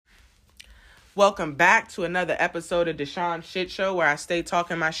Welcome back to another episode of Deshaun Shit Show, where I stay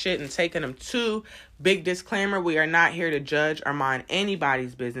talking my shit and taking them too. Big disclaimer, we are not here to judge or mind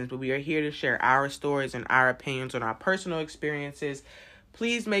anybody's business, but we are here to share our stories and our opinions on our personal experiences.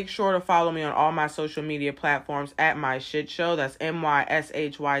 Please make sure to follow me on all my social media platforms at My Shit Show. That's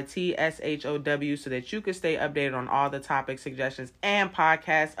MYSHYTSHOW, so that you can stay updated on all the topic suggestions and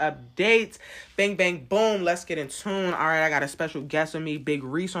podcast updates. Bang, bang, boom. Let's get in tune. All right, I got a special guest with me, Big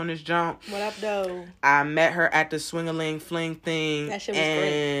Reese on this jump. What up, though? I met her at the Swing-a-ling Fling thing. That shit was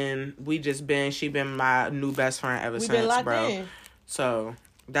great. And she been my new best friend ever since, been locked bro. In. So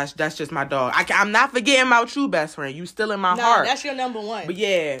that's just my dog. I'm not forgetting about you, best friend. You still in my heart. That's your number one. But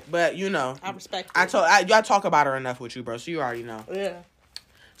yeah, you know. I respect it. I talk about her enough with you, bro, so you already know. Yeah.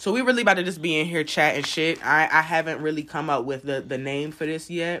 So we really about to just be in here chatting shit. I haven't really come up with the name for this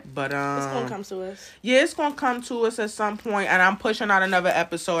yet, but it's gonna come to us. Yeah, it's gonna come to us at some point, and I'm pushing out another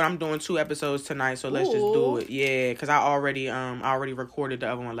episode. I'm doing 2 episodes tonight, so let's just do it. Yeah, because I already recorded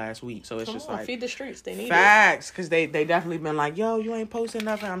the other one last week, so it's just like feed the streets. They need facts, because they definitely been like, yo, you ain't posting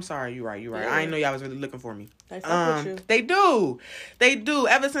nothing. I'm sorry, you right. Yeah. I didn't know y'all was really looking for me. They fuck with you. They do.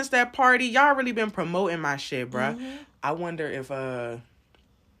 Ever since that party, y'all really been promoting my shit, bruh. Mm-hmm. I wonder if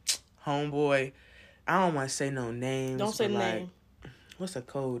homeboy, I don't want to say no names. Don't say name. What's a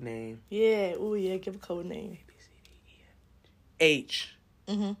code name? Yeah. Oh yeah. Give a code name. H.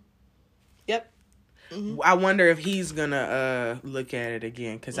 Mhm. Yep. Mm-hmm. I wonder if he's gonna look at it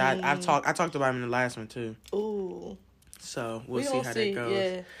again, because I talked about him in the last one too. Ooh. So we'll see how that goes.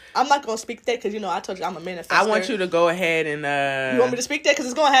 Yeah. I'm not gonna speak that because I told you I'm a manifestor. I want you to go ahead and You want me to speak that because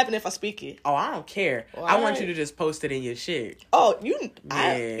it's gonna happen if I speak it. Oh, I don't care. Well, I want you to just post it in your shit. Oh,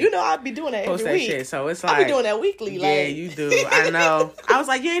 I'll be doing that post every week. Post that shit. So it's like I'll be doing that weekly. Yeah, you do. I know. I was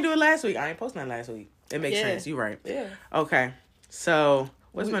like, you ain't do it last week. I ain't posting that last week. It makes sense. You right. Yeah. Okay. So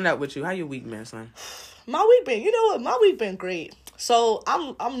what's been up with you? How your week been, son? My week been. You know what? My week been great. So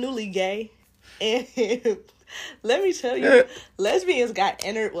I'm newly gay, and let me tell you, lesbians got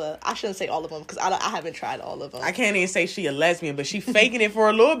entered. Well, I shouldn't say all of them because I haven't tried all of them. I can't even say she a lesbian, but she faking it for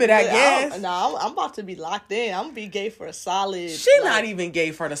a little bit, I guess. I'm about to be locked in. I'm gonna be gay for a solid. She not even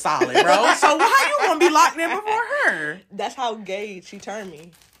gay for the solid, bro. So how you gonna be locked in before her? That's how gay she turned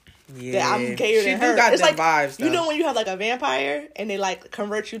me. Yeah, that I'm gayer than her. She got it's them like vibes, though. You know when you have like a vampire and they like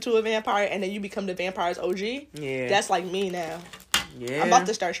convert you to a vampire and then you become the vampire's OG? Yeah. That's like me now. Yeah. I'm about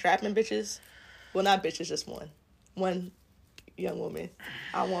to start strapping bitches. Well, not bitches, just one young woman.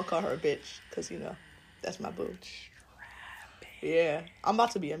 I won't call her a bitch because that's my boo. Yeah, I'm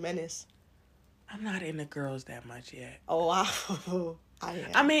about to be a menace. I'm not into girls that much yet. Oh, I am.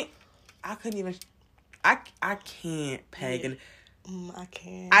 I mean, I couldn't even. I can't peg and. I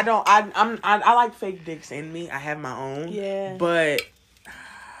can't. I don't. I like fake dicks in me. I have my own. Yeah. But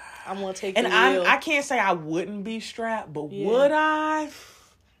I'm gonna take. And I can't say I wouldn't be strapped, but would I?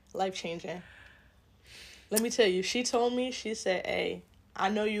 Life changing. Let me tell you, she told me, she said, hey, I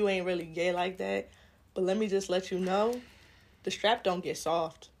know you ain't really gay like that, but let me just let you know, the strap don't get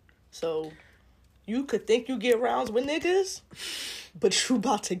soft. So, you could think you get rounds with niggas, but you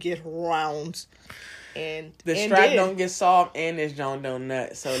about to get rounds. And the strap don't get soft and this joint don't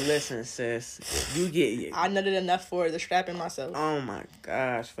nut. So, listen, sis, you get it. I nutted enough for the strap in myself. Oh, my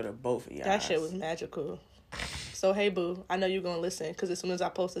gosh, for the both of y'all. That shit was magical. So, hey, boo, I know you're going to listen because as soon as I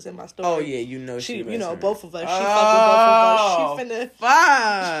post this in my story. Oh, yeah, you know she both of us. She fuck with both of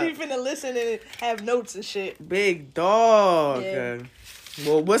us. She finna listen and have notes and shit. Big dog. Yeah.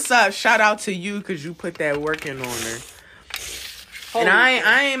 Well, what's up? Shout out to you because you put that work in on her. And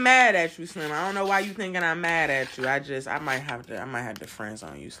I ain't mad at you, Slim. I don't know why you thinking I'm mad at you. I might have to friends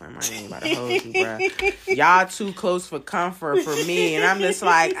on you, Slim. I ain't about to hold you, bro. Y'all too close for comfort for me, and I'm just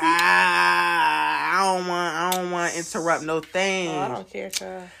like, I don't want to interrupt no things. Oh, I don't care,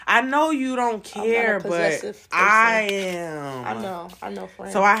 child. I know you don't care, but I am. I know,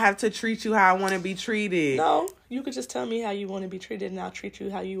 friend. So I have to treat you how I want to be treated. No, you could just tell me how you want to be treated, and I'll treat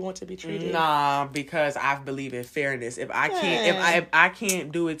you how you want to be treated. Nah, because I believe in fairness. If I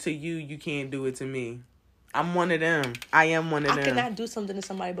can't do it to you, you can't do it to me. I'm one of them. I am one of them. I cannot do something to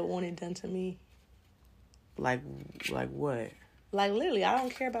somebody but want it done to me. Like what? Like literally, I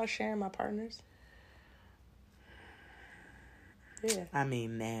don't care about sharing my partners. Yeah. I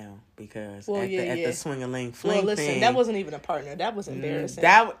mean now, because at the swing-a-ling fling well, listen, thing, that wasn't even a partner. That was embarrassing.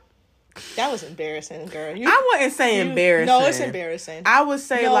 That was embarrassing, girl. I wouldn't say embarrassing. No, it's embarrassing. I would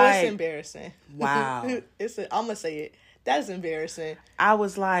say it's embarrassing. Wow. I'm gonna say it. That's embarrassing. I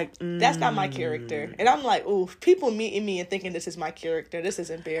was like, that's not my character. And I'm like, ooh, people meeting me and thinking this is my character. This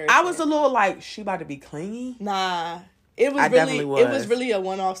is embarrassing. I was a little like, she about to be clingy? Nah. It was really a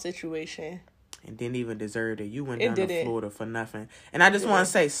one-off situation. and didn't even deserve it. You went down to Florida for nothing. And I just want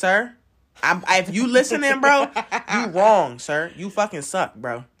to say, sir, if you listening, bro, you wrong, sir. You fucking suck,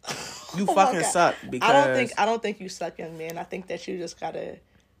 bro. You fucking suck. Because I don't think you suck, young man. I think that you just gotta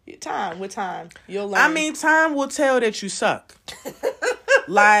with time you'll learn. I mean, time will tell that you suck.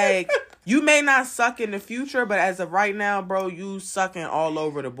 Like, you may not suck in the future, but as of right now, bro, you sucking all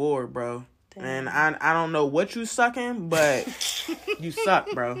over the board, bro. Damn. And I don't know what you sucking, but you suck,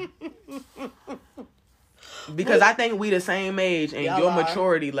 bro. Because I think we the same age, and your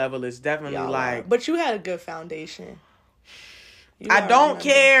maturity level is definitely like. But you had a good foundation. I don't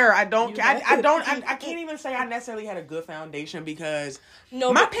care. I can't even say I necessarily had a good foundation because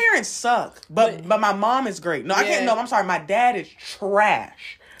my parents suck, but my mom is great. No, I can't. No, I'm sorry. My dad is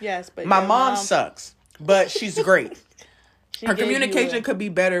trash. Yes, but my mom sucks, but she's great. Her communication could be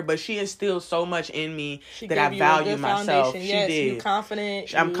better, but she instilled so much in me that I value myself. She did. You're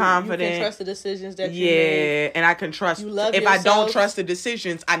confident. I'm confident. You can trust the decisions that you make. Yeah, and I can trust. You love if yourself. I don't trust the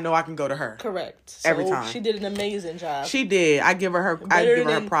decisions, I know I can go to her. Correct. Every time. She did an amazing job. She did. I give her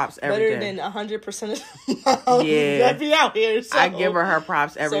props every day. Better than 100% of moms that be out here. So. I give her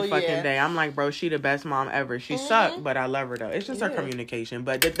props every fucking day. I'm like, bro, she the best mom ever. She sucked, but I love her though. It's just her communication.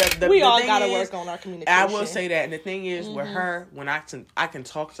 But we all gotta work on our communication. I will say that, and the thing is, with her, when I can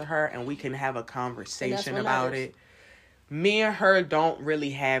talk to her and we can have a conversation about it. Me and her don't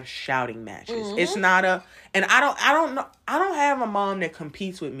really have shouting matches. It's not and I don't have a mom that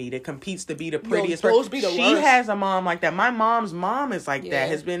competes with me, that competes to be the prettiest person. She has a mom like that. My mom's mom is like that.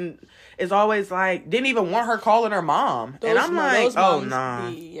 Is always like, didn't even want her calling her mom. And I'm like, oh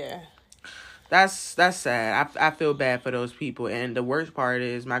nah. That's sad. I feel bad for those people. And the worst part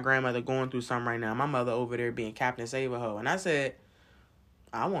is my grandmother going through something right now. My mother over there being Captain Save-A-Ho. And I said,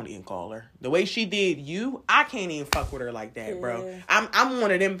 I won't even call her. The way she did you, I can't even fuck with her like that, bro. I'm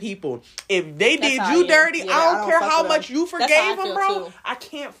one of them people. If they did you dirty, I don't care how much you forgave them, bro. Too. I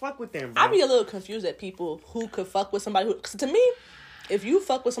can't fuck with them, bro. I be a little confused at people who could fuck with somebody who... Cause to me, if you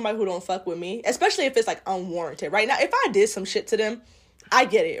fuck with somebody who don't fuck with me, especially if it's like unwarranted, right? Now, if I did some shit to them, I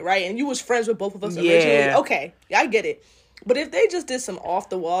get it, right? And you was friends with both of us originally. Okay, I get it. But if they just did some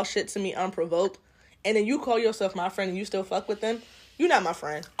off-the-wall shit to me unprovoked, and then you call yourself my friend and you still fuck with them... You're not my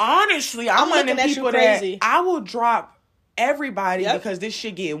friend. Honestly, I'm one of the people that I will drop everybody because this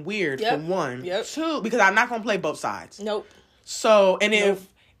shit getting weird, for one. Two, because I'm not going to play both sides. Nope. So, and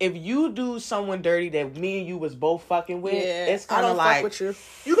if you do someone dirty that me and you was both fucking with, it's kind of like... fuck with you.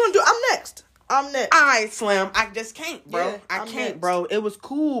 You going to do... I'm next. All right, Slim. I just can't, bro. Yeah, I can't, next. Bro. It was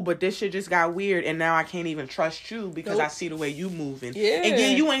cool, but this shit just got weird, and now I can't even trust you because I see the way you moving. Yeah. And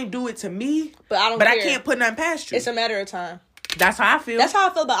then you ain't do it to me, but I can't put nothing past you. It's a matter of time. That's how I feel. That's how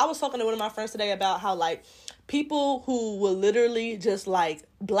I feel. But I was talking to one of my friends today about how, like, people who will literally just, like,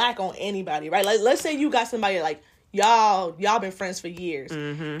 black on anybody, right? Like, let's say you got somebody, like, y'all been friends for years.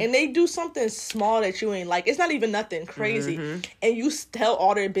 And they do something small that you ain't like. It's not even nothing crazy. And you tell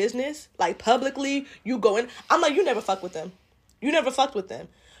all their business, like, publicly, you go in. I'm like, you never fuck with them. You never fucked with them.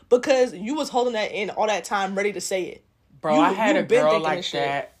 Because you was holding that in all that time ready to say it. Bro, I had a girl like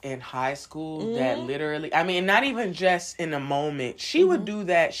that in high school that literally, I mean, not even just in a moment. She would do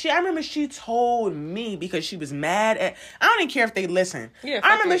that. I remember she told me because she was mad at, I don't even care if they listen. Yeah,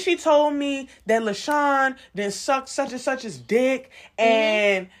 I remember she told me that LaShawn then sucked such and such's dick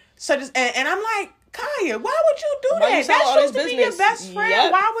and and I'm like, Kaya, why would you do that? That's supposed to be your best friend.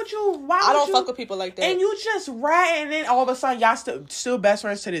 Yep. Why would you? I don't fuck with people like that. And you just rat, and then all of a sudden y'all still best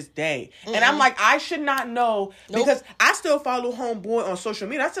friends to this day. And I'm like, I should not know because I still follow homeboy on social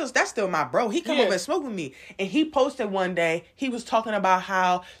media. That's still my bro. He come over and smoke with me, and he posted one day. He was talking about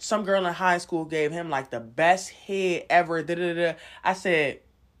how some girl in high school gave him like the best head ever. I said,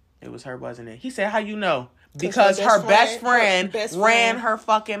 it was her, wasn't it? He said, how you know? Because her best friend ran her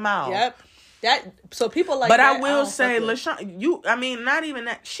fucking mouth. Yep. So people like but that. But I will say, LaShawn, I mean, not even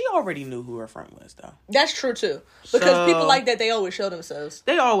that. She already knew who her friend was, though. That's true, too. Because people like that, they always show themselves.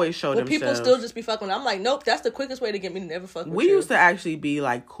 They always show themselves. People still just be fucking with them. I'm like, nope, that's the quickest way to get me to never fuck with you. We used to actually be,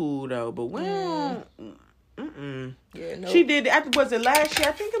 like, cool, though. But when... Yeah, nope. She did... Was it last year?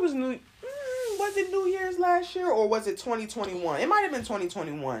 I think it was was it New Year's last year? Or was it 2021? It might have been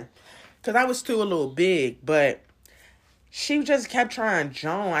 2021. Because I was still a little big, but... She just kept trying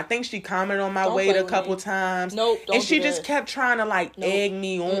Joan. I think she commented on my weight a couple times. Nope, don't And she just kept trying to, like, egg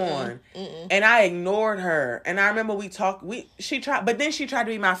me on. And I ignored her. And I remember we talked. She tried, but then she tried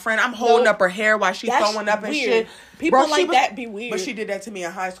to be my friend. I'm holding up her hair while she's throwing up and shit. People that be weird. But she did that to me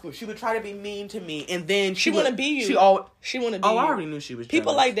in high school. She would try to be mean to me. And then she want to be you. She want to be you. I already knew she was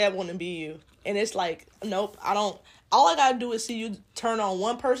People jealous. like that want to be you. And it's like, nope, I don't. All I got to do is see you turn on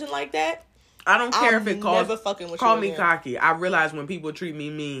one person like that. I don't care if it calls. Never fucking with call you me again. cocky. I realize when people treat me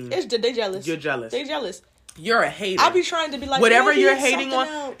mean. They jealous. You're jealous. They jealous. You're a hater. I be trying to be like, whatever you're hating on.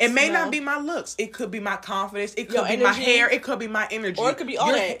 Else. It may not be my looks. It could be my confidence. It could be energy. my hair. It could be my energy. Or it could be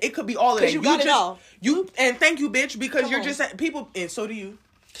all that. It could be all of that. You got it all. And thank you, bitch, because you're just people, and so do you.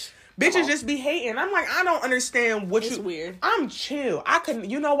 Bitches just be hating. I'm like, I don't understand what it's weird. I'm chill.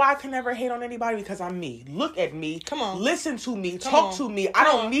 You know why I can never hate on anybody? Because I'm me. Look at me. Come on. Listen to me. Talk to me. I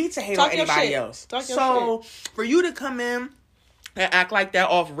don't need to hate on anybody else. So for you to come in and act like that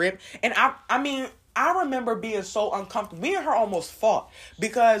off rip, and I mean, I remember being so uncomfortable. Me and her almost fought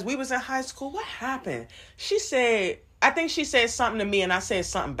because we was in high school. What happened? I think she said something to me and I said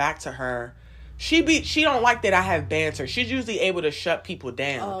something back to her. She don't like that I have banter. She's usually able to shut people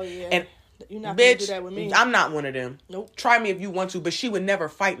down. Oh, yeah. And you're not gonna do that with me. I'm not one of them. Nope. Try me if you want to, but she would never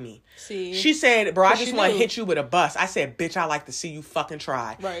fight me. See. She said, bro, I just want to hit you with a bus. I said, bitch, I like to see you fucking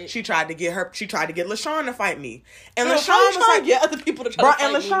try. Right. She tried to get LaShawn to fight me. And LaShawn was like, get other people to try to fight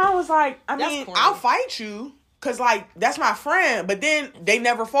me. And LaShawn was like, That's corny. I'll fight you. Cause like, that's my friend. But then they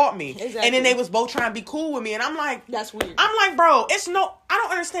never fought me. Exactly. And then they was both trying to be cool with me. And I'm like, that's weird. I'm like, bro, I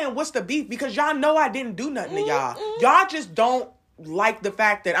don't understand what's the beef. Because y'all know I didn't do nothing to y'all. Y'all just don't like the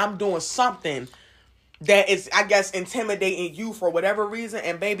fact that I'm doing something that is, I guess, intimidating you for whatever reason.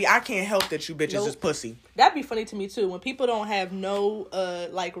 And baby, I can't help that you bitches is pussy. That'd be funny to me too. When people don't have no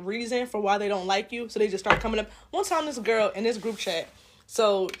like reason for why they don't like you. So they just start coming up. One time this girl in this group chat,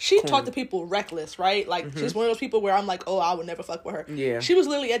 so she talked to people reckless, right? Like, she's one of those people where I'm like, oh, I would never fuck with her. Yeah. She was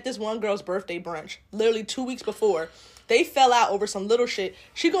literally at this one girl's birthday brunch, literally 2 weeks before. They fell out over some little shit.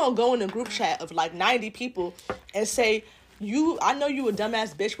 She gonna go in a group chat of like 90 people and say, I know you a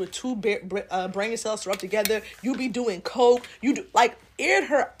dumbass bitch with two brain cells rubbed together. You be doing coke. You do, like, aired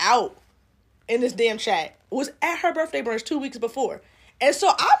her out in this damn chat. Was at her birthday brunch 2 weeks before. And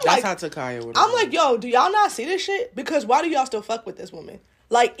so That's how Takaya would. I'm like, yo, do y'all not see this shit? Because why do y'all still fuck with this woman?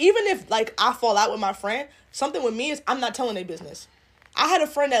 Like, even if, like, I fall out with my friend, something with me is I'm not telling their business. I had a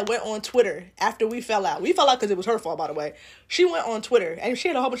friend that went on Twitter after we fell out. We fell out because it was her fault, by the way. She went on Twitter, and she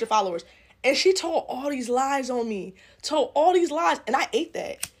had a whole bunch of followers. And she told all these lies on me. And I ate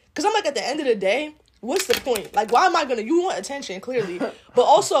that. Because I'm like, at the end of the day, what's the point? Like, why am I you want attention, clearly. But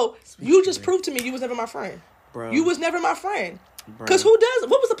also, you just proved to me you was never my friend. Bro. You was never my friend. Because what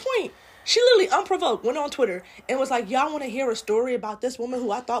was the point? She literally unprovoked went on Twitter and was like, y'all want to hear a story about this woman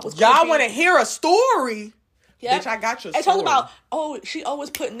who I thought was y'all want to hear a story? Yeah. Bitch, I got your story. And talk about, she always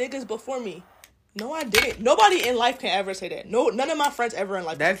put niggas before me. No, I didn't. Nobody in life can ever say that. No, none of my friends ever in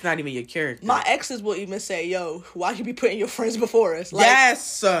life. That's not even your character. My exes will even say, yo, why you be putting your friends before us? Like, yes.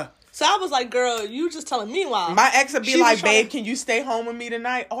 So I was like, girl, you just telling me why. My ex would be like, babe, can you stay home with me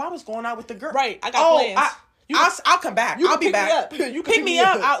tonight? Oh, I was going out with the girl. Right, I got plans. I'll come back. I'll be back. You pick me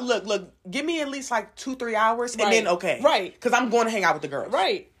up. Look. Give me at least like 2-3 hours, and then okay. Right. Because I'm going to hang out with the girls.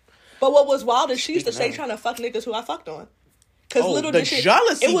 Right. But what was wild is she used to say trying to fuck niggas who I fucked on. Cause the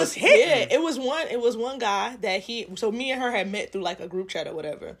jealousy was hitting. Yeah, it was one guy that so me and her had met through like a group chat or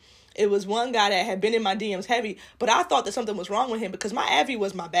whatever. It was one guy that had been in my DMs heavy, but I thought that something was wrong with him because my Avi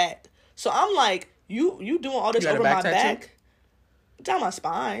was my back. So I'm like, you doing all this over my back? Down my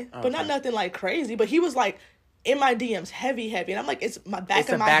spine, but not nothing like crazy. But he was like in my DMs heavy, and I'm like, it's my back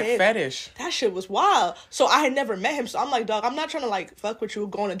of my head. It's a back fetish. That shit was wild. So I had never met him. So I'm like, dog, I'm not trying to like fuck with you,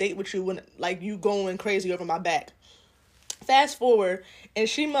 go on a date with you when like you going crazy over my back. Fast forward, and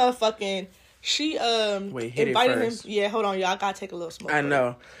she invited him. Yeah, hold on, y'all. I gotta take a little smoke. I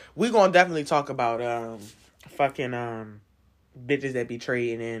know. We gonna definitely talk about fucking bitches that be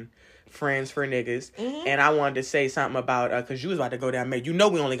trading in friends for niggas. Mm-hmm. And I wanted to say something about because you was about to go down there. You know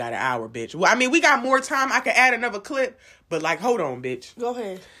we only got an hour, bitch. Well, I mean, we got more time. I could add another clip, but like, hold on, bitch. Go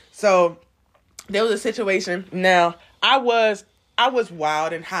ahead. So there was a situation. Now I was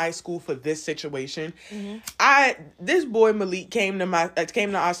wild in high school for this situation. Mm-hmm. This boy Malik came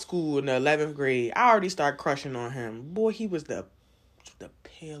to our school in the 11th grade. I already started crushing on him. Boy, he was the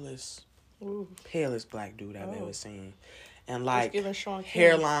palest black dude I've ever seen. And like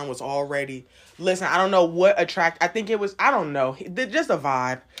hairline was already, listen, I don't know what I think it was, I don't know, just a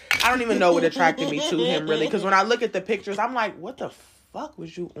vibe. I don't even know what attracted me to him really. Cause when I look at the pictures, I'm like, what the fuck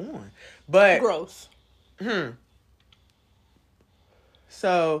was you on? But gross.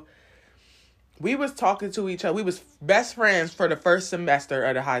 So we was talking to each other. We was best friends for the first semester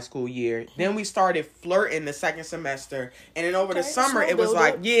of the high school year. Then we started flirting the second semester. And then over the summer, it was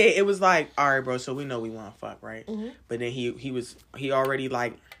like, all right, bro, so we know we want to fuck, right? Mm-hmm. But then he already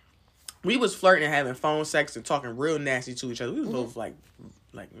like, we was flirting and having phone sex and talking real nasty to each other. We was both like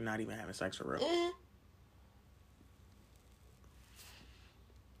not even having sex for real. Mm-hmm.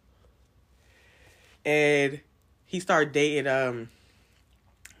 And he started dating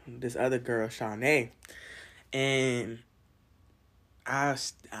this other girl, Shawnee. And I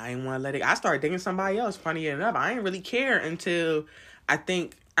didn't want to let it. I started dating somebody else. Funny enough, I didn't really care until I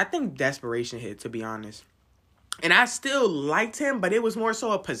think desperation hit, to be honest. And I still liked him, but it was more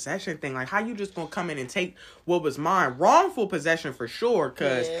so a possession thing. Like, how you just gonna come in and take what was mine? Wrongful possession for sure,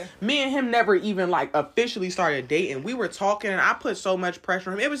 because me and him never even, like, officially started dating. We were talking, and I put so much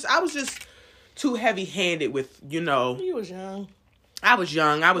pressure on him. I was just too heavy-handed with, You was young. I was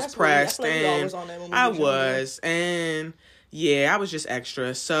young. I was pressed, and I was. And, yeah, I was just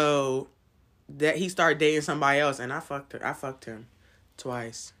extra. So, that he started dating somebody else, and I fucked her. I fucked him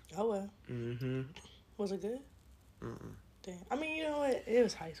twice. Oh, well. Mm-hmm. Was it good? Damn. I mean, you know what? It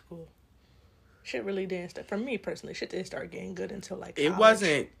was high school. Shit really didn't start. For me personally, shit didn't start getting good until like college. It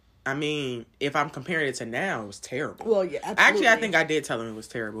wasn't. I mean, if I'm comparing it to now, it was terrible. Well, yeah, absolutely. Actually, I think I did tell him it was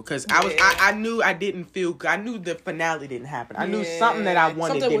terrible because I knew I didn't feel good. I knew the finale didn't happen. I knew something that I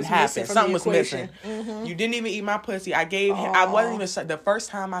wanted didn't happen. Something was missing. Mm-hmm. You didn't even eat my pussy. I gave him. I wasn't even. The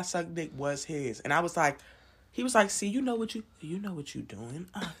first time I sucked dick was his, and I was like, he was like, "See, you know what you doing,"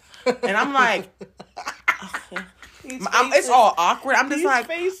 and I'm like. It's all awkward. I'm just like,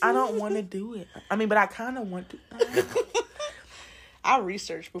 faces. I don't want to do it. I mean, but I kind of want to. I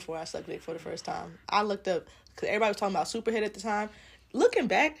researched before I sucked dick for the first time. I looked up, because everybody was talking about Superhead at the time. Looking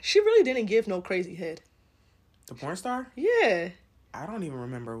back, she really didn't give no crazy head. The porn star? Yeah. I don't even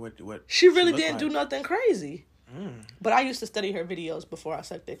remember what she really didn't do nothing crazy. But I used to study her videos before I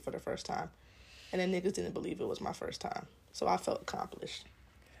sucked dick for the first time. And then niggas didn't believe it was my first time. So I felt accomplished.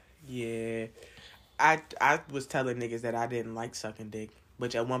 Yeah. I was telling niggas that I didn't like sucking dick,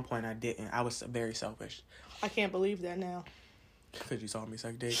 which at one point I didn't. I was very selfish. I can't believe that now. Because you saw me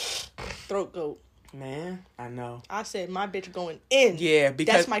suck dick. Throat goat. Man, I know. I said, my bitch going in. Yeah,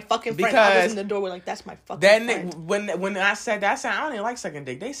 because... That's my fucking friend. I was in the doorway like, that's my fucking friend. When I said that, I said, I don't even like sucking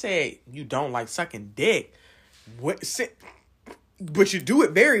dick. They said, you don't like sucking dick. But you do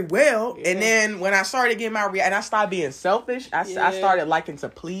it very well. Yeah. And then when I started getting and I started being selfish, I started liking to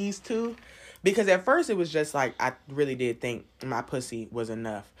please too. Because at first it was just like, I really did think my pussy was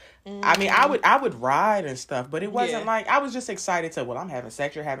enough. I mean, I would ride and stuff, but it wasn't like, I was just excited to, well, I'm having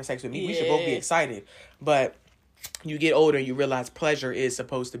sex, you're having sex with me. We should both be excited. But you get older and you realize pleasure is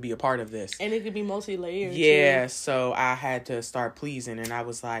supposed to be a part of this. And it could be multi-layered. Yeah, so I had to start pleasing, and I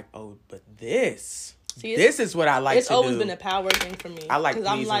was like, oh, but this is what I like to do. It's always been a power thing for me. I like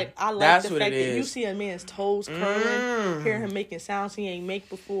pleasing. I like that's the fact that you see a man's toes curling, hear him making sounds he ain't make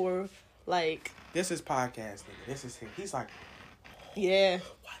before. Like, this is podcast, nigga. This is him. He's like, yeah,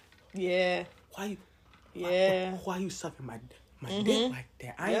 what? Yeah. Why you sucking my dick like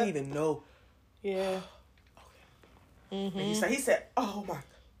that? I didn't even know. Yeah. Okay. And he said, oh my.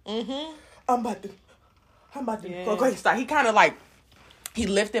 I'm about to go. Go ahead, stop. He kind of like, he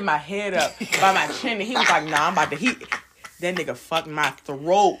lifted my head up by my chin, and he was like, nah, I'm about to. That nigga fucked my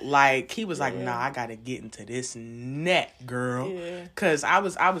throat. Like, he was like, nah, I gotta get into this neck, girl. Yeah. Cause I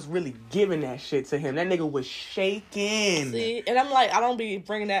was really giving that shit to him. That nigga was shaking. See, and I'm like, I don't be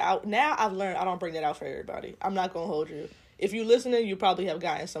bringing that out. Now I've learned I don't bring that out for everybody. I'm not gonna hold you. If you listening, you probably have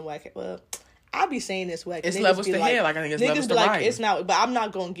gotten some whack. Well, I be saying this whack. It's levels to head. Like, I think it's levels to right. It's not, but I'm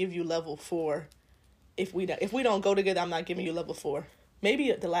not gonna give you level 4. If we don't go together, I'm not giving you level 4.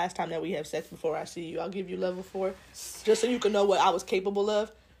 Maybe the last time that we have sex before I see you, I'll give you level 4. Just so you can know what I was capable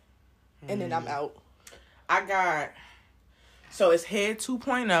of. And then I'm out. So it's head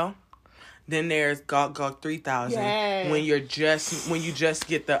 2.0. Then there's Gawk 3000. Yeah. When you just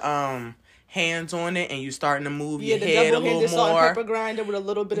get the hands on it and you starting to move your head a little more. Salt and pepper grinder with a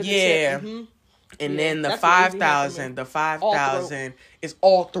little bit of the tip. Mm-hmm. And then the 5,000, is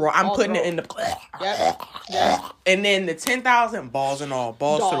all throat. I'm putting it in the... Yep. And then the 10,000, balls and all.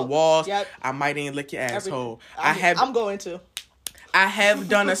 Balls to the walls. Yep. I might even lick your asshole. I'm going to. I have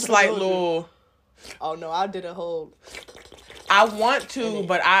done a slight little... Oh, no, I did a whole... I want to,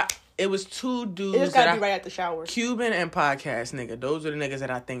 but it was 2 dudes. It just gotta be right at the shower. Cuban and podcast nigga. Those are the niggas that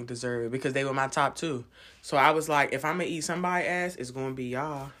I think deserve it because they were my top 2. So I was like, if I'm gonna eat somebody's ass, it's gonna be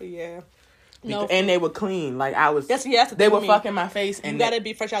y'all. Yeah. And they were clean. Like, I was... Yes, they were fucking my face. And you gotta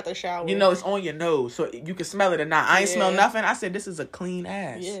be fresh out the shower. You know, it's on your nose, so you can smell it or not. I ain't smell nothing. I said, this is a clean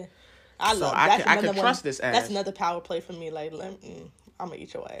ass. Yeah. I could trust this ass. That's another power play for me. Like, I'm gonna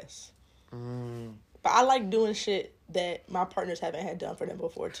eat your ass. But I like doing shit that my partners haven't had done for them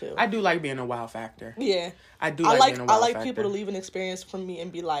before, too. I do like being a wow factor. Yeah. I do like being a wow factor. I like people to leave an experience from me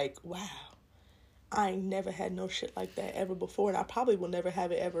and be like, wow, I ain't never had no shit like that ever before, and I probably will never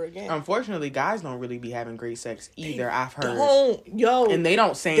have it ever again. Unfortunately, guys don't really be having great sex either. I've heard. And they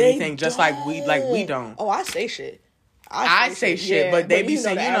don't say anything, just like we don't. Oh, I say shit. I say shit, yeah, but they be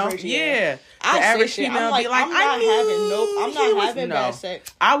saying, yeah. The average female be like, I'm not having bad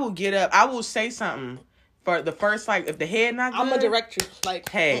sex. I will get up. I will say something for the first, like, if the head not good. I'm gonna direct you. Like,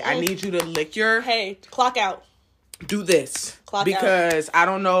 hey, I need you to lick your. Hey, clock out. Do this. Because I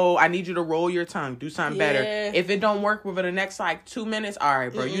don't know. I need you to roll your tongue. Do something better. If it don't work within the next like 2 minutes, all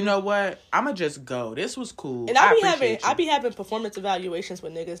right, bro. You know what? I'ma just go. This was cool. And I be having performance evaluations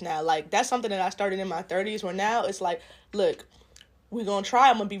with niggas now. Like, that's something that I started in my 30s. Where now it's like, look, we gonna try.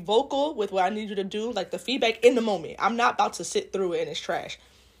 I'm gonna be vocal with what I need you to do. Like the feedback in the moment. I'm not about to sit through it and it's trash.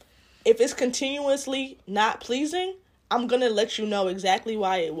 If it's continuously not pleasing, I'm going to let you know exactly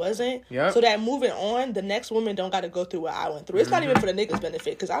why it wasn't. Yep. So that moving on, the next woman don't got to go through what I went through. It's not even for the niggas'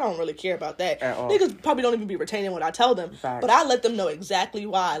 benefit, because I don't really care about that. At all. Niggas probably don't even be retaining what I tell them. Facts. But I let them know exactly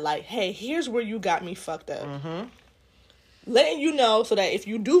why. Like, hey, here's where you got me fucked up. Mm-hmm. Letting you know so that if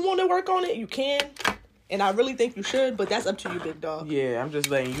you do want to work on it, you can. And I really think you should, but that's up to you, big dog. Yeah, I'm just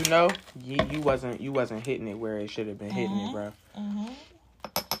letting you know you wasn't hitting it where it should have been hitting it, bro. Mm-hmm.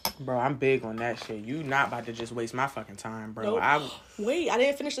 Bro, I'm big on that shit. You not about to just waste my fucking time, bro. Nope. Wait, I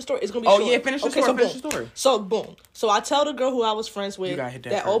didn't finish the story. It's gonna be short. Yeah, finish the story. So, boom. So, I tell the girl who I was friends with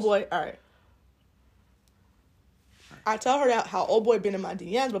that old boy, all right. I tell her that how old boy been in my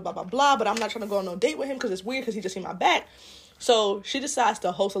DMs, blah, blah, blah, but I'm not trying to go on no date with him because it's weird because he just seen my back. So, she decides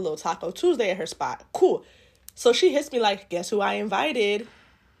to host a little Taco Tuesday at her spot. Cool. So, she hits me like, guess who I invited?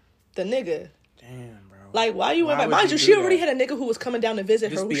 The nigga. Damn. Like, why you invite? Mind you, she already had a nigga who was coming down to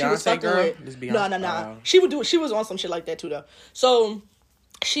visit her, who she was fucking with. No. She would do it. She was on some shit like that too, though. So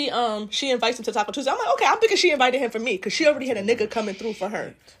she invites him to Taco Tuesday. I'm like, okay, I'm thinking she invited him for me because she already had a nigga coming through for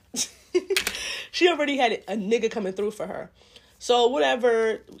her. She already had a nigga coming through for her. So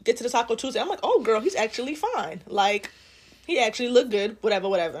whatever, get to the Taco Tuesday. I'm like, oh girl, he's actually fine. Like, he actually looked good.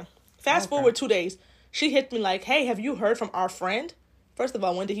 Whatever. Fast forward 2 days, she hit me like, hey, have you heard from our friend? First of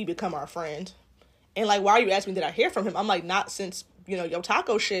all, when did he become our friend? And, like, why are you asking, did I hear from him? I'm like, not since, your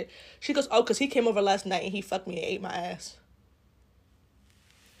taco shit. She goes, oh, because he came over last night and he fucked me and ate my ass.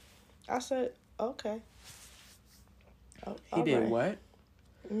 I said, okay. Oh, he did what?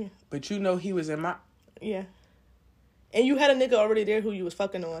 Yeah. But he was in my... Yeah. And you had a nigga already there who you was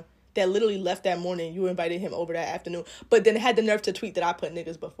fucking on that literally left that morning. You invited him over that afternoon. But then had the nerve to tweet that I put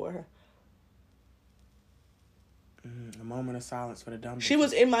niggas before her. A moment of silence for the dumb bitches. She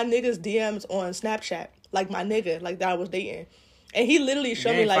was in my nigga's DMs on Snapchat, like my nigga, like that I was dating, and he literally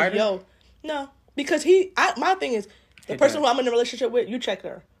showed me like, yo, no, because my thing is the person who I'm in a relationship with, you check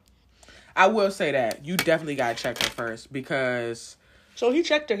her. I will say that you definitely gotta check her first because. So he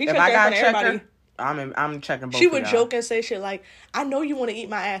checked her. He checked her in front of everybody. I'm checking both. She would joke and say shit like, I know you want to eat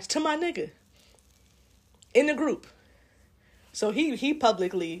my ass to my nigga in the group. So he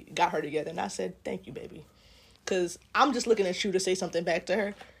publicly got her together, and I said, thank you, baby. Because I'm just looking at you to say something back to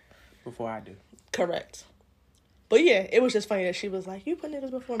her. Before I do. Correct. But yeah, it was just funny that she was like, you put niggas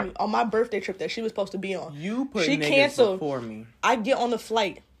before me. On my birthday trip that she was supposed to be on. You put niggas before me. I get on the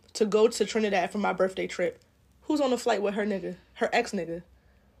flight to go to Trinidad for my birthday trip. Who's on the flight with her nigga? Her ex-nigga.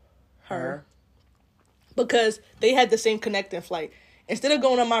 Her. Because they had the same connecting flight. Instead of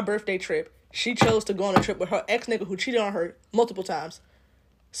going on my birthday trip, she chose to go on a trip with her ex-nigga who cheated on her multiple times.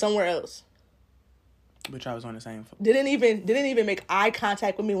 Somewhere else. Which I was on the same phone. Didn't even make eye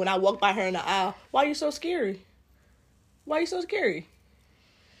contact with me when I walked by her in the aisle. Why are you so scary? Why are you so scary?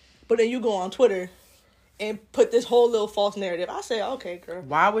 But then you go on Twitter and put this whole little false narrative. I said, okay, girl.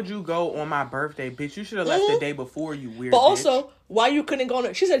 Why would you go on my birthday, bitch? You should have left the day before, you weird But also, why you couldn't go on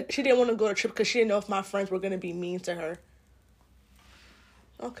it? She said she didn't want to go to a trip because she didn't know if my friends were going to be mean to her.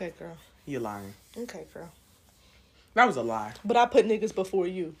 Okay, girl. You're lying. Okay, girl. That was a lie. But I put niggas before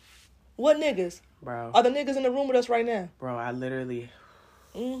you. What niggas? Bro. Are the niggas in the room with us right now? Bro, I literally...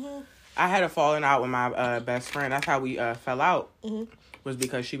 Mm-hmm. I had a falling out with my best friend. That's how we fell out. Mm-hmm. Was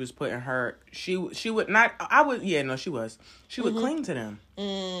because she was putting her... She would not... I would... Yeah, no, she was. She would cling to them.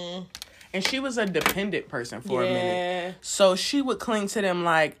 Mm. And she was a dependent person for a minute. So she would cling to them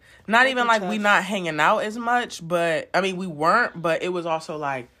like... Not even like we not hanging out as much, but... I mean, we weren't, but it was also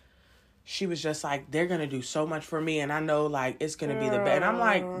like... She was just like, they're going to do so much for me, and I know, like, it's going to be the best. And I'm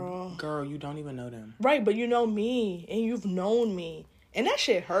like, girl, you don't even know them. Right, but you know me, and you've known me. And that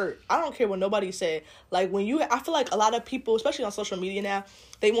shit hurt. I don't care what nobody said. Like, I feel like a lot of people, especially on social media now,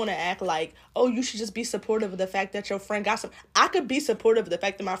 they want to act like, oh, you should just be supportive of the fact that your friend got some. I could be supportive of the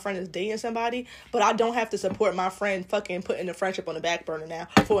fact that my friend is dating somebody, but I don't have to support my friend fucking putting the friendship on the back burner now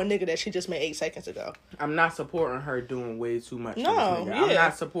for a nigga that she just met 8 seconds ago. I'm not supporting her doing way too much. No, yeah. I'm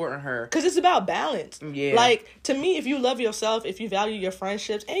not supporting her. Because it's about balance. Yeah. Like, to me, if you love yourself, if you value your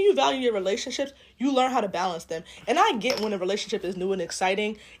friendships, and you value your relationships, you learn how to balance them. And I get when a relationship is new and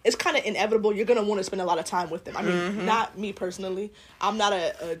exciting, it's kind of inevitable. You're going to want to spend a lot of time with them. I mean, not me personally. I'm not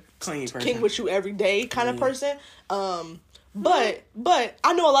a king with you every day kind of person. But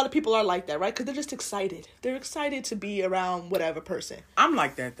I know a lot of people are like that, right? Because they're just excited. They're excited to be around whatever person. I'm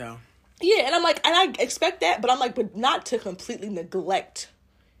like that, though. Yeah, and I'm like, and I expect that, but I'm like, but not to completely neglect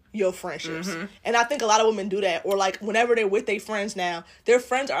your friendships. And I think a lot of women do that, or like whenever they're with their friends now,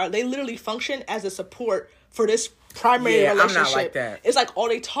 they literally function as a support for this primary relationship. I'm not like that. It's like all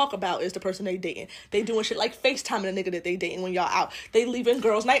they talk about is the person they dating. They doing shit like FaceTiming the nigga that they dating when y'all out. They leaving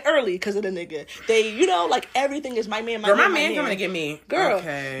girls' night early because of the nigga. They, like everything is my man, my man coming to get me. Girl.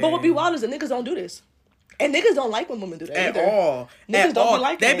 Okay. But what be wild is the niggas don't do this. And niggas don't like when women do that At either. all. Niggas don't be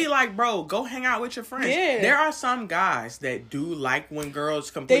like that. They be like, bro, go hang out with your friends. Yeah. There are some guys that do like when girls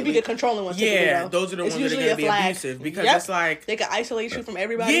completely... They be the controlling ones. Yeah, those are the ones that are going to be abusive. Because it's like... They can isolate you from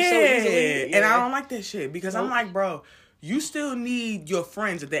everybody so easily. Yeah. And I don't like that shit. Because I'm like, bro, you still need your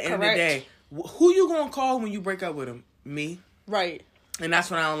friends at the end of the day. Who you going to call when you break up with them? Me? Right. And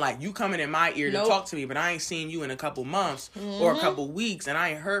that's what I don't like. You coming in my ear to talk to me, but I ain't seen you in a couple months or a couple weeks, and I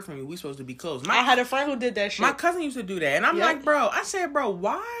ain't heard from you. We supposed to be close. I had a friend who did that shit. My cousin used to do that, and I'm like, bro. I said, bro,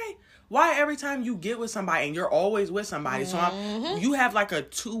 why every time you get with somebody and you're always with somebody, so you have like a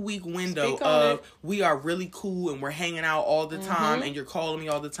 2-week window of we are really cool and we're hanging out all the time and you're calling me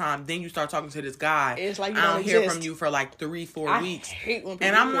all the time. Then you start talking to this guy. It's like I don't hear from you for like 3-4 weeks. Hate when people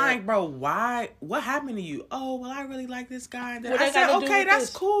and I'm do like, that. bro, why? What happened to you? Oh, well, I really like this guy. And then What I they said, gotta do okay, with that's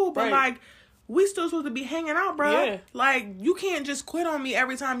this? cool, but Right. like, we still supposed to be hanging out, bro. Yeah. Like, you can't just quit on me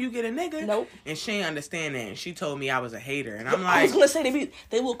every time you get a nigga. Nope. And she ain't understand that. And she told me I was a hater. And I'm I was like... going to say,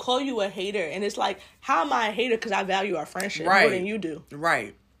 they will call you a hater. And it's like, how am I a hater? Because I value our friendship more than you do.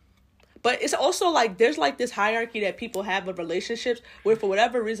 Right. But it's also like, there's like this hierarchy that people have of relationships where for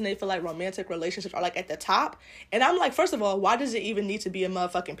whatever reason they feel like romantic relationships are like at the top. And I'm like, first of all, why does it even need to be a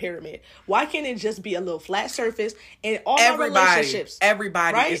motherfucking pyramid? Why can't it just be a little flat surface and all my relationships?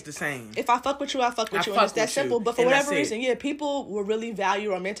 Everybody is the same. If I fuck with you, I fuck with you. And it's that simple. But for whatever reason, people will really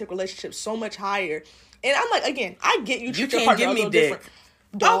value romantic relationships so much higher. And I'm like, again, I get you treat your partner a little different.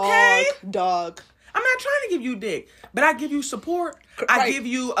 Dog. I'm not trying to give you dick, but I give you support. I give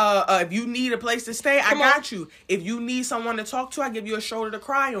you, if you need a place to stay, I got you. If you need someone to talk to, I give you a shoulder to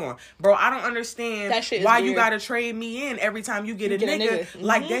cry on. Bro, I don't understand why you gotta trade me in every time you get a nigga.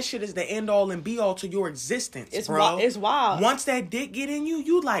 Like, that shit is the end all and be all to your existence, bro. It's wild. Once that dick get in you,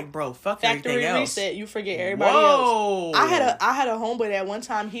 you like, bro, fuck everything else. Factory reset, you forget everybody else. I had a homeboy that one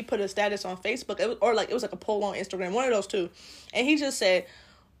time, he put a status on Facebook, it was like a poll on Instagram, one of those two. And he just said,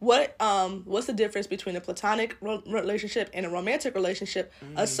 what's the difference between a platonic relationship and a romantic relationship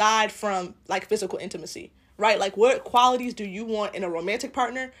aside from like physical intimacy, right? Like, what qualities do you want in a romantic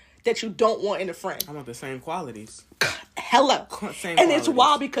partner that you don't want in a friend? I want the same qualities. Hello. Same and it's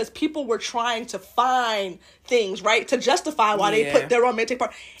wild because people were trying to find things, right, to justify why they put their romantic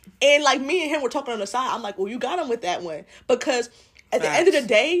partner. And like me and him were talking on the side. I'm like, well, you got him with that one because at the end of the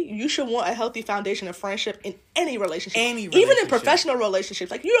day, you should want a healthy foundation of friendship in any relationship. Even in professional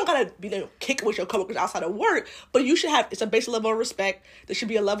relationships. Like, you don't gotta be kicking with your coworkers outside of work, but you should have, it's a basic level of respect. There should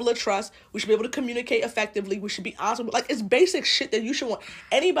be a level of trust. We should be able to communicate effectively. We should be honest. Like, it's basic shit that you should want.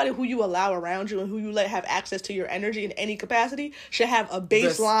 Anybody who you allow around you and who you let have access to your energy in any capacity should have a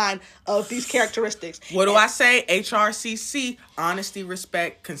baseline of these characteristics. What do I say? HRCC, honesty,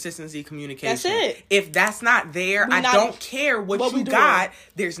 respect, consistency, communication. That's it. If that's not there, I don't care what you got.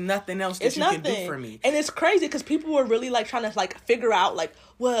 There's nothing else that you can do for me. And it's crazy because people were really like trying to like figure out like,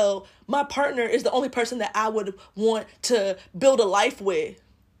 well, my partner is the only person that I would want to build a life with.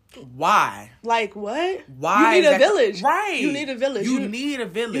 Why? Like, what? Why? You need a village. Right. You need a village. You need a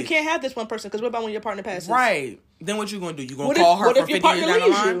village. You can't have this one person because what about when your partner passes? Right. Then what you going to do? You going to call her for 50 years down the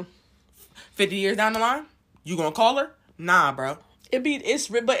line? You? 50 years down the line? You going to call her? Nah, bro. But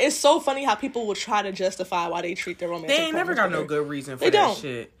it's so funny how people will try to justify why they treat their romantic They ain't never got no good reason for that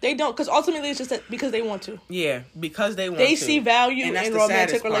shit. They don't, because ultimately it's just because they want to. Yeah, because they want to. They to. see value in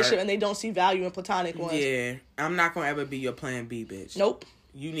romantic relationship part. And they don't see value in platonic ones. Yeah, I'm not gonna ever be your plan B, bitch. Nope.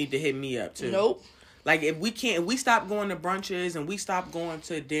 You need to hit me up too. Nope. Like, if we stop going to brunches and we stop going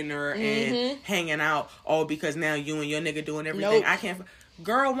to dinner and hanging out, all because now you and your nigga doing everything, I can't.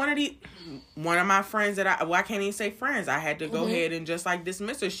 Girl, one of my friends that I can't even say friends. I had to go ahead and just like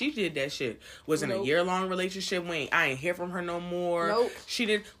dismiss her. She did that shit. Was in a year-long relationship. I ain't hear from her no more. She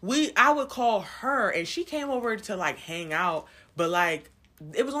did. I would call her and she came over to like hang out, but like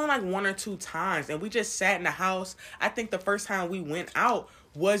it was only like 1 or 2 times, and we just sat in the house. I think the first time we went out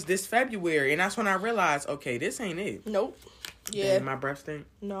was this February, and that's when I realized, okay, this ain't it. Nope. Yeah. Dang, my breath stink?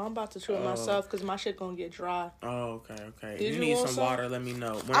 No, I'm about to chew it myself because my shit gonna get dry. Oh, okay. Did you need some water, let me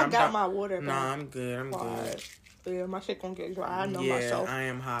know. I got my water. Nah, I'm good. Good. Yeah, my shit gonna get dry. I know myself. I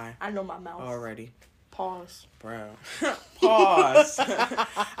am high. I know my mouth. Already. Pause. Bro. Pause.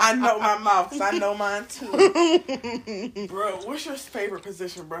 I know my mouth because I know mine too. Bro, what's your favorite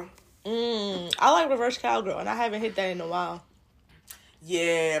position, bro? I like reverse cowgirl, and I haven't hit that in a while.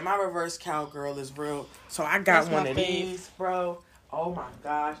 Yeah, my reverse cowgirl is real. So I got one of these, bro. Oh my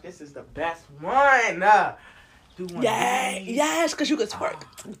gosh, this is the best one. Yes, because you could twerk,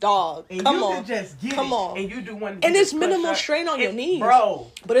 dog. And come you on, can just get come it, on. And you do one, and it's minimal strain on your knees,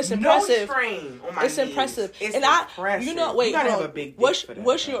 bro. But it's impressive. No strain on my knees. Impressive. It's and impressive. You know, wait, you gotta have a big dick for that,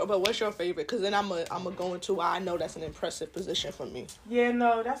 what's your favorite? Because then I'm gonna go into why I know that's an impressive position for me. Yeah,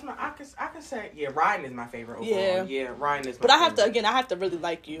 no, that's my. I can say riding is my favorite overall. Yeah, riding is. But I have to really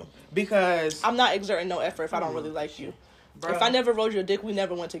like you because I'm not exerting no effort if I don't really like you. Bro. If I never rode your dick, we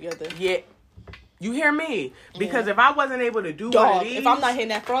never went together. Yeah. You hear me? Because if I wasn't able to do one of these... if I'm not hitting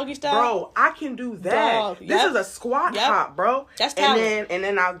that froggy style... Bro, I can do that. This is a squat hop, bro. That's talent. And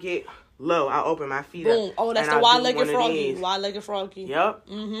then I'll get low. I'll open my feet up. Boom. Oh, that's the wide-legged froggy. Wide-legged froggy. Yep.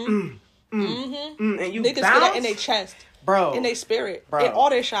 And you niggas bounce, feel that in their chest. Bro. In their spirit. Bro. In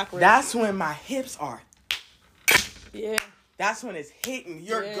all their chakras. That's when my hips are... Yeah. That's when it's hitting.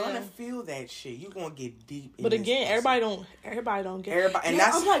 You're gonna feel that shit. You're gonna get deep. But again, everybody don't get. And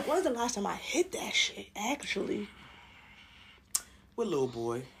that's. I'm like, when's the last time I hit that shit? Actually, with little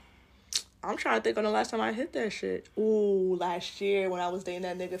boy. I'm trying to think on the last time I hit that shit. Ooh, last year when I was dating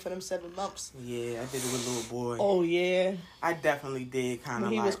that nigga for them 7 months. Yeah, I did it with little boy. Oh yeah. I definitely did kind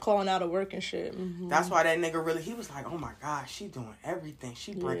of. He was calling out of work and shit. Mm-hmm. That's why that nigga really. He was like, oh my gosh, she doing everything.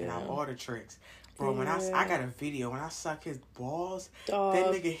 She breaking out all the tricks. Bro, when I got a video, when I suck his balls, that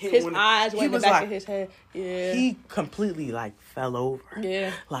nigga hit his eyes went in the back of his head. Yeah. He completely, like, fell over.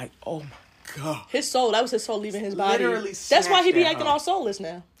 Yeah. Like, oh my God. His soul, that was his soul leaving his body. Literally That's why he be acting all soulless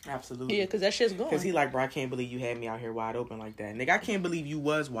now. Absolutely. Yeah, because that shit's going. Because he like, bro, I can't believe you had me out here wide open like that. Nigga, I can't believe you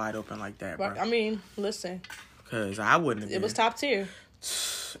was wide open like that, bro. I mean, listen. Because I wouldn't have been. It was top tier.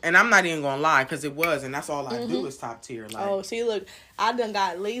 And I'm not even gonna lie, because it was, and that's all I do is top tier. Like, oh, see, look, I done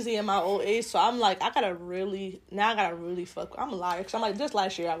got lazy in my old age, so I'm like, I gotta really fuck. I'm a liar, because I'm like, just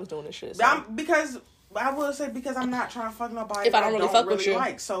last year I was doing this shit. So. Because I'm not trying to fuck nobody if I don't really fuck with you.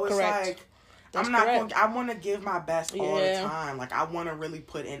 Like, so it's like, that's I'm not going. I want to give my best all the time. Like, I want to really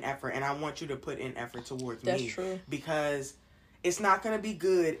put in effort, and I want you to put in effort towards me. That's true. Because it's not gonna be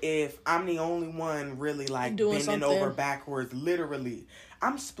good if I'm the only one really like doing bending over backwards, literally.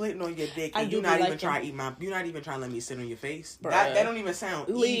 I'm splitting on your dick, and you're not even trying to eat my. You're not even trying to let me sit on your face. That don't even sound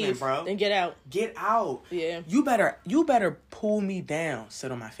even, bro. Then get out. Get out. Yeah. You better pull me down,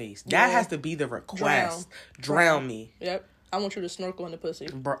 sit on my face. That has to be the request. Drown me. Yep. I want you to snorkel in the pussy,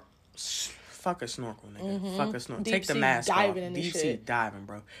 bro. Fuck a snorkel, nigga. Fuck a snorkel. Take the mask off. Deep sea diving,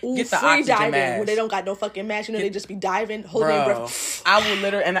 bro. Ooh, get the free oxygen diving mask. when they don't got no fucking mask. You know, they just be diving, holding their breath. I will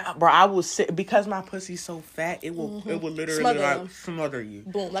literally, I will sit, because my pussy's so fat, it will literally smother you.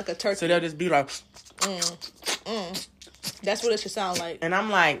 Boom, like a turkey. So they'll just be like, That's what it should sound like. And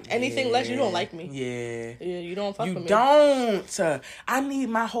I'm like, anything less, you don't like me. Yeah. Yeah, you don't fuck with me. You don't. I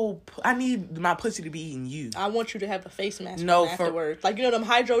need my pussy to be eating you. I want you to have a face mask afterwards. Like, you know them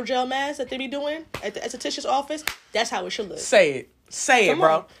hydrogel masks that they be doing at the esthetician's office? That's how it should look. Say it. Say it,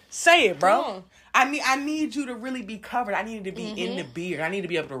 bro. Say it, bro. I need you to really be covered. I need it to be in the beard. I need to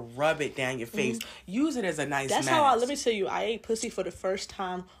be able to rub it down your face. Use it as a nice mask. That's how let me tell you, I ate pussy for the first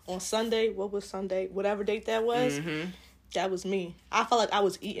time on Sunday. What was Sunday? Whatever date that was. That was me. I felt like I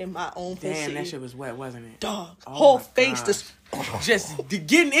was eating my own pussy. Damn, that shit was wet, wasn't it? Dog. Whole face just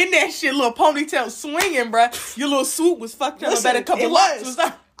getting in that shit, little ponytail swinging, bruh. Your little swoop was fucked up about a couple months.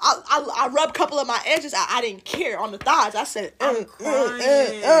 I rubbed a couple of my edges. I didn't care on the thighs. I said, I'm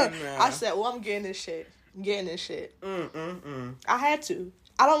crying. I said, well, I'm getting this shit. I had to.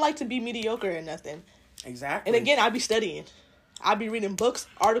 I don't like to be mediocre or nothing. Exactly. And again, I be studying. I be reading books,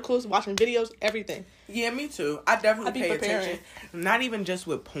 articles, watching videos, everything. Yeah, me too. I definitely pay attention. Not even just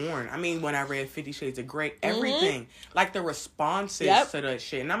with porn. I mean, when I read 50 Shades of Grey, everything. Like the responses to that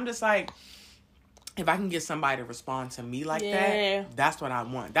shit. And I'm just like, if I can get somebody to respond to me like that, that's what I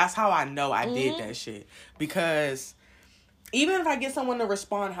want. That's how I know I did that shit. Because even if I get someone to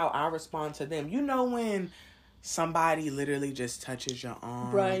respond how I respond to them, you know when somebody literally just touches your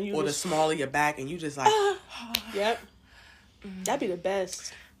arm or the small of your back and you just like... Yep. That'd be the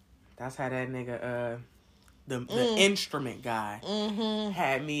best. That's how that nigga... The instrument guy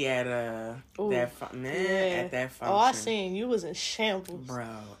had me at that function. Oh, I seen you was in shambles, bro.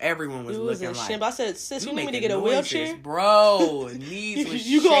 Everyone was looking like shambles. I said, sis, you need me to get a wheelchair, bro. Knees was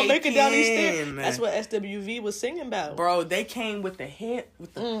you gonna make it down these stairs? That's what SWV was singing about, bro. They came with the hit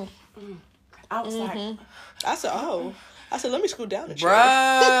with the. I was like, I said, let me scoot down a chair.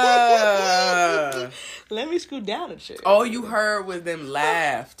 Bruh. Let me scoot down a chair. All you heard was them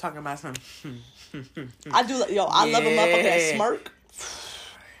laugh, talking about something. I do, I love a motherfucker that smirk.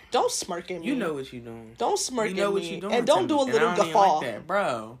 Don't smirk at me. You know what you doing. Don't smirk at me. You know what you doing. And don't do a little guffaw. Like that,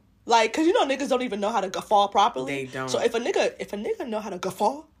 bro. Like, cause you know niggas don't even know how to guffaw properly. They don't. So if a nigga know how to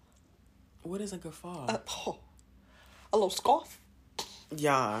guffaw. What is a guffaw? A little scoff.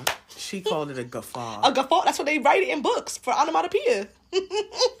 Yeah, she called it a guffaw. A guffaw. That's what they write it in books for onomatopoeia. Guffaw.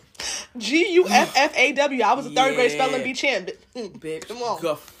 I was a third grade spelling bee champ. Bitch, come on.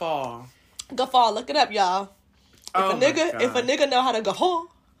 Guffaw. Guffaw. Look it up, y'all. If a nigga know how to guffaw,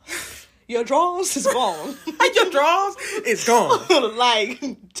 your drawers is gone. Your drawers is gone. Like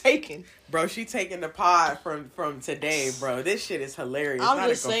taken. Bro, she taking the pod from today, bro. This shit is hilarious. I'm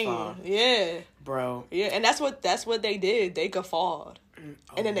just saying, yeah, bro. Yeah, and that's what they did. They guffawed,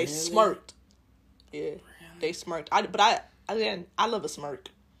 and then they smirked. Yeah, really? They smirked. I love a smirk.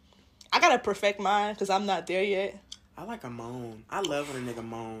 I gotta perfect mine because I'm not there yet. I like a moan. I love when a nigga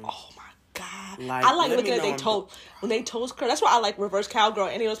moans. Oh my God. I like looking at their toes. When they toes curl. That's why I like reverse cowgirl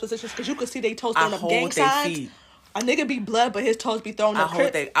in any of those positions because you can see they toes throwing up gang signs. Feet. A nigga be blood, but his toes be thrown up.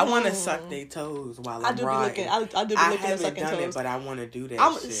 I want to suck their toes while I'm riding. I do be looking at sucking toes. I haven't done it, but I want to do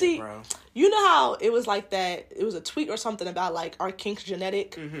that shit, bro. You know how it was like that? It was a tweet or something about like our kinks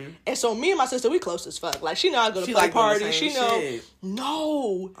genetic. And so me and my sister, we close as fuck. Like she know I go to play parties. She know. Shit.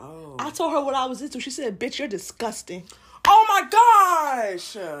 No. Oh. I told her what I was into. She said, "Bitch, you're disgusting." Oh my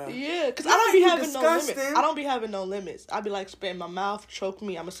gosh! Yeah, because I don't be having no limits. I don't be having no limits. I be like, spit in my mouth, choke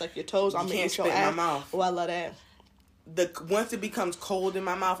me. I'm gonna suck your toes. I'm gonna eat your ass. My mouth. Oh, I love that. Once it becomes cold in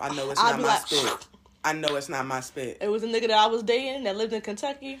my mouth, I know it's not my spit. I know it's not my spit. It was a nigga that I was dating that lived in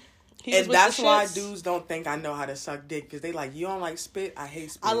Kentucky. And that's why dudes don't think I know how to suck dick because they like, you don't like spit? I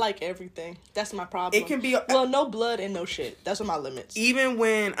hate spit. I like everything. That's my problem. It can be no blood and no shit. That's what my limits. Even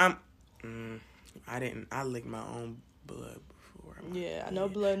when I'm, I licked my own blood before. Yeah, I know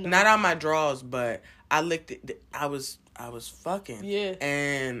blood. No. Not on my drawers, but I licked it. I was fucking. Yeah.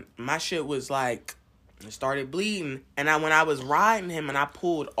 And my shit was like, it started bleeding. And when I was riding him and I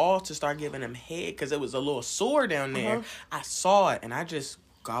pulled off to start giving him head because it was a little sore down there, I saw it and I just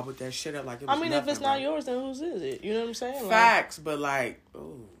gobbled that shit up like it was nothing, if it's not yours, then whose is it? You know what I'm saying? Facts, but like,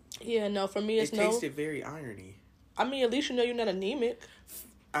 ooh. Yeah, no, for me it's no. It tasted very irony. I mean, at least you know you're not anemic.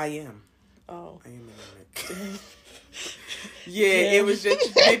 I am. Oh. I am anemic. Yeah, it was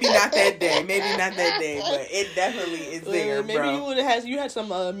just maybe not that day, but it definitely is there, maybe bro. Maybe you had some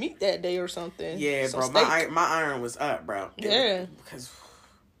meat that day or something. Yeah, bro, steak. my iron was up, bro. Yeah, because.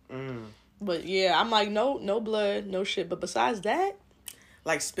 But yeah, I'm like no blood, no shit. But besides that,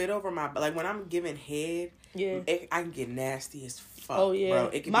 like spit over like when I'm giving head, I can get nasty as fuck. Oh yeah, bro.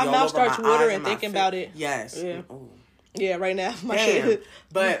 It can my be mouth all starts over my watering thinking about it. Yes. Yeah. Ooh. Yeah, right now my shit.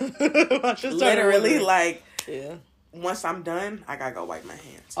 But my shit literally, like, yeah. Once I'm done, I gotta go wipe my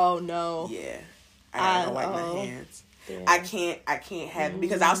hands. Oh no. Yeah, I gotta go wipe my hands. Damn. I can't have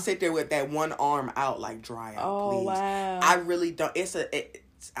because I'll sit there with that one arm out, like dry out. Oh please. Wow. I really don't.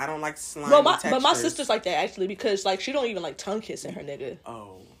 I don't like slime. But my sister's like that actually because like she don't even like tongue kissing her nigga.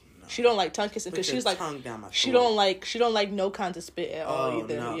 Oh. No. She don't like tongue kissing because she's like down my she don't like no kinds of spit at all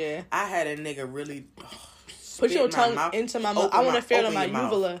either. No. Yeah. I had a nigga really. Put your tongue into my mouth. I want to feel in my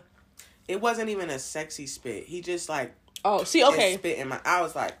uvula. It wasn't even a sexy spit. He just like. Oh, see, okay. Spit in my. I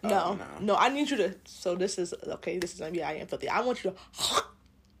was like, oh, no. I need you to. So this is okay. This is gonna be I am filthy. I want you to,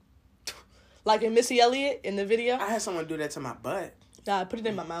 like in Missy Elliott in the video. I had someone do that to my butt. Nah, put it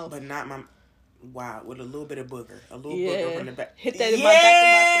in my mouth, but not my. Wow, with a little bit of booger, booger from the back. Hit that in my back of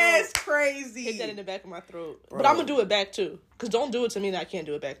my throat. It's crazy. Hit that in the back of my throat. Bro. But I'm gonna do it back too. Cause don't do it to me and I can't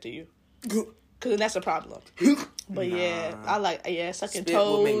do it back to you. Cause then that's a problem. But yeah, I like sucking spit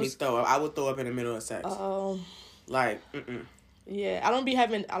toes. Will make me throw up. I would throw up in the middle of sex. Like, Yeah, I don't be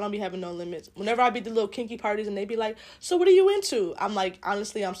having no limits. Whenever I be the little kinky parties and they be like, "So what are you into?" I'm like,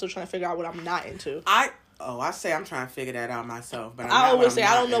 honestly, I'm still trying to figure out what I'm not into. Oh, I say I'm trying to figure that out myself, but I always say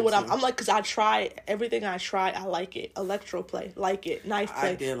I don't know what I'm like, because I try everything. I like it. Electro play, like it. Knife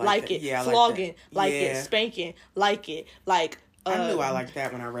play, like it. Yeah, flogging, like it. Spanking, like it. Like I knew I liked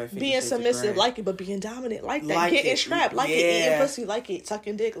that when I read 50 being submissive, like it, but being dominant, like that. Getting strapped, like it. Eating pussy, like it.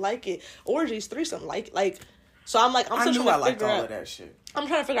 Sucking dick, like it. Orgies, threesome, like. So I'm like, I knew I liked all of that shit. I'm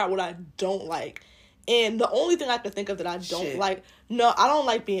trying to figure out what I don't like, and the only thing I can think of that I don't like, no, I don't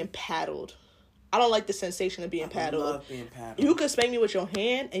like being paddled. I don't like the sensation of being paddled. I love being paddled. You could spank me with your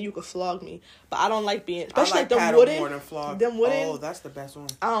hand and you could flog me, but I don't like being, especially like them wooden. More than flog. Them wooden. Oh, that's the best one.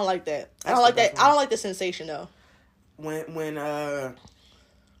 I don't like that. I don't like that. I don't like the sensation though. When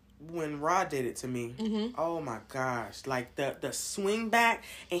Rod did it to me, oh my gosh, like the swing back,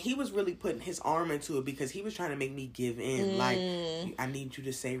 and he was really putting his arm into it because he was trying to make me give in. Like, I need you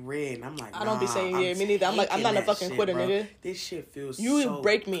to say red, and I'm like, nah, I don't be saying yeah, me neither. I'm like, I'm not a fucking quitter, bro. Nigga. This shit feels so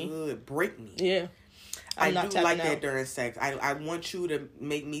break me, good. Break me. Yeah. I do like that during sex. I want you to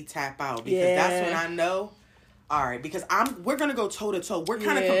make me tap out because that's when I know. All right, because we're gonna go toe to toe. We're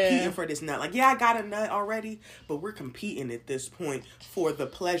kind of competing for this nut. Like, I got a nut already, but we're competing at this point for the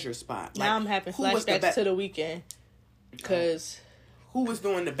pleasure spot. Like, now I'm having flashbacks to the weekend, because who was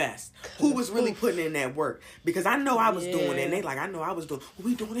doing the best? Who was really putting in that work? Because I know I was doing it, and they like, I know I was doing.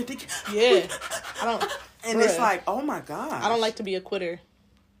 We doing it together. Yeah, I don't. And it's like, oh my god, I don't like to be a quitter.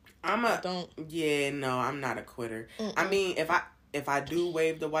 I'm not a quitter. I mean, if I do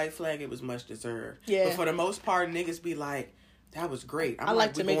wave the white flag, it was much deserved. Yeah. But for the most part, niggas be like, that was great. I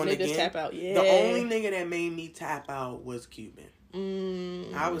like to make niggas tap out. Yeah. The only nigga that made me tap out was Cuban.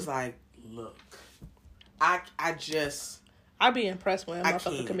 I was like, look, I'd be impressed when a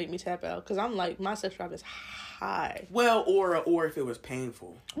motherfucker can make me tap out. Because I'm like, my sex drive is high. Well, or if it was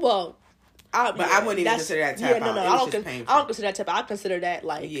painful. Well, I wouldn't even consider that tap out. I don't consider that tap out. I consider that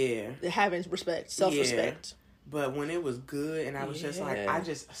like having respect, self-respect. But when it was good and I was just like,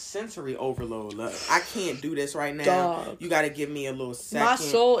 sensory overload, look. I can't do this right now. Dog. You got to give me a little second. My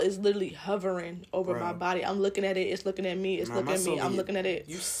soul is literally hovering over my body. I'm looking at it. It's looking at me. It's looking at me. I'm looking at it.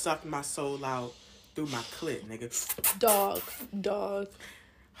 You sucked my soul out through my clit, nigga. Dog.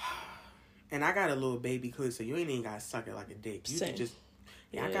 And I got a little baby clit, so you ain't even got to suck it like a dick. You can just,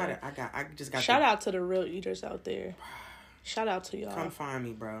 I just got Shout out to the real eaters out there. Shout out to y'all. Come find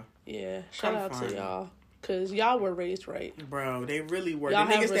me, bro. Yeah, shout out to y'all. Because y'all were raised right. Bro, they really were. Y'all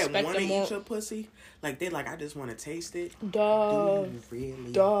the niggas that want to eat your pussy, like, they like, I just want to taste it. Dog. Do you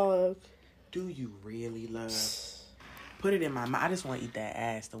really? Dog. Do you really love? Put it in my mouth. I just want to eat that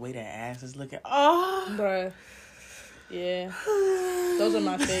ass. The way that ass is looking. Oh. Bruh. Yeah. Those are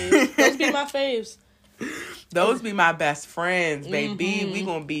my faves. Those be my faves. Those be my best friends, baby. We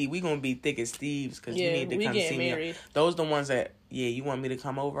gonna be thick as thieves because you need to come see me. Those the ones that, you want me to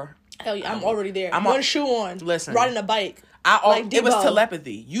come over? Hell yeah, I'm already there. One shoe on. Listen. Riding a bike. It was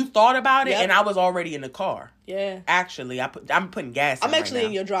telepathy. You thought about it, and I was already in the car. Yeah. Actually, I'm putting gas in. I'm actually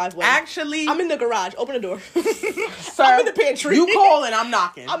in your driveway. Actually. I'm in the garage. Open the door. Sir, I'm in the pantry. You calling, I'm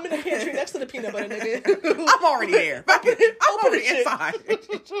knocking. I'm in the pantry next to the peanut butter, nigga. I'm already there. I'm already inside.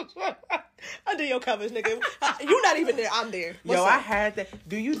 Under your covers, nigga. You're not even there. I'm there. Yo, I had that.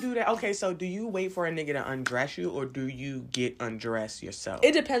 Do you do that? Okay, so do you wait for a nigga to undress you, or do you get undressed yourself?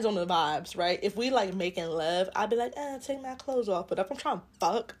 It depends on the vibes, right? If we like making love, I'd be like, take my clothes off. But if I'm trying to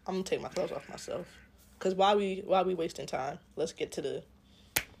fuck, I'm gonna take my clothes off myself. Cause why we wasting time? Let's get to the,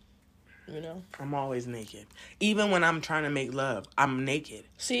 I'm always naked. Even when I'm trying to make love, I'm naked.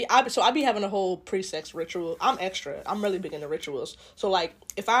 See, I be having a whole pre-sex ritual. I'm extra. I'm really big into rituals. So, like,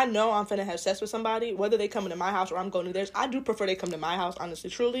 if I know I'm finna have sex with somebody, whether they come into my house or I'm going to theirs, I do prefer they come to my house,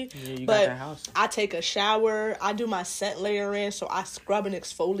 honestly, truly. Yeah, you but got that house. I take a shower. I do my scent layer in, so I scrub and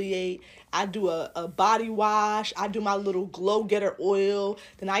exfoliate. I do a body wash. I do my little glow getter oil.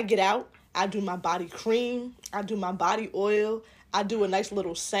 Then I get out. I do my body cream. I do my body oil. I do a nice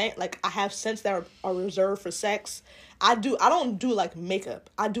little scent. Like, I have scents that are reserved for sex. I don't do, like, makeup.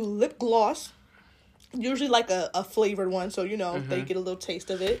 I do lip gloss. Usually, like, a flavored one. So, they get a little taste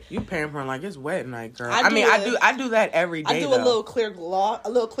of it. You pampering like it's wet night, girl. I do that every day, I do a little clear gloss. A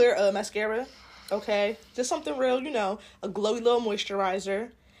little clear mascara. Okay? Just something real, a glowy little moisturizer.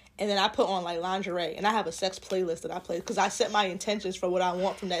 And then I put on, like, lingerie. And I have a sex playlist that I play. Because I set my intentions for what I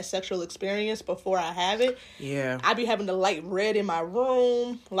want from that sexual experience before I have it. Yeah. I be having the light red in my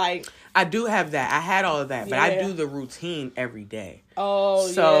room. Like, I do have that. I had all of that. But I do the routine every day. Oh,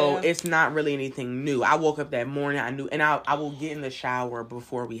 so it's not really anything new. I woke up that morning. I knew. And I will get in the shower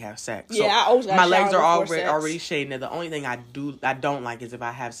before we have sex. Yeah, so I always got my legs are already shading. The only thing I don't like is if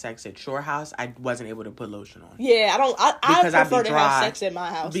I have sex at your house, I wasn't able to put lotion on. Yeah, I prefer to have sex at my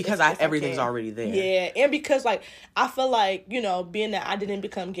house. because everything's already there. Yeah, and because like I feel like, you know, being that I didn't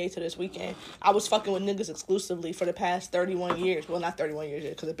become gay till this weekend, I was fucking with niggas exclusively for the past 31 years. Well, not 31 years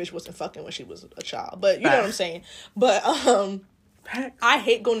yet, because the bitch wasn't fucking when she was a child, but you know what I'm saying. But I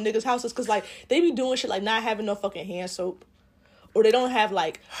hate going to niggas' houses because like they be doing shit like not having no fucking hand soap. Or they don't have,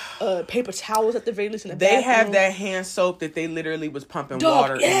 like, paper towels at the very least in the bathroom. They have that hand soap that they literally was pumping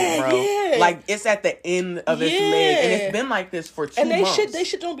water in, bro. Yeah. Like, it's at the end of its leg. And it's been like this for 2 months.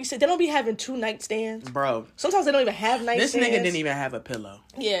 And they don't be having 2 nightstands. Bro. Sometimes they don't even have nightstands. This nigga didn't even have a pillow.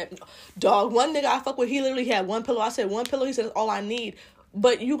 Yeah. Dog, one nigga I fuck with, he literally had 1 pillow. I said, 1 pillow? He said, that's all I need.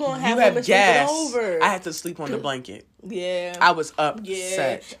 But you gonna have him sleeping over. I had to sleep on the blanket. Yeah. I was upset.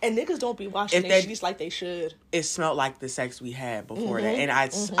 Yeah. And niggas don't be washing their sheets like they should. It smelled like the sex we had before that. And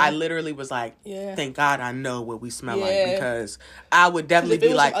I literally was like, thank God I know what we smell like. Because I would definitely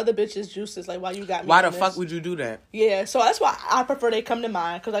be like, some other bitches' juices, like, why you got me why the fuck would you do that? Yeah, so that's why I prefer they come to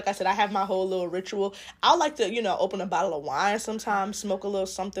mine. Because like I said, I have my whole little ritual. I like to, you know, open a bottle of wine sometimes, smoke a little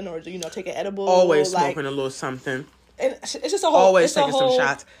something, or, you know, take an edible. Always smoking a little something. And it's just a whole... Always taking some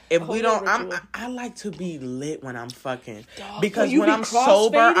shots. If we don't... I like to be lit when I'm fucking. Because when I'm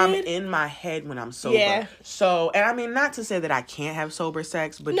sober, I'm in my head when I'm sober. Yeah. So, and I mean, not to say that I can't have sober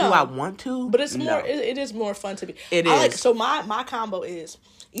sex, but do I want to? But it's more... It is more fun to be... It is. So my combo is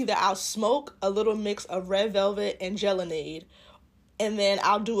either I'll smoke a little mix of red velvet and Gelinade, and then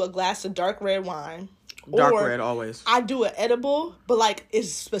I'll do a glass of dark red wine. Dark red, always. I do an edible, but, like,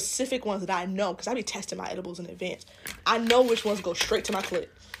 it's specific ones that I know, because I be testing my edibles in advance. I know which ones go straight to my clit.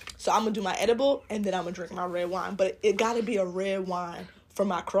 So I'm going to do my edible, and then I'm going to drink my red wine. But it got to be a red wine for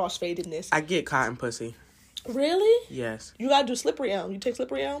my crossfadedness. I get cotton pussy. Really? Yes. You got to do slippery elm. You take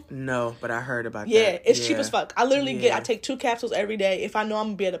slippery elm? No, but I heard about that. Yeah, it's cheap as fuck. I literally I take 2 capsules every day. If I know I'm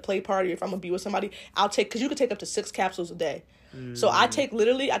going to be at a play party, or if I'm going to be with somebody, I'll take, because you can take up to 6 capsules a day. So I take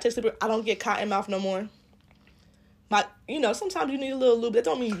slippery. I don't get cotton mouth no more. Sometimes you need a little lube. That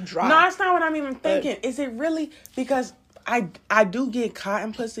don't mean you dry. No, that's not what I'm even thinking. Is it really? Because I do get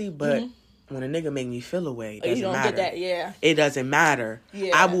cotton pussy, but when a nigga make me feel away, it doesn't matter. Get that, yeah. It doesn't matter.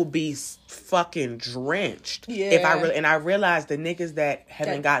 Yeah. I will be fucking drenched. Yeah. If I realize the niggas that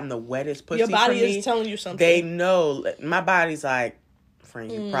haven't gotten the wettest pussy, your body from me, is telling you something. They know. My body's like,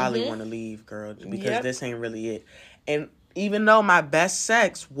 friend, you probably want to leave, girl, because this ain't really it. And even though my best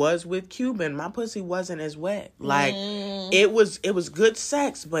sex was with Cuban, my pussy wasn't as wet. Like, it was good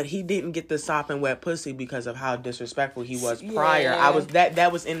sex, but he didn't get the sopping wet pussy because of how disrespectful he was prior. I was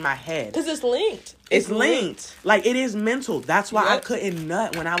that was in my head. Because it's linked. It's linked. Like, it is mental. That's why I couldn't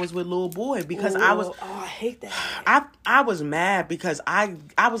nut when I was with Lil Boy, because I was... Oh, I hate that. I was mad because I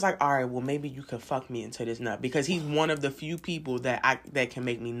was like, all right, well, maybe you could fuck me into this nut, because he's one of the few people that can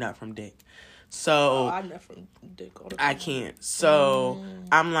make me nut from dick. So I nut from dick all the time. I can't. So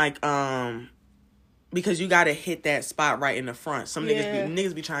I'm like, because you gotta hit that spot right in the front. Some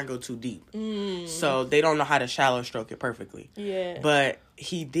niggas be trying to go too deep. So they don't know how to shallow stroke it perfectly. Yeah. But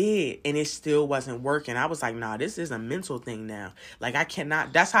he did, and it still wasn't working. I was like, nah, this is a mental thing now. Like, I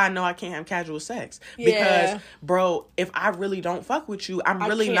cannot. That's how I know I can't have casual sex. Because, bro, if I really don't fuck with you, I'm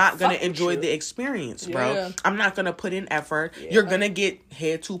really not gonna enjoy the experience, bro. I'm not gonna put in effort. You're gonna get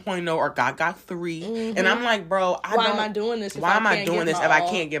head 2.0 or got 3. And I'm like, bro, why am I doing this if I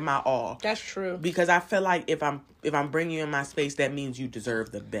can't give my all? That's true. Because I feel like if I'm bringing you in my space, that means you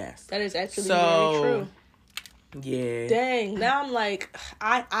deserve the best. That is actually very true. Yeah. Dang. Now I'm like,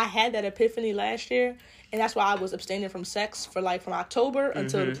 I had that epiphany last year, and that's why I was abstaining from sex from October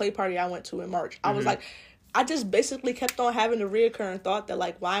until the play party I went to in March. I was like, I just basically kept on having the reoccurring thought that,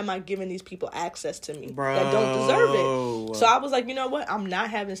 like, why am I giving these people access to me that don't deserve it? So I was like, you know what? I'm not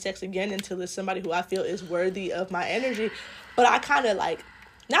having sex again until it's somebody who I feel is worthy of my energy. But I kind of like,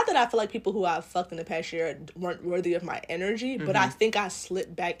 not that I feel like people who I've fucked in the past year weren't worthy of my energy, but I think I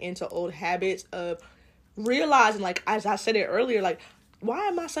slipped back into old habits of realizing, like, as I said it earlier, like, why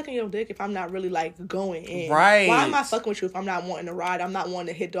am I sucking your dick if I'm not really, like, going in? Right. Why am I fucking with you if I'm not wanting to ride? I'm not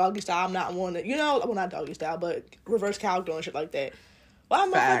wanting to hit doggy style. I'm not wanting to, well, not doggy style, but reverse cowgirl and shit like that. Why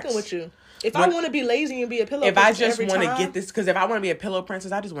am I fucking with you? If I want to be lazy and be a pillow princess, if I just want to get this, because if I want to be a pillow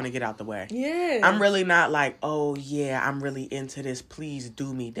princess, I just want to get out the way. Yeah. I'm really not like, oh yeah, I'm really into this. Please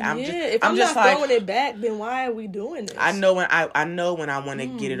do me. If I'm just not throwing it back, then why are we doing this? I know when I want to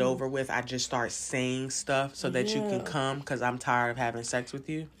get it over with, I just start saying stuff so that you can come, because I'm tired of having sex with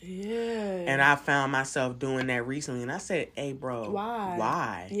you. Yeah. And I found myself doing that recently, and I said, hey bro,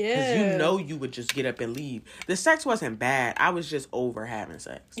 why? Yeah. Because you would just get up and leave. The sex wasn't bad. I was just over having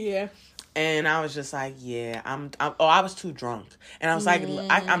sex. Yeah. And I was just like, yeah, I was too drunk. And I was like,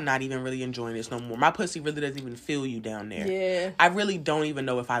 I'm not even really enjoying this no more. My pussy really doesn't even feel you down there. Yeah. I really don't even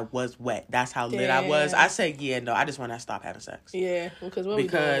know if I was wet. That's how lit I was. I said, yeah, no, I just want to stop having sex. Yeah, because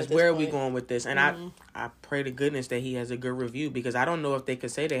where are we going with this? And I pray to goodness that he has a good review, because I don't know if they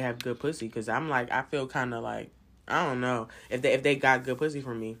could say they have good pussy, because I'm like, I feel kind of like, I don't know if they got good pussy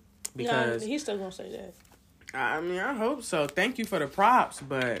from me, because he's still gonna say that. I mean, I hope so. Thank you for the props,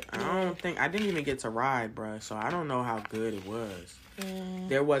 but I didn't even get to ride, bruh. So I don't know how good it was.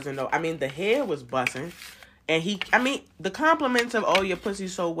 There wasn't no, I mean, the head was busting. And the compliments of, oh, your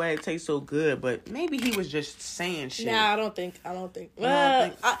pussy's so wet, it tastes so good, but maybe he was just saying shit. Nah, I don't think.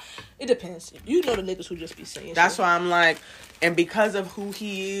 Well, it depends. You know the niggas who just be saying That's shit. why I'm like, and because of who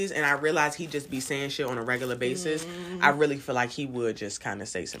he is, and I realize he just be saying shit on a regular basis, I really feel like he would just kind of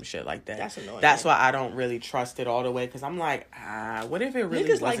say some shit like that. That's annoying. That's why I don't really trust it all the way, because I'm like, what if it really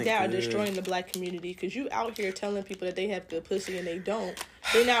niggas wasn't like that good? are destroying the black community, because you out here telling people that they have good pussy and they don't.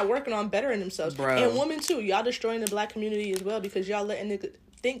 They're not working on bettering themselves. Bro. And women too. Y'all destroying the black community as well, because y'all letting niggas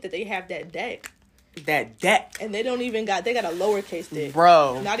think that they have that deck. That deck. And they got a lowercase dick.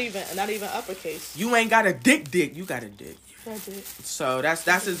 Bro. Not even uppercase. You ain't got a dick. You got a dick. That's it. So that's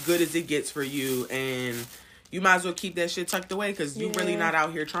as good as it gets for you, and you might as well keep that shit tucked away, because you really not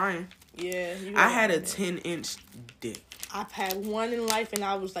out here trying. Yeah. I had a 10-inch dick. I've had one in life, and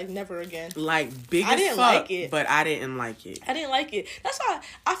I was like, never again. Like, big I as didn't fuck, like it. but I didn't like it. I didn't like it. That's why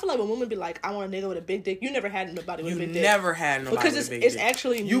I feel like when women be like, I want a nigga with a big dick, you never had nobody with a big dick. You never had nobody with a big dick. Because it's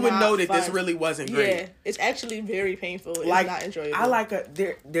actually you would know that this really wasn't great. Yeah, it's actually very painful. It's like, not enjoyable. I like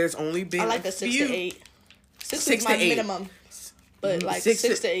there's only been I like a 6 to 8. 6 is my minimum. But like 6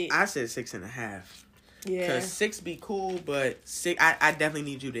 to 8. I said 6.5. Yeah. Because 6 be cool, but 6, I definitely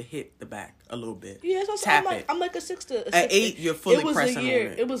need you to hit the back a little bit. Yeah, so I'm like a 6 to 6. At 8, you're fully pressing on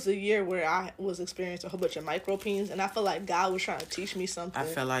it. It was a year where I was experiencing a whole bunch of micropeens, and I feel like God was trying to teach me something. I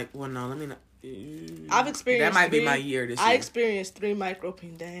felt like, well, no, let me not. I've experienced. That might be my year this year. I experienced 3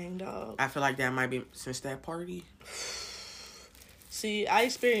 micropeen. Dang, dog. I feel like that might be since that party. See, I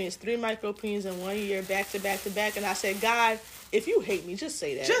experienced 3 micropeens in 1 year, back to back to back, and I said, God, if you hate me, just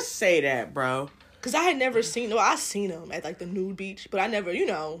say that. Just say that, bro. Because I had never seen... I seen them at, like, the nude beach. But I never,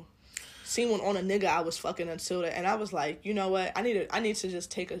 seen one on a nigga I was fucking until that. And I was like, you know what? I need to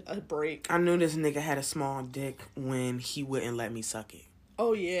just take a break. I knew this nigga had a small dick when he wouldn't let me suck it.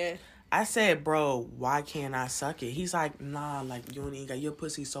 Oh, yeah. I said, bro, why can't I suck it? He's like, nah, like, you ain't even got... Your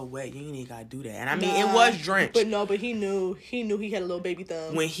pussy so wet, you ain't even gotta do that. And I mean, it was drenched. But he knew he had a little baby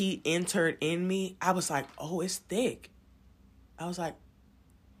thumb. When he entered in me, I was like, oh, it's thick. I was like...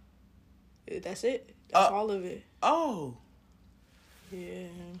 That's it. That's all of it. Oh. Yeah.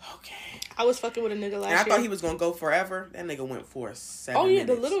 Okay. I was fucking with a nigga last year. And I thought he was going to go forever. That nigga went for 7 minutes. Oh, yeah.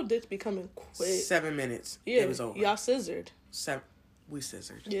 The little dicks be coming quick. 7 minutes. Yeah. It was over. Y'all scissored. We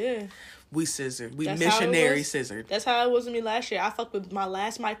scissored. Yeah. We scissored. We missionary scissored. That's how it was with me last year. I fucked with my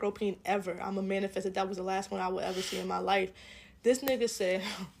last micropeen ever. I'm a manifest that was the last one I would ever see in my life. This nigga said,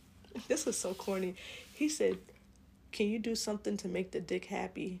 this is so corny. He said, can you do something to make the dick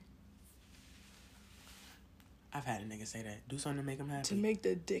happy? I've had a nigga say that. Do something to make him happy. To make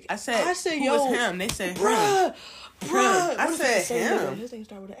the dick. I said who yo, was him? They said bruh. I said him. His name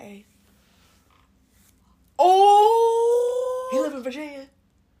started with an A. Oh. He live in Virginia.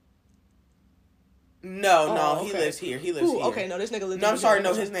 No, okay. He lives here. He lives here. Okay, no, this nigga lives in Virginia. No, I'm sorry,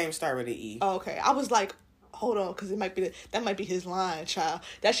 no, his name started with an E. Oh, okay. I was like, hold on, because that might be his line, child.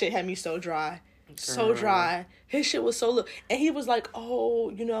 That shit had me so dry. Girl. So dry. His shit was so little. And he was like,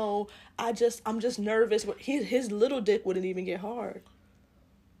 oh, I'm just nervous. His little dick wouldn't even get hard.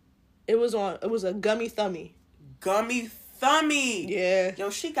 It was a gummy thummy. Gummy thummy. Yeah. Yo,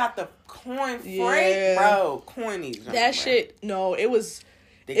 she got the coin freight, bro. Coinies. That shit, no, it was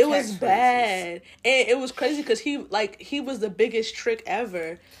bad. And it was crazy because he was the biggest trick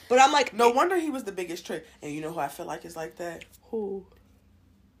ever. But I'm like, no wonder he was the biggest trick. And you know who I feel like is like that? Who?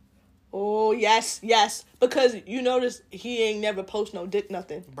 Oh, yes. Because you notice he ain't never post no dick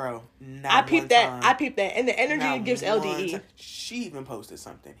nothing. Bro, I peeped that. And the energy gives LDE. She even posted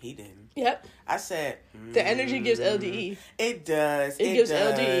something. He didn't. Yep. I said... the energy gives LDE. It does. It gives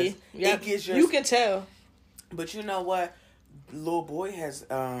LDE. Yep. You can tell. But you know what? Little boy has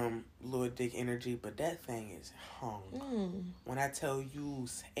little dick energy, but that thing is hung. When I tell you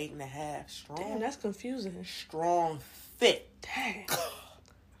 8.5 strong... Damn, that's confusing. Strong, thick. Dang.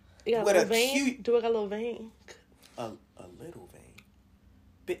 You got a little vein? Do I got a little vein? A little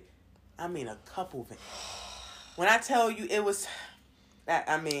vein. A couple veins. When I tell you it was...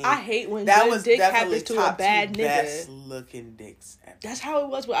 I hate when that good was dick definitely happens to a bad nigga. Best looking dicks ever. That's how it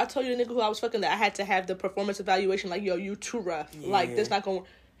was. But I told you the nigga who I was fucking that I had to have the performance evaluation. Like, yo, you too rough. Yeah. Like, this not going.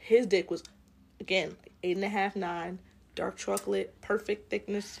 His dick was, again, 8.5, 9, dark chocolate, perfect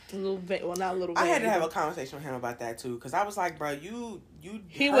thickness, a little vein. Well, not a little vein. I had to have a conversation with him about that too, because I was like, bro, you.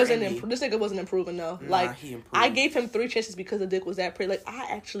 He wasn't. This nigga wasn't improving though. Nah, like, he improved. I gave him 3 chances because the dick was that pretty. Like, I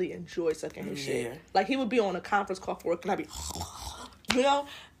actually enjoy sucking his shit. Like, he would be on a conference call for work, and I'd be, you know.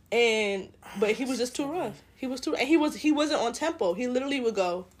 But he was just too rough. He was too, and he wasn't on tempo. He literally would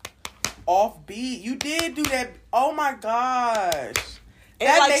go off beat. You did do that. Oh my gosh. And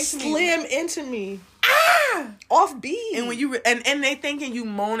that like slam into me. Off beat. And when you and they thinking you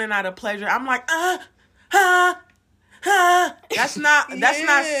moaning out of pleasure, I'm like, that's not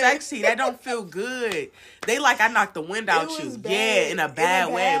sexy. That don't feel good. They like I knocked the wind out you. Bad. Yeah, in a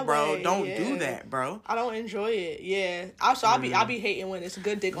bad way, bro. Way. Don't do that, bro. I don't enjoy it. Yeah. Also, I'll be hating when it's a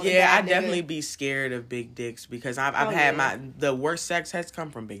good dick on the Yeah, bad I definitely be scared of big dicks because I've had the worst sex has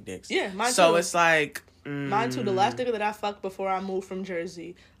come from big dicks. Yeah, mine too. So it's like mine too. The last nigga that I fucked before I moved from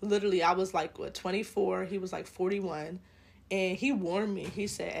Jersey, literally I was like 24. He was like 41, and he warned me. He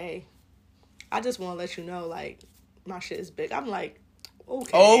said, "Hey, I just want to let you know, like, my shit is big." I'm like,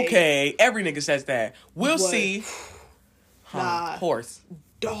 okay. Every nigga says that. We'll see. Nah. Horse.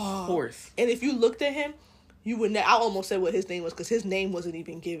 Dog. Horse. And if you looked at him, you would I almost said what his name was because his name wasn't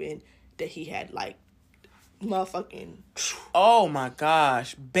even given that he had like motherfucking. Oh my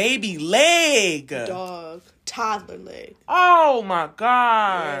gosh. Baby leg. Dog. Toddler leg. Oh my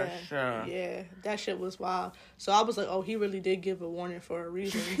gosh. Yeah. That shit was wild. So I was like, oh, he really did give a warning for a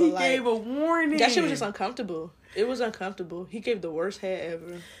reason. But He like, gave a warning. That shit was just uncomfortable. It was uncomfortable. He gave the worst head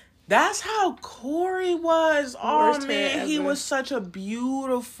ever. That's how Corey was. Oh Worst man, he ever. was such a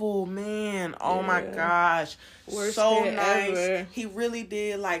beautiful man. Oh my gosh. Worst so head nice. ever. He really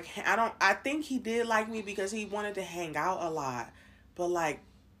did like I think he did like me because he wanted to hang out a lot. But like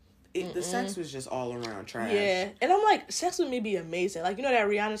the sex was just all around trash. Yeah. And I'm like, sex with me be amazing. Like, you know that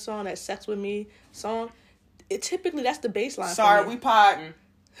Rihanna song, that Sex With Me song? It typically that's the baseline. Sorry, we potting.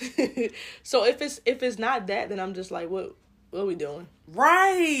 So if it's not that, then I'm just like, what are we doing?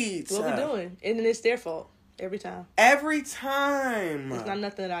 Right. What we doing? And then it's their fault every time. Every time. It's not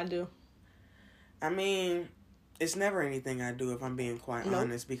nothing that I do. I mean, it's never anything I do if I'm being quite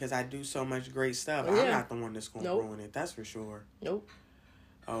honest because I do so much great stuff. Yeah. I'm not the one that's going to ruin it. That's for sure. Nope.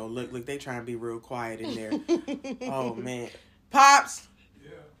 Oh, look, they trying to be real quiet in there. Oh man. Pops.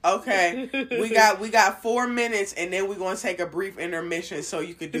 Okay, we got 4 minutes, and then we're gonna take a brief intermission so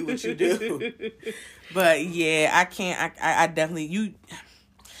you can do what you do. But yeah, I can't. I definitely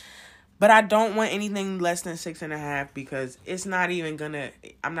but I don't want anything less than 6.5 because it's not even gonna.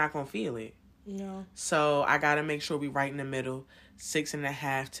 I'm not gonna feel it. No. So I gotta make sure we right in the middle,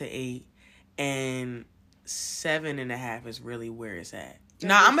 6.5 to 8, and 7.5 is really where it's at.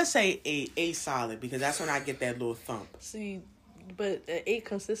 Now I'm gonna say 8 solid because that's when I get that little thump. See. But 8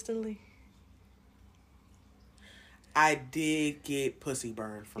 consistently? I did get pussy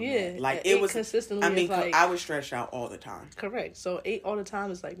burn from that. Like, it was consistently. I mean, like, I was stretched out all the time. Correct. So 8 all the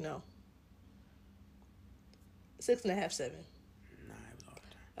time is like, no. 6.5, 7. Nah, it was all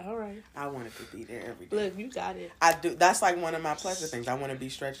the time. All right. I wanted to be there every day. Look, you got it. I do. That's like one of my pleasure things. I want to be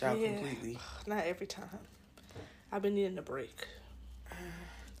stretched out completely. Not every time. I've been needing a break.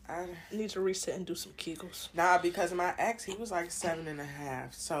 I need to reset and do some Kegels. Nah, because my ex, he was like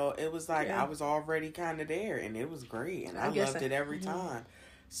 7.5. So it was like I was already kind of there, and it was great, and I loved it every time.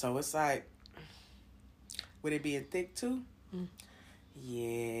 So it's like, would it be a thick too?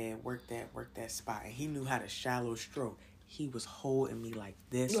 Yeah, work that spot. And he knew how to shallow stroke. He was holding me like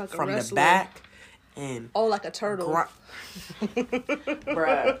this like from the back. And like a turtle.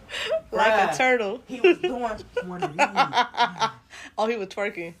 Bruh. Like a turtle. He was doing one of these. Oh, he was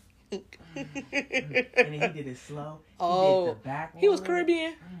twerking. And then he did it slow. Oh. He did the back. He was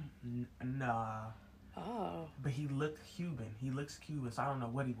Caribbean? Nah. Oh. But he looked Cuban. He looks Cuban, so I don't know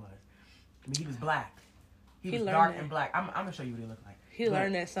what he was. I mean, he was black. He was dark and black. I'm going to show you what he looked like. He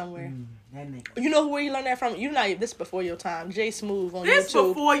learned that somewhere. That nigga. You know where he learned that from? You know, this before your time. Jay Smooth on YouTube. This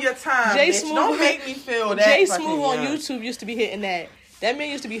before your time, Jay bitch. Smooth, don't make me feel that. Jay Smooth on YouTube used to be hitting that. That man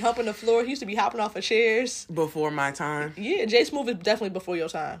used to be humping the floor. He used to be hopping off of chairs. Before my time? Yeah, Jay Smooth is definitely before your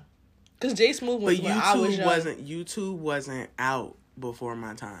time. Because Jay Smooth was when I was young. YouTube wasn't out before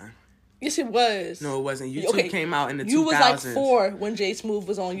my time. Yes, it was. No, it wasn't. YouTube came out in the 2000s. You was like 4 when Jay Smooth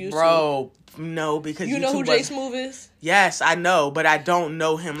was on YouTube. Bro, no, because you know who Jay Smooth is? Yes, I know, but I don't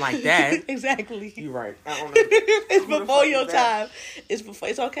know him like that. Exactly. You're right. I don't know. It's before your time.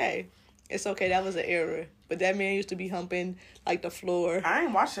 It's okay. It's okay. That was an era. But that man used to be humping, like, the floor. I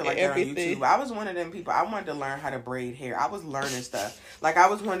ain't watched it like that on YouTube. I was one of them people. I wanted to learn how to braid hair. I was learning stuff. Like, I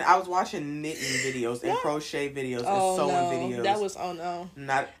was watching knitting videos and crochet videos and sewing videos. That was, oh, no.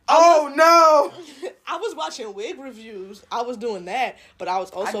 No! I was watching wig reviews. I was doing that. But I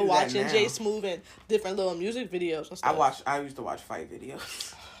was also watching Jay Smooth and different little music videos and stuff. I used to watch fight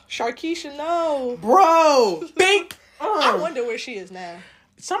videos. Sharkeisha, no. Bro! Bink! I wonder where she is now.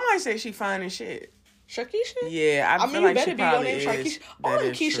 Somebody say she fine as shit. Sharkeisha? Yeah, I feel like she probably is. Sharkeisha. All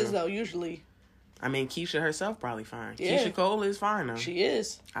the Keishas, though, usually. I mean, Keisha herself probably fine. Yeah. Keisha Cole is fine, though. She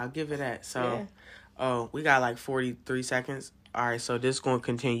is. I'll give her that. So, we got like 43 seconds. All right, so this is going to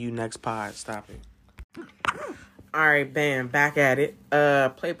continue next pod. Stop it. All right, bam, back at it.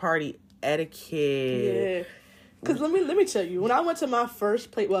 Play party etiquette. Yeah. Because let me tell you, when I went to my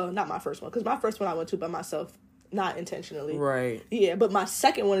first not my first one, because my first one I went to by myself. Not intentionally. Right. Yeah, but my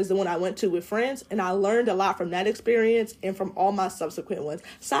second one is the one I went to with friends, and I learned a lot from that experience and from all my subsequent ones.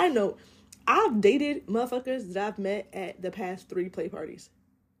 Side note, I've dated motherfuckers that I've met at the past 3 play parties.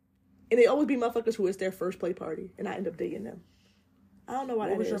 And they always be motherfuckers who it's their first play party, and I end up dating them. I don't know why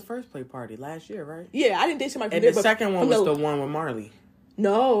that is. What was your first play party? Last year, right? Yeah, I didn't date somebody from there. And the second one was the one with Marley.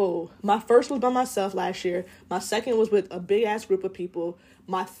 No. My first was by myself last year. My second was with a big-ass group of people.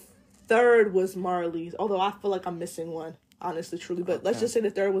 My third was Marley's, although I feel like I'm missing one, honestly, truly. But let's just say the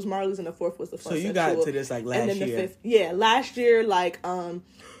third was Marley's and the fourth was the fun. So you got to this like last year. And then the fifth, last year, like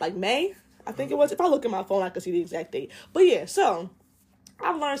May, I think it was. If I look at my phone, I can see the exact date. But yeah, so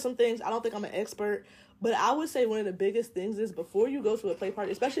I've learned some things. I don't think I'm an expert, but I would say one of the biggest things is before you go to a play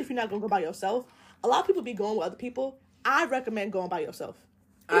party, especially if you're not going to go by yourself. A lot of people be going with other people. I recommend going by yourself.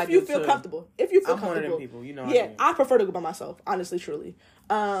 If you feel comfortable. If you feel comfortable. I'm one of them people, you know. Yeah, I prefer to go by myself, honestly, truly.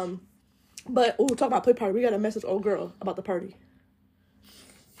 But talk about play party. We got a message, old girl, about the party.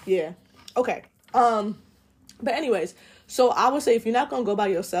 Yeah. Okay. But anyways, so I would say if you're not gonna go by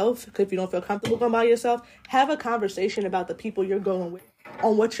yourself, because if you don't feel comfortable going by yourself, have a conversation about the people you're going with,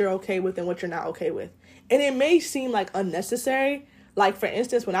 on what you're okay with and what you're not okay with. And it may seem like unnecessary. Like for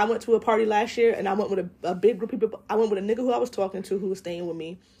instance, when I went to a party last year and I went with a big group of people, I went with a nigga who I was talking to who was staying with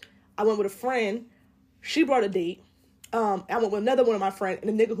me. I went with a friend. She brought a date. I went with another one of my friends and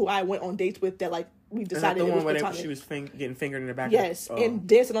a nigga who I went on dates with that, like, we decided it was platonic. The one where she was getting fingered in the back? Yes, and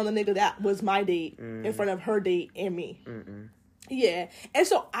dancing on the nigga that was my date in front of her date and me. Mm-mm. Yeah, and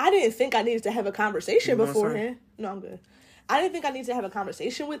so I didn't think I needed to have a conversation beforehand. No, I'm good. I didn't think I needed to have a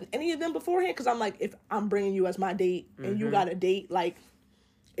conversation with any of them beforehand because I'm like, if I'm bringing you as my date and you got a date, like,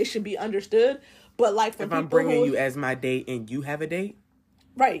 it should be understood. But, like, for if I'm bringing you as my date and you have a date?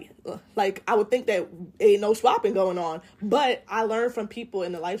 Right. Like, I would think that ain't no swapping going on. But I learned from people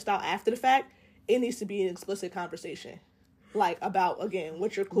in the lifestyle after the fact, it needs to be an explicit conversation. Like, about, again,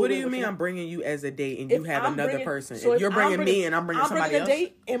 what you're cool with. What do you mean I'm bringing you as a date and you have another person? So if you're bringing me and I'm bringing somebody else? I'm bringing a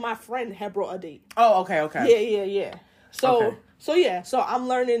date and my friend had brought a date. Oh, okay. Yeah. So I'm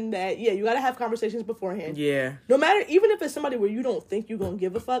learning that, you got to have conversations beforehand. Yeah. No matter, even if it's somebody where you don't think you're going to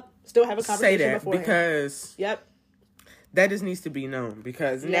give a fuck, still have a conversation beforehand. Because... Yep. That just needs to be known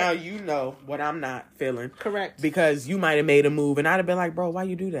because now you know what I'm not feeling. Correct. Because you might have made a move and I'd have been like, bro, why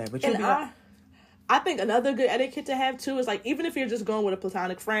you do that? But I think another good etiquette to have too is like, even if you're just going with a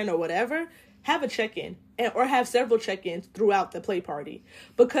platonic friend or whatever, have a check-in or have several check-ins throughout the play party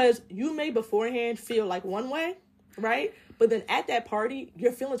because you may beforehand feel like one way, right? But then at that party,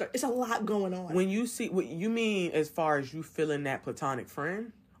 your feelings it's a lot going on. When you see what you mean as far as you feeling that platonic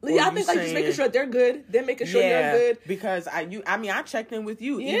friend. Yeah, I think like just making sure they're good. They're making sure you're good. Because I checked in with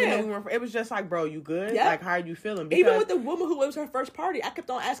you. Yeah. Even though we weren't, it was just like, bro, you good? Yep. Like, how are you feeling? Because even with the woman who was her first party, I kept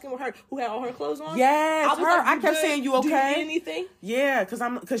on asking with her who had all her clothes on. Yes, I kept saying, you okay? Do you need anything? Yeah, because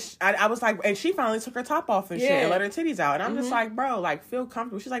I was like, and she finally took her top off and shit and let her titties out. And I'm just like, bro, like, feel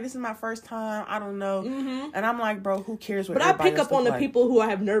comfortable. She's like, this is my first time. I don't know. Mm-hmm. And I'm like, bro, who cares what everybody else looks like? But I pick up on the people who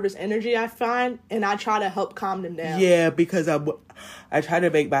have nervous energy, I find, and I try to help calm them down. Yeah, because I try to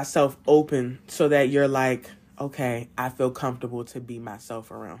make myself open so that you're like, okay, I feel comfortable to be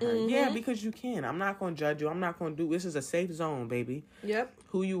myself around her. Mm-hmm. Yeah, because you can. I'm not going to judge you. I'm not going to this is a safe zone, baby. Yep.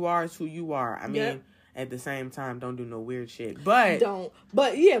 Who you are is who you are. I mean, at the same time, don't do no weird shit. But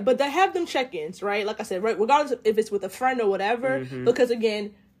they have them check-ins, right? Like I said, right, regardless of if it's with a friend or whatever, because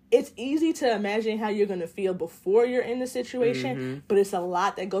again, it's easy to imagine how you're going to feel before you're in the situation, but it's a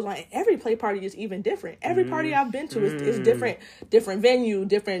lot that goes on. And every play party is even different. Every party I've been to is different. Different venue,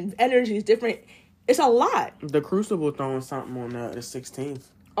 different energies, different... It's a lot. The Crucible throwing something on the 16th.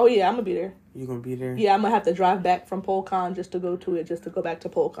 Oh, yeah, I'm going to be there. You going to be there? Yeah, I'm going to have to drive back from PoleCon just to go back to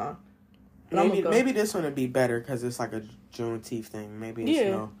PoleCon. Maybe this one would be better because it's like a Juneteenth thing. Maybe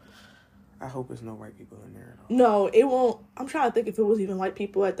it's I hope there's no white people in there at all. No, it won't. I'm trying to think if it was even white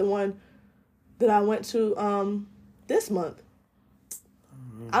people at the one that I went to this month.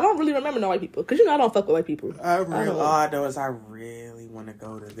 I don't really remember no white people. Because, I don't fuck with white people. All I know is I really want to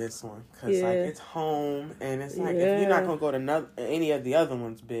go to this one. Because, like, it's home. And it's like, if you're not going to go to any of the other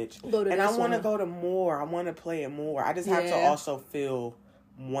ones, bitch. And I want to go to more. I want to play it more. I just have to also feel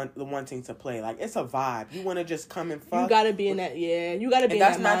wanting to play. Like, it's a vibe. You want to just come and fuck. You got to be in that, You got to be in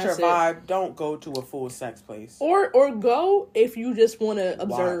that mindset. If that's not your vibe, don't go to a full sex place. Or go if you just want to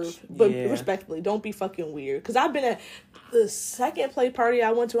observe. But respectfully, don't be fucking weird. Because I've been at the second play party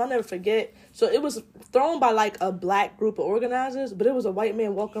I went to, I'll never forget. So it was thrown by like a black group of organizers, but it was a white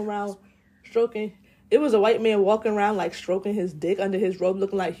man walking around stroking his dick under his robe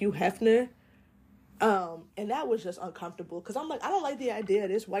looking like Hugh Hefner. And that was just uncomfortable because I'm like, I don't like the idea of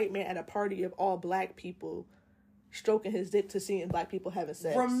this white man at a party of all black people stroking his dick to seeing black people having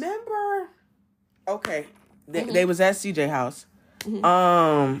sex. Remember? Okay. They was at CJ house.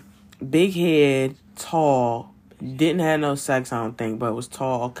 Big head, tall, didn't have no sex, I don't think, but was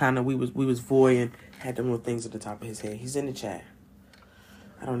tall. Kind of, we was voying, had them little things at the top of his head. He's in the chat.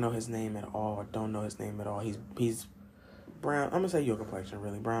 I don't know his name at all. He's brown. I'm gonna say your complexion,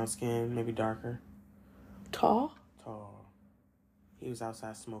 really. Brown skin, maybe darker. Tall. He was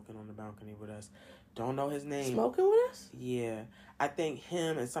outside smoking on the balcony with us. Don't know his name. Smoking with us? Yeah. I think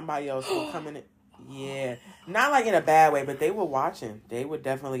him and somebody else were coming in. Yeah. Not like in a bad way, but they were watching. They were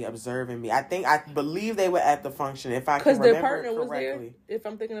definitely observing me. I believe they were at the function, if I can remember correctly. Because their partner was there, if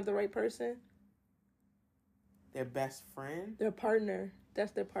I'm thinking of the right person. Their best friend? Their partner.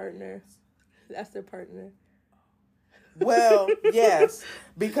 That's their partner. Well, yes.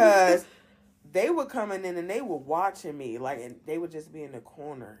 Because they were coming in and they were watching me. Like, and they would just be in the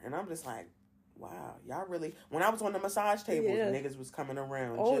corner. And I'm just like, wow, y'all really... When I was on the massage table, niggas was coming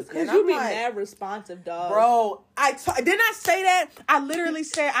around. Oh, because you be mad responsive, dog. Bro, didn't I say that? I literally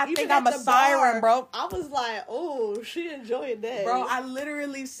said, I think I'm a siren, bro. I was like, oh, she enjoyed that. Bro, I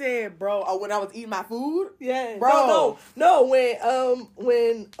literally said, bro, when I was eating my food? Yeah. Bro. No,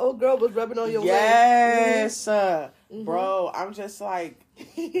 when old girl was rubbing on your leg. Yes. Bro, I'm just like...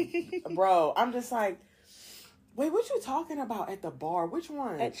 Wait, what you talking about at the bar? Which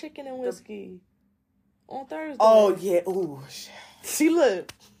one? At Chicken and Whiskey. On Thursday. Oh, yeah. Ooh, shit. See,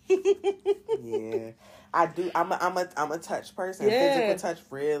 look. Yeah. I do. I'm a touch person. Yeah. Physical touch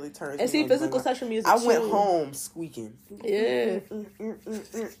really turns me on. And see, physical touch for me is I went home squeaking. Yeah.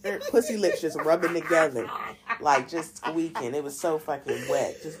 Pussy lips just rubbing together. Like, just squeaking. It was so fucking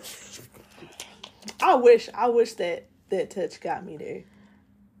wet. Just. I wish that touch got me there.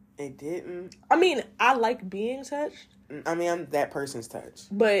 It didn't. I mean, I like being touched. I mean, I'm that person's touch.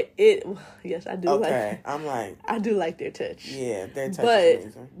 But yes, I do. Okay, I do like their touch. Yeah, their touch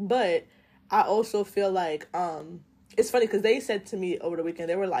is amazing. But I also feel like, it's funny because they said to me over the weekend,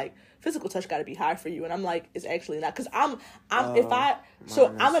 they were like, physical touch got to be high for you. And I'm like, it's actually not. Because I'm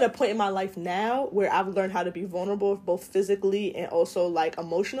at a point in my life now where I've learned how to be vulnerable, both physically and also like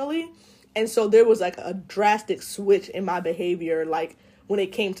emotionally. And so there was like a drastic switch in my behavior, like, when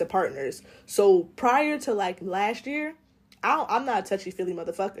it came to partners. So prior to like last year, I'm not a touchy-feely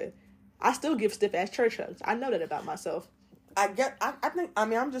motherfucker. I still give stiff-ass church hugs. I know that about myself. I'm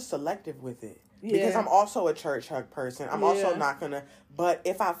just selective with it. Yeah. Because I'm also a church hug person. I'm also not gonna, but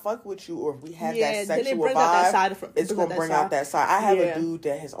if I fuck with you or if we have that sexual vibe, it's gonna bring out that side. I have a dude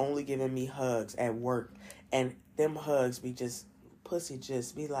that has only given me hugs at work, and them hugs be just, pussy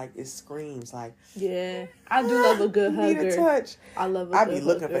just be like, it screams like, yeah, I do love a good hugger. Need a touch. I love a good hugger. I be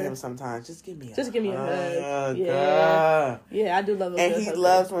looking for him sometimes. Just give me a hug. Yeah, I do love a good hugger. And he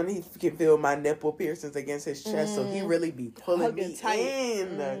loves when he can feel my nipple piercings against his chest, so he really be pulling me tight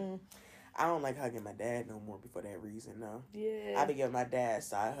in. I don't like hugging my dad no more for that reason, no. Yeah. I be giving my dad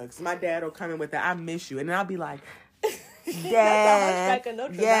side hugs. My dad will come in with that, I miss you. And then I'll be like, Dad,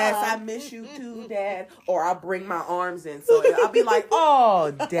 yes, I miss you too, Dad. Or I'll bring my arms in. So I'll be like,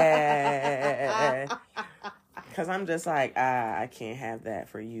 oh, Dad. Because I'm just like, I can't have that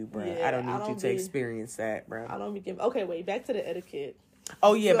for you, bro. Yeah, I don't need you to experience that, bro. I don't be giving. Okay, wait, back to the etiquette.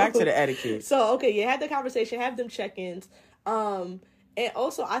 Oh, yeah, back to the etiquette. So, okay, have the conversation, have them check-ins. And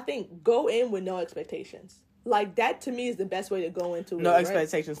also, I think go in with no expectations. Like, that to me is the best way to go into it. No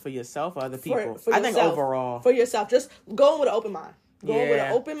expectations for yourself or other people. For I think overall. For yourself. Just go in with an open mind. Go in with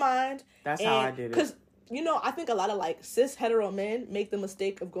an open mind. That's how I did it. Because, I think a lot of, like, cis hetero men make the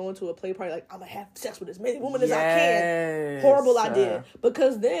mistake of going to a play party like, I'm going to have sex with as many women as I can. Horrible idea.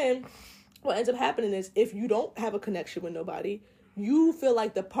 Because then what ends up happening is if you don't have a connection with nobody, you feel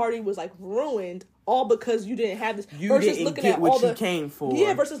like the party was, like, ruined all because you didn't have this. You versus didn't looking get at what all you the, came for.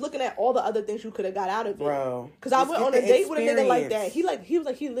 Yeah, versus looking at all the other things you could have got out of it. Bro. Because I went on a date with a nigga like that.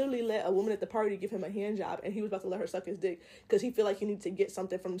 He literally let a woman at the party give him a hand job, and he was about to let her suck his dick because he feel like he needed to get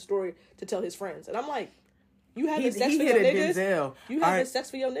something from the story to tell his friends. And I'm like, you having sex for your niggas? Denzel. You having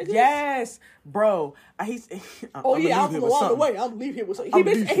sex for your niggas? Yes, bro. I'm on the way. I'm leave here with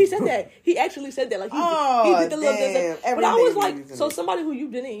something. He said that. He actually said that. Like he did the little Denzel. But I was like, so somebody who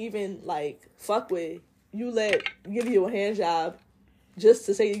you didn't even like fuck with, you let give you a hand job just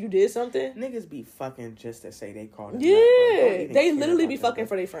to say you did something? Niggas be fucking just to say they called it. Yeah, they literally be fucking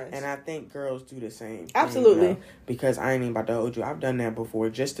for their friends. And I think girls do the same. Absolutely. Thing, because I ain't even about to hold you. I've done that before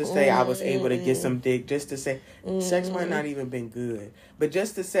just to say I was able to get some dick. Just to say sex might not even been good. But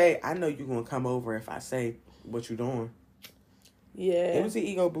just to say, I know you going to come over if I say what you doing. Yeah. It was an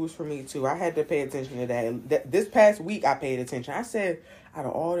ego boost for me too. I had to pay attention to that. This past week I paid attention. I said, out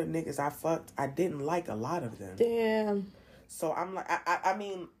of all the niggas I fucked, I didn't like a lot of them. Damn. So I'm like, I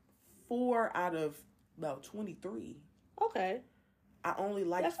mean, 4 out of about 23. Okay. I only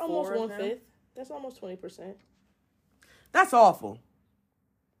like That's 4 almost of them. 1/5. That's almost 20%. That's awful.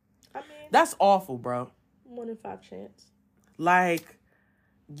 I mean, that's awful, bro. 1 in 5 chance. Like,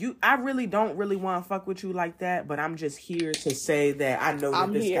 I really don't really want to fuck with you like that, but I'm just here to say that I know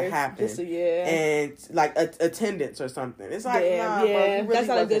that this could happen. And like attendance or something. It's like, nah, bro, you really that's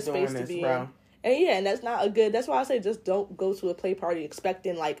not a good doing space to be bro. in. And that's not a good. That's why I say just don't go to a play party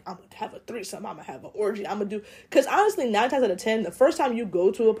expecting like I'm gonna have a threesome, I'm gonna have an orgy, I'm gonna do. Because honestly, 9 times out of 10, the first time you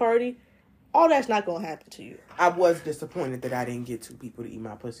go to a party, all that's not gonna happen to you. I was disappointed that I didn't get 2 people to eat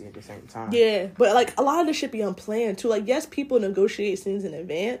my pussy at the same time. Yeah, but like a lot of this shit be unplanned too. Like, yes, people negotiate things in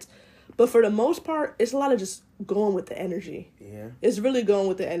advance, but for the most part, it's a lot of just going with the energy. Yeah, it's really going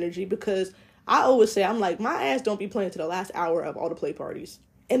with the energy because I always say I'm like my ass don't be playing to the last hour of all the play parties.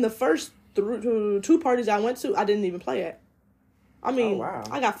 And the first 2 parties I went to, I didn't even play at. I mean,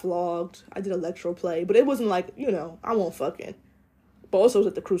 I got flogged. I did electro play, but it wasn't like, I won't fucking. But also it was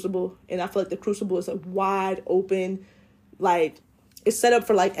at the Crucible, and I feel like the Crucible is a wide open, like, it's set up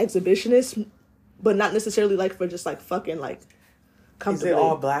for, like, exhibitionists, but not necessarily, like, for just, like, fucking, like, comfortably. Is it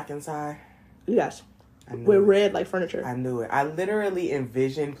all black inside? Yes. With red, like, furniture. I knew it. I literally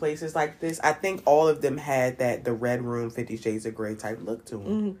envisioned places like this. I think all of them had the Red Room, 50 Shades of Grey type look to them.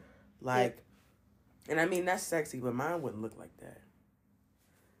 Mm-hmm. Like, and I mean, that's sexy, but mine wouldn't look like that.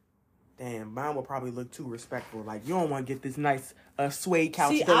 Damn, mine would probably look too respectful. Like, you don't want to get this nice suede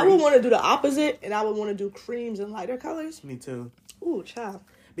couch. See, I would want to do the opposite, and I would want to do creams and lighter colors. Me too. Ooh, child.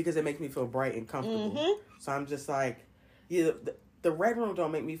 Because it makes me feel bright and comfortable. Mm-hmm. So I'm just like, yeah, the Red Room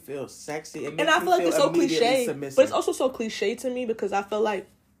don't make me feel sexy. It makes and I feel like it's so cliche. Submissive. But it's also so cliche to me because I feel like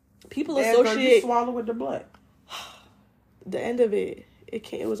people associate... Girl, you swallow with the blood. The end of it.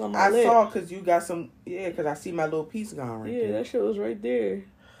 It was on my lip. I saw because you got some... Yeah, because I see my little piece gone right there. Yeah, that shit was right there.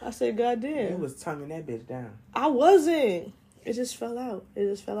 I said, goddamn. You was tonguing that bitch down. I wasn't. It just fell out. It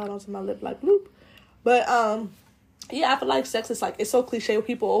just fell out onto my lip like bloop. But, yeah, I feel like sex is like... It's so cliche.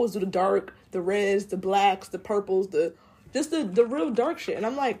 People always do the dark, the reds, the blacks, the purples, the real dark shit. And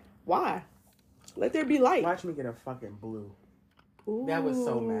I'm like, why? Let there be light. Watch me get a fucking blue. Ooh. That would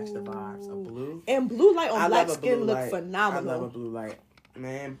so match the vibes. A blue. And blue light on black skin look phenomenal. I love a blue light.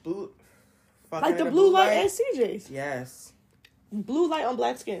 Man, blue... Like the blue light at CJ's. Yes. Blue light on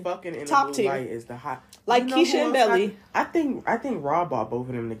black skin. Fucking in top the blue tier. light is the hot. Like Keisha and Belly. I think Rob bought both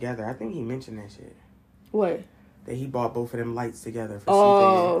of them together. I think he mentioned that shit. What? That he bought both of them lights together for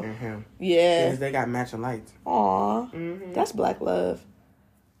CJ and him. Yeah. Because they got matching lights. Aw. Mm-hmm. That's black love.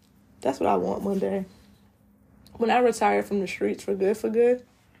 That's what I want one day. When I retire from the streets for good,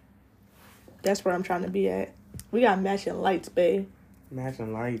 that's where I'm trying to be at. We got matching lights, babe.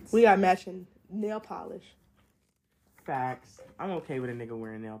 Matching lights. We got matching nail polish. Facts. I'm okay with a nigga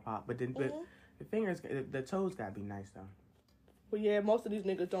wearing nail pop, but the fingers, the toes gotta be nice though. Well, yeah, most of these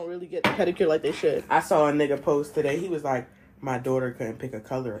niggas don't really get the pedicure like they should. I saw a nigga post today. He was like, my daughter couldn't pick a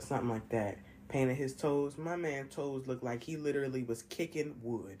color or something like that. Painted his toes. My man's toes looked like he literally was kicking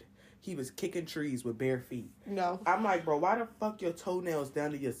wood. He was kicking trees with bare feet. No. I'm like, bro, why the fuck your toenails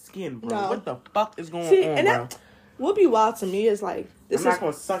down to your skin, bro? No. What the fuck is going on, and bro? What be wild to me is like... I'm not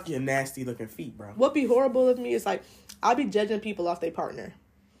going to suck your nasty looking feet, bro. What be horrible of me is like, I'll be judging people off their partner.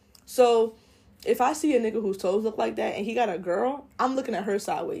 So, if I see a nigga whose toes look like that and he got a girl, I'm looking at her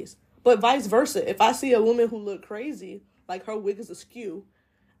sideways. But vice versa. If I see a woman who look crazy, like her wig is askew,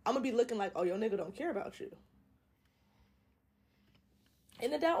 I'm going to be looking like, oh, your nigga don't care about you.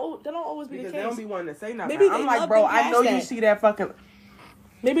 And that don't always be because the case. They don't be wanting to say nothing. Maybe I'm like, bro, I know you see that fucking...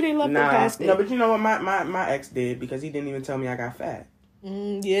 Maybe they left them past it. No, but you know what my ex did because he didn't even tell me I got fat.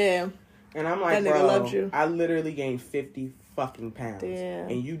 Yeah. And I'm like, that nigga bro, loved you. I literally gained 50 fucking pounds. Damn.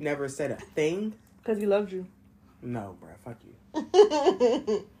 And you never said a thing? Because he loved you. No, bro, fuck you.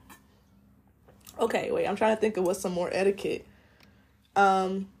 Okay, wait, I'm trying to think of what's some more etiquette.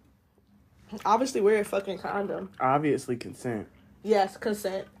 Obviously wear a fucking condom. Obviously, consent. Yes,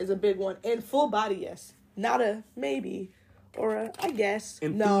 consent is a big one. And full body, yes. Not a maybe or a I guess.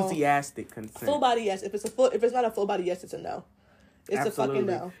 Enthusiastic No. consent. Full body, yes. If it's not a full body, yes, it's a no. It's Absolutely. a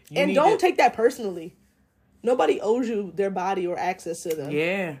fucking no. And don't take that personally. Nobody owes you their body or access to them.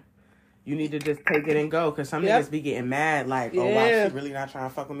 Yeah. You need to just take it and go, because some niggas be getting mad, like, oh, wow, she really not trying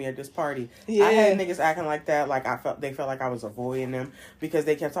to fuck with me at this party. Yeah. I had niggas acting like that, like they felt like I was avoiding them, because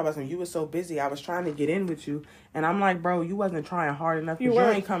they kept talking about something. You was so busy, I was trying to get in with you, and I'm like, bro, you wasn't trying hard enough. You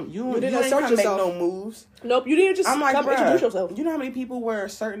ain't come, you didn't come make no moves. Nope, you didn't just I'm like, come introduce yourself. You know how many people were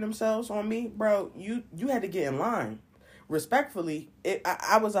asserting themselves on me, bro? You had to get in line. Respectfully,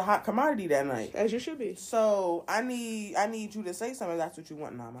 I was a hot commodity that night. As you should be. So I need you to say something. That's what you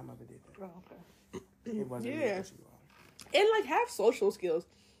want. Nah, my mother did that. Oh, okay. It wasn't me, what you want. And like have social skills.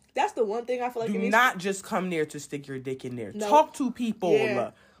 That's the one thing I feel like. Do not just come there to stick your dick in there. No. Talk to people.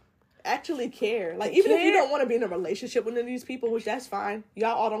 Yeah. Actually care. Like even if you don't want to be in a relationship with any of these people, which that's fine.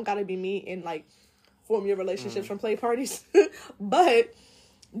 Y'all all don't gotta be me and like form your relationships from play parties. but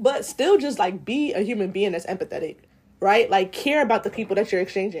still just like be a human being that's empathetic. Right? Like, care about the people that you're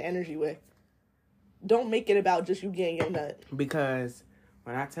exchanging energy with. Don't make it about just you getting your nut. Because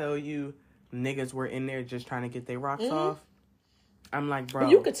when I tell you niggas were in there just trying to get their rocks off, I'm like, bro. But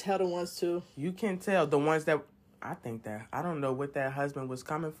you could tell the ones, too. You can tell. The ones that, I don't know what that husband was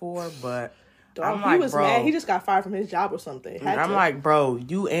coming for, but Dog, I'm like, he was bro. mad. He just got fired from his job or something. I'm like, bro,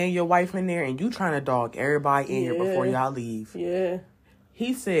 you and your wife in there, and you trying to dog everybody in here before y'all leave. Yeah.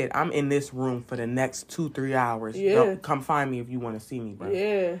 He said, I'm in this room for the next 2-3 hours. Yeah. Come find me if you want to see me, bro.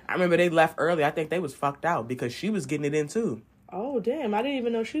 Yeah. I remember they left early. I think they was fucked out because she was getting it in, too. Oh, damn. I didn't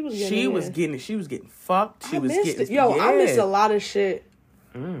even know she was getting it. She was getting fucked. I missed a lot of shit.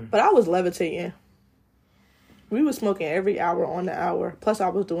 But I was levitating. We was smoking every hour on the hour. Plus, I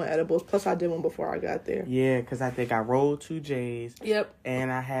was doing edibles. Plus, I did one before I got there. Yeah, because I think I rolled 2 J's. Yep.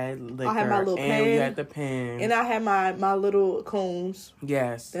 And I had liquor. I had my little pen. And we had the pen. And I had my little cones.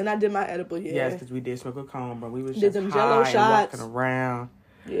 Yes. Then I did my edible, yeah. Yes, because we did smoke a cone, but we was did just them high Jello and shots. walking around.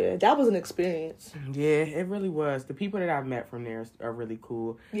 Yeah, that was an experience. Yeah, it really was. The people that I've met from there are really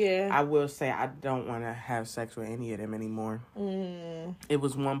cool. Yeah. I will say I don't want to have sex with any of them anymore. It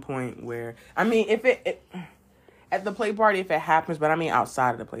was one point where, I mean, if it at the play party, if it happens, but I mean outside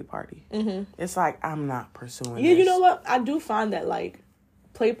of the play party. It's like, I'm not pursuing this. You know what? I do find that, like,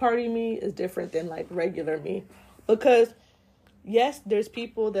 play party me is different than, like, regular me. Because, yes, there's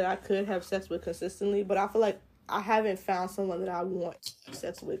people that I could have sex with consistently, but I feel like I haven't found someone that I want to have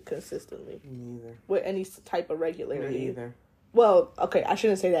sex with consistently. Me either. With any type of regularity. Me either. Well, okay, I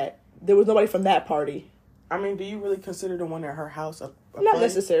shouldn't say that. There was nobody from that party. I mean, do you really consider the one at her house a Not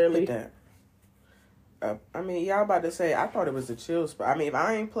necessarily. I mean, y'all about to say, I thought it was a chill spot. I mean, if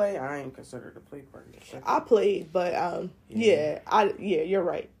I ain't play, I ain't considered a play party. I played, but, you're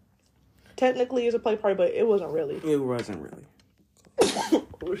right. Technically, it's a play party, but it wasn't really. It wasn't really.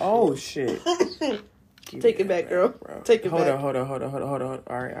 Oh, shit. Take it back, girl. Bro. Take it back. Hold on.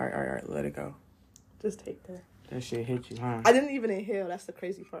 All right. Let it go. Just take that. That shit hit you, huh? I didn't even inhale. That's the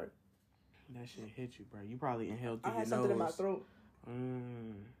crazy part. That shit hit you, bro. You probably inhaled through your nose. I had something in my throat.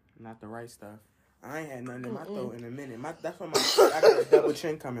 Not the right stuff. I ain't had nothing in my throat in a minute. That's when I got a double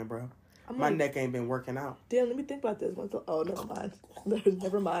chin coming, bro. My neck ain't been working out. Damn, let me think about this. Oh, never mind.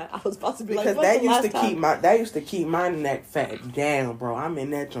 Never mind. I was about to be because like, that used to keep my neck fat down, bro. I'm in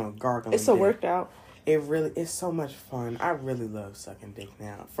that joint gargling. It's a workout. It's so much fun. I really love sucking dick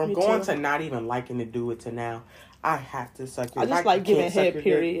now. From going to not even liking to do it to now, I have to suck your dick. I just like giving head,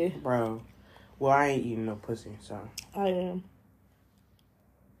 period. Dick, bro. Well, I ain't eating no pussy, so. I am.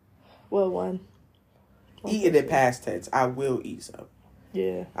 Well, one eating it past tense. I will eat some.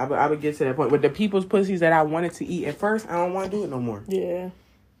 Yeah. I would get to that point. With the people's pussies that I wanted to eat at first, I don't want to do it no more. Yeah.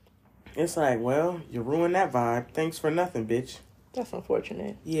 It's like, well, you ruined that vibe. Thanks for nothing, bitch. That's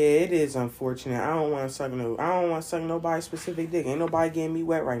unfortunate. Yeah, it is unfortunate. I don't want to suck nobody's specific dick. Ain't nobody getting me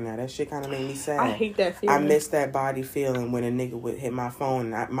wet right now. That shit kind of made me sad. I hate that feeling. I miss that body feeling when a nigga would hit my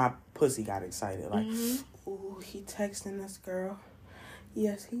phone and my pussy got excited. Like, ooh, he texting this girl.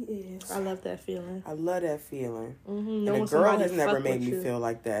 Yes, he is. I love that feeling. I love that feeling. And a girl has never made me feel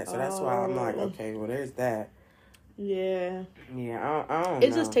like that. So that's why I'm like, okay, well, there's that. Yeah. Yeah, I don't know.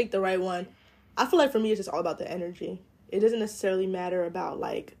 It just take the right one. I feel like for me, it's just all about the energy. It doesn't necessarily matter about,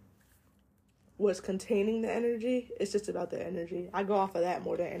 like, what's containing the energy. It's just about the energy. I go off of that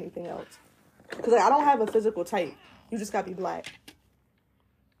more than anything else. Because like, I don't have a physical type. You just got to be black.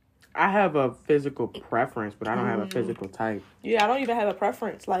 I have a physical preference, but I don't have a physical type. Yeah, I don't even have a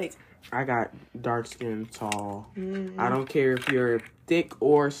preference. Like, I got dark skin, tall. I don't care if you're thick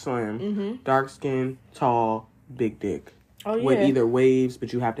or slim. Dark skin, tall, big dick. oh yeah. With either waves,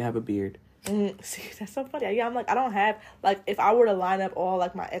 but you have to have a beard. See, that's so funny. Yeah, I'm like, I don't have, like, if I were to line up all,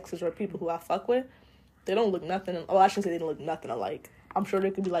 like, my exes or people who I fuck with, they don't look nothing. Oh, I shouldn't say they don't look nothing alike. I'm sure there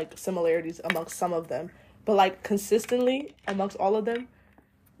could be, like, similarities amongst some of them. But, like, consistently amongst all of them,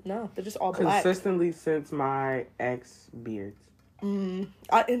 no, they're just all black. Consistently since my ex beards. And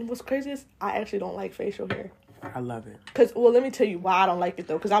what's crazy is I actually don't like facial hair. I love it. Because, well, let me tell you why I don't like it,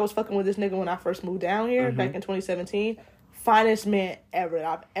 though. Because I was fucking with this nigga when I first moved down here back in 2017. Finest man ever that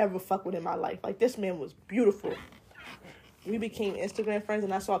I've ever fucked with in my life. Like, this man was beautiful. We became Instagram friends,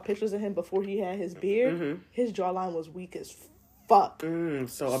 and I saw pictures of him before he had his beard. His jawline was weak as fuck.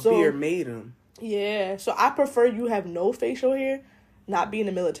 So beard made him. Yeah. So I prefer you have no facial hair. Not be in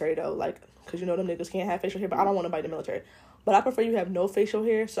the military, though. Like, because you know them niggas can't have facial hair, but I don't want to bite the military. But I prefer you have no facial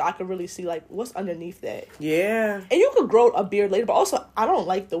hair so I can really see, like, what's underneath that. Yeah. And you could grow a beard later, but also, I don't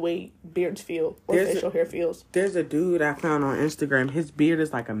like the way beards feel or facial hair feels. There's a dude I found on Instagram. His beard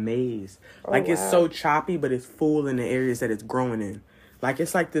is like a maze. Like, wow. it's so choppy, but it's full in the areas that it's growing in. Like,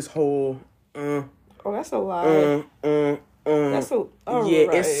 it's like this whole... oh, that's a lot. That's a... yeah,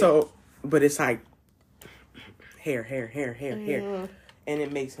 right. It's so... But it's like... hair. And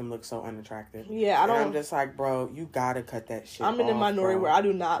it makes him look so unattractive. Yeah, I don't... And I'm just like, bro, you gotta cut that shit I'm in the minority where I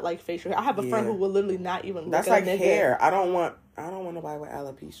do not like facial hair. I have a friend who will literally not even look That's at like a nigga. hair. I don't want nobody with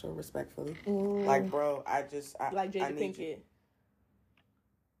alopecia, respectfully. Like, bro, I like Jada need Pinkett.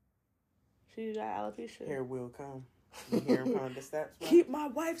 She got alopecia. Hair will come. You hear him coming the steps? Bro? Keep my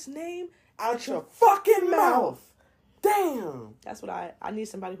wife's name out your fucking mouth. Damn. That's what I need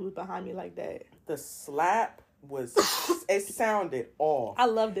somebody who's behind me like that. The slap was, it sounded off. I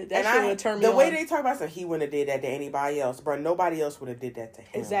loved it. That shit would turn me on. The way they talk about stuff, he wouldn't have did that to anybody else. Bro, nobody else would have did that to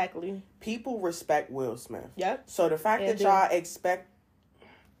him. Exactly. People respect Will Smith. Yep. So the fact that y'all expect...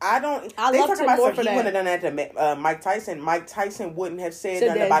 they talk about stuff, he wouldn't have done that to Mike Tyson. Mike Tyson wouldn't have said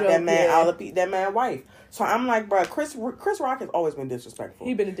nothing about that man's wife. So I'm like, bro, Chris Rock has always been disrespectful.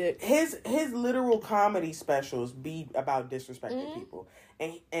 He been a dick. His literal comedy specials be about disrespecting people.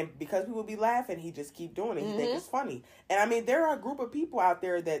 And because people be laughing, he just keep doing it. He think it's funny. And I mean, there are a group of people out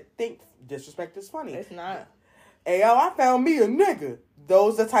there that think disrespect is funny. It's not. Hey, yo, I found me a nigga.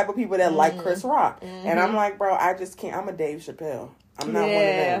 Those are the type of people that like Chris Rock. And I'm like, bro, I just can't. I'm a Dave Chappelle. I'm not one of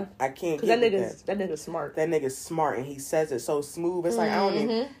them. I can't get that nigga's smart. That nigga's smart, and he says it so smooth. It's like, I don't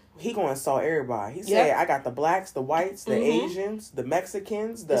even... He gonna insult everybody. He said, I got the blacks, the whites, the Asians, the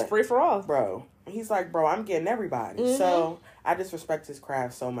Mexicans. It's free for all. Bro. He's like, bro, I'm getting everybody. So, I just respect his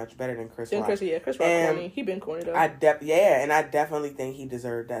craft so much better than Chris Rock. Chris Rock corny. He been corny, though. And I definitely think he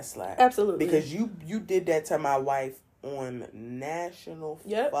deserved that slap. Absolutely. Because you did that to my wife on national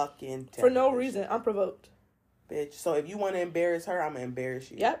fucking television. For no reason. Unprovoked. Bitch. So, if you want to embarrass her, I'm going to embarrass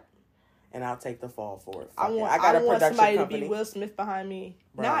you. Yep. And I'll take the fall for it. I want somebody to be Will Smith behind me.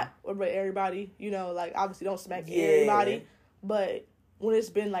 Bro. Not with everybody. You know, like, obviously don't smack everybody. But when it's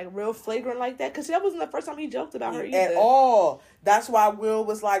been, like, real flagrant like that. Because that wasn't the first time he joked about her either. At all. That's why Will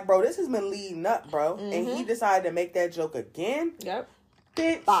was like, bro, this has been leading up, bro. And he decided to make that joke again. Yep.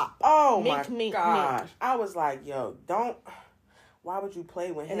 Bitch. Bop. Oh, my gosh. I was like, yo, don't... Why would you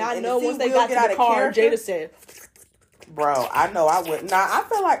play with him? And I know once they got to the car, Jada said... Bro, I know I would. Nah, I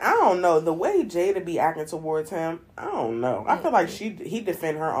feel like, I don't know. The way Jada be acting towards him, I don't know. I feel like he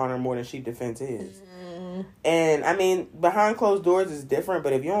defend her honor more than she defends his. And, I mean, behind closed doors is different,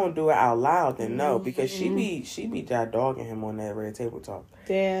 but if you don't do it out loud, then no. Because she be dogging him on that Red Table Talk.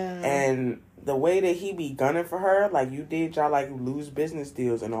 Damn. And the way that he be gunning for her, like, you did y'all, like, lose business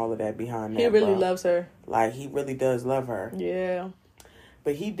deals and all of that behind that, He really loves her. Like, he really does love her. Yeah.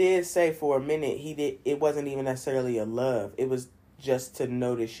 But he did say for a minute, it wasn't even necessarily a love. It was just to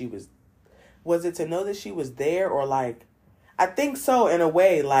know that she was... Was it to know that she was there? Or, like... I think so, in a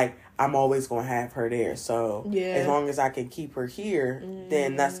way. Like, I'm always going to have her there. So, as long as I can keep her here,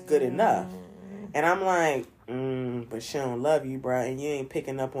 then that's good enough. And I'm like, but she don't love you, bro. And you ain't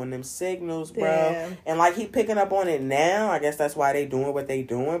picking up on them signals, bro. Damn. And, like, he picking up on it now. I guess that's why they doing what they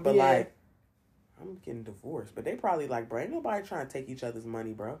doing. But, like... I'm getting divorced, but they probably like, bro, ain't nobody trying to take each other's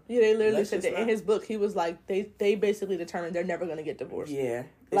money, bro. Yeah, they literally said that in his book. He was like, they basically determined they're never gonna get divorced. Yeah,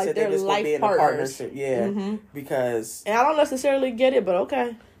 they like said they're just life partners. Partnership. Yeah, because and I don't necessarily get it, but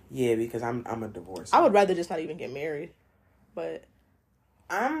okay. Yeah, because I'm a divorce. I would rather just not even get married, but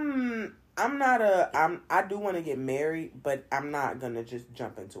I'm I do want to get married, but I'm not gonna just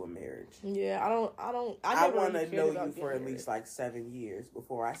jump into a marriage. Yeah, I want to know you for at least like 7 years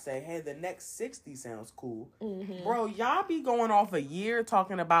before I say, hey, the next 60 sounds cool. Mm-hmm. Bro, y'all be going off a year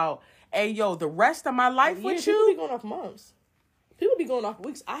talking about, hey, yo, the rest of my life with you? People be going off months. People be going off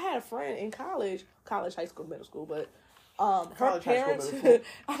weeks. I had a friend in college, high school, middle school, but her parents,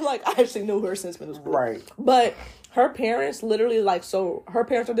 I'm like, I actually knew her since middle school. Right. But her parents literally, like, so her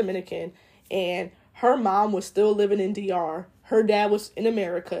parents are Dominican, and her mom was still living in DR. Her dad was in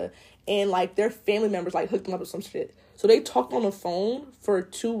America, and, like, their family members, like, hooked them up with some shit. So they talked on the phone for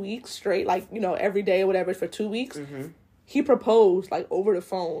 2 weeks straight, like, you know, every day or whatever, for 2 weeks. Mm-hmm. He proposed, like, over the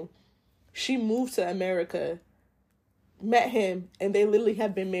phone. She moved to America, met him, and they literally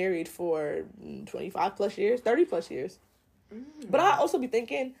have been married for 25 plus years, 30 plus years. But I also be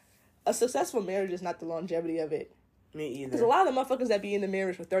thinking, a successful marriage is not the longevity of it. Me either. Because a lot of the motherfuckers that be in the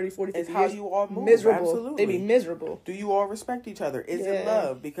marriage for 30, 40, 50 it's years, how you all move. Miserable. Absolutely. They be miserable. Do you all respect each other? Is it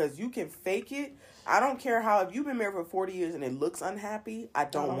love? Because you can fake it. I don't care how, if you've been married for 40 years and it looks unhappy, I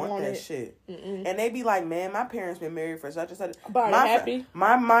don't want that shit. Mm-mm. And they be like, man, my parents been married for such and such. But are they happy?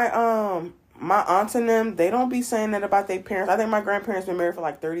 My aunts and them, they don't be saying that about their parents. I think my grandparents been married for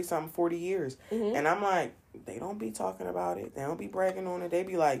like 30-something, 40 years. Mm-hmm. And I'm like, they don't be talking about it. They don't be bragging on it. They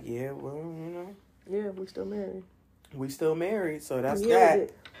be like, yeah, well, you know. Yeah, we still married. We still married, so that's that.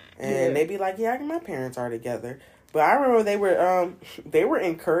 And they be like, yeah, my parents are together. But I remember they were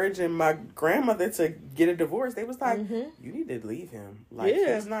encouraging my grandmother to get a divorce. They was like, you need to leave him. Like,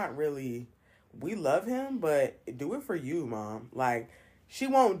 he's not really, we love him, but do it for you, Mom. Like, she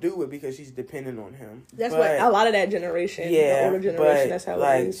won't do it because she's dependent on him. That's what a lot of that generation, the older generation, that's how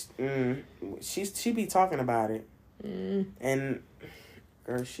it is. She be talking about it. And,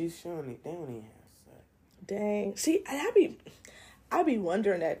 girl, she don't even have sex. Dang. See, I be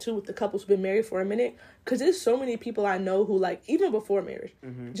wondering that, too, with the couples who've been married for a minute. Because there's so many people I know who, like, even before marriage,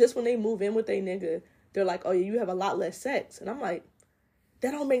 just when they move in with their nigga, they're like, oh, yeah, you have a lot less sex. And I'm like,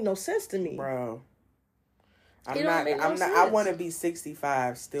 that don't make no sense to me. Bro. I want to be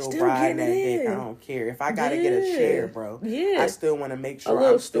 65 still riding that dick. I don't care. If I got to get a chair, bro. Yeah. I still want to make sure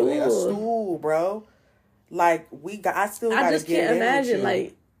I'm still in a stool, bro. Like, I still got to get I just can't imagine,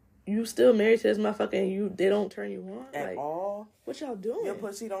 like, you still married to this motherfucker and they don't turn you on? At all? What y'all doing? Your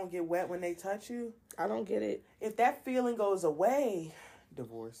pussy don't get wet when they touch you? I don't get it. If that feeling goes away,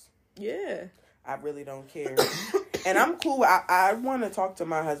 divorce. Yeah. I really don't care. And I'm cool. I want to talk to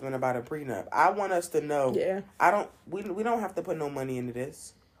my husband about a prenup. I want us to know. Yeah. We don't have to put no money into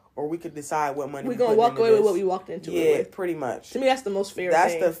this. Or we could decide what money we're going to walk away with what we walked into it with. Yeah, pretty much. To me, that's the most fair thing.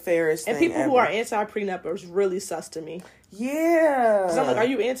 That's the fairest thing And people who are anti-prenuppers really sus to me. Yeah. Because I'm like, are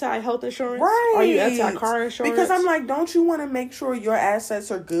you anti-health insurance? Right. Are you anti-car insurance? Because I'm like, don't you want to make sure your assets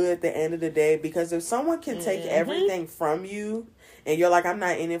are good at the end of the day? Because if someone can take everything from you and you're like, I'm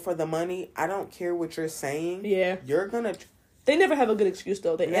not in it for the money, I don't care what you're saying. Yeah. You're going to... They never have a good excuse,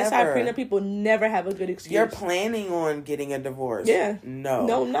 though. The anti-prenup people never have a good excuse. You're planning on getting a divorce. Yeah.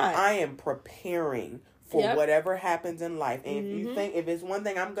 No, I'm not. I am preparing for whatever happens in life. And if it's one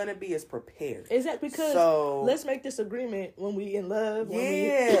thing I'm going to be is prepared. Exactly. Because let's make this agreement when we in love.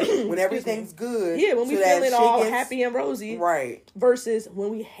 When everything's good. Yeah, when we feeling all happy and rosy. Right. Versus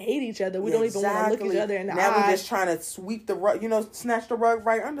when we hate each other. We don't even want to look each other in the eye. Now we're just trying to sweep the rug, snatch the rug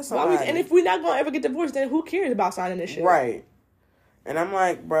right under somebody. And if we're not going to ever get divorced, then who cares about signing this shit? Right. And I'm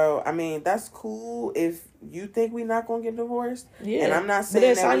like, bro, I mean, that's cool if you think we not going to get divorced. Yeah. And I'm not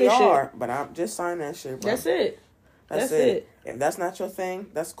saying that we are, but I'm just sign that shit, bro. That's it. That's it. If that's not your thing,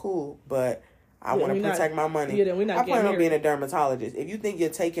 that's cool. But I want to protect my money. Yeah, then we're not I plan on being a dermatologist. If you think you're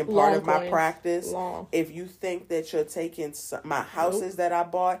taking part of my practice, if you think that you're taking my houses that I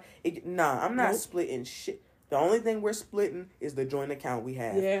bought, I'm not splitting shit. The only thing we're splitting is the joint account we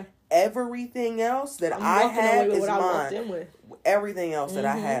have. Yeah. Everything else that I have is mine. Everything else that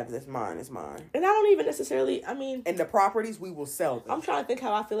I have that's mine is mine. And I don't even necessarily, and the properties, we will sell them. I'm trying to think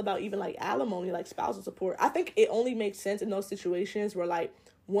how I feel about even, like, alimony, like, spousal support. I think it only makes sense in those situations where, like,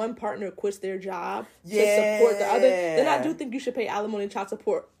 one partner quits their job to support the other. Then I do think you should pay alimony and child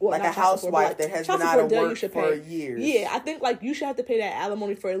support. Well, like a housewife that has been out of work for years. Yeah, I think, like, you should have to pay that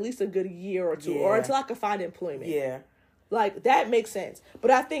alimony for at least a good year or two, or until I can find employment. Yeah. Like, that makes sense.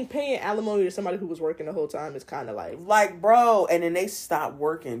 But I think paying alimony to somebody who was working the whole time is kind of like... Like, bro, and then they stop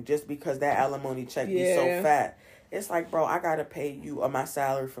working just because that alimony check be so fat. It's like, bro, I got to pay you my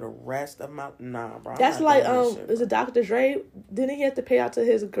salary for the rest of my... Nah, bro. That's like, is it Dr. Dre? Didn't he have to pay out to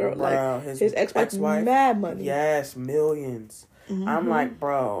his girl, bro, like, his ex-wife mad money? Yes, millions. Mm-hmm. I'm like,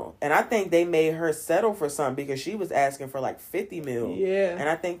 bro. And I think they made her settle for something because she was asking for like 50 mil. Yeah. And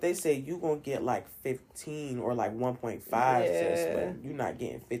I think they said you gonna get like 15 or like 1.5, sis, but you're not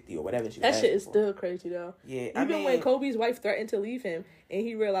getting 50 or whatever she was That shit is for. still crazy though. Yeah. Even when Kobe's wife threatened to leave him and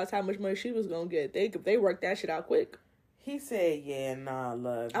he realized how much money she was gonna get, they worked that shit out quick. He said, yeah, nah,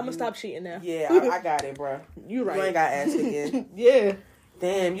 love. I'm gonna stop cheating now. Yeah, I got it, bro. You right. You ain't gotta ask again. Yeah.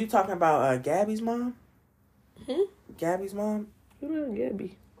 Damn, you talking about Gabby's mom? Hmm? Gabby's mom? Who the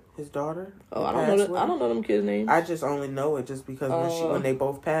Gabby? His daughter. Oh, I don't know them kids' names. I just only know it just because when they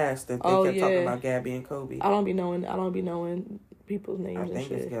both passed, and they kept talking about Gabby and Kobe. I don't be knowing people's names. I and think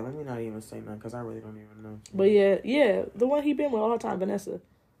shit. it's Let me not even say nothing because I really don't even know. But yeah, the one he been with all the time, Vanessa.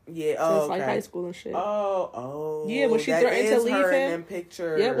 Yeah, since like high school and shit. Yeah, when she threatened to leave him. In them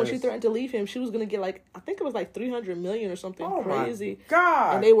pictures. Yeah, when she threatened to leave him, she was gonna get like I think it was like $300 million or something crazy. My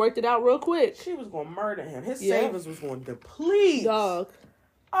God! And they worked it out real quick. She was gonna murder him. His savings was gonna deplete. Dog.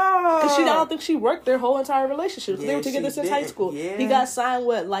 Oh, because I don't think she worked their whole entire relationship. Yeah, they were together since high school. Yeah. He got signed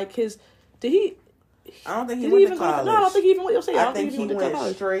with like his. Did he? I don't think he went to college. No, I don't think he even went. I think he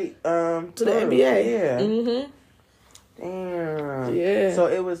went straight to the NBA. Yeah. Mm-hmm. Damn. Yeah. So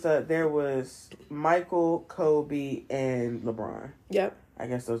it was there was Michael, Kobe, and LeBron. Yep. I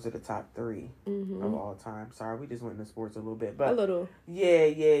guess those are the top 3 of all time. Sorry, we just went into sports a little bit, but a little.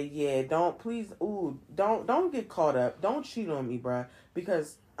 Yeah. Don't get caught up. Don't cheat on me, bruh,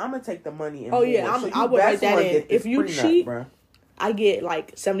 because I'm gonna take the money and I would write that in. If you cheat, bruh, I get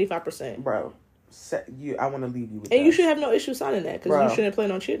like 75%, bro. I want to leave you with and you should have no issue signing that because you shouldn't plan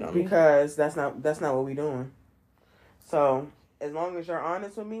on cheating on me. Because that's not what we doing. So as long as you're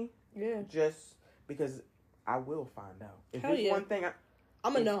honest with me, just because I will find out. If there's one thing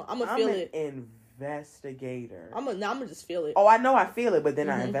I'm gonna know. I'm gonna feel it. Investigator. I'm gonna just feel it. Oh, I know I feel it, but then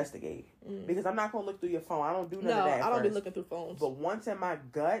I investigate because I'm not gonna look through your phone. I don't do none of that. I don't be looking through phones. But once in my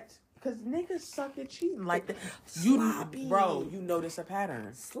gut, because niggas suck at cheating like that. Bro, you notice a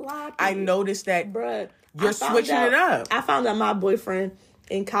pattern. Sloppy. I noticed that, bruh. You're switching it up. I found out my boyfriend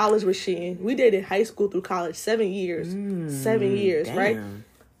in college was cheating. We dated high school through college, 7 years. 7 years, damn. Right?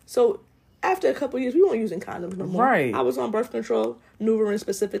 So after a couple years, we weren't using condoms no more. Right. I was on birth control, Nuvarin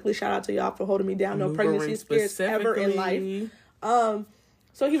specifically. Shout out to y'all for holding me down. No pregnancy scares ever in life.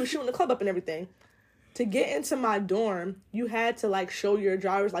 So he was shooting the club up and everything. To get into my dorm, you had to like show your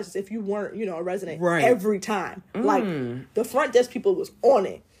driver's license if you weren't, a resident every time. Like the front desk people was on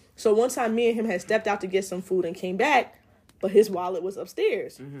it. So one time me and him had stepped out to get some food and came back, but his wallet was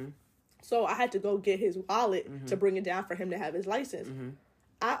upstairs. So I had to go get his wallet to bring it down for him to have his license.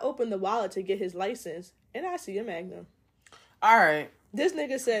 I opened the wallet to get his license, and I see a Magnum. All right. This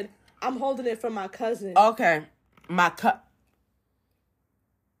nigga said, I'm holding it for my cousin. Okay.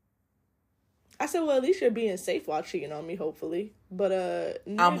 I said, well, at least you're being safe while cheating on me, hopefully. But,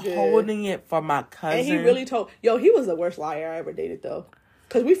 nigga, I'm holding it for my cousin. And he really told... Yo, he was the worst liar I ever dated, though.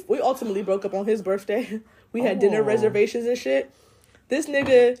 Because we ultimately broke up on his birthday. We had dinner reservations and shit. This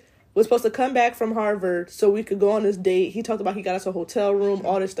nigga was supposed to come back from Harvard so we could go on this date. He talked about he got us a hotel room,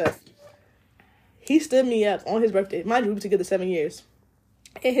 all this stuff. He stood me up on his birthday. Mind you, we were together 7 years.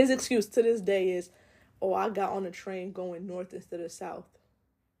 And his excuse to this day is, oh, I got on a train going north instead of south.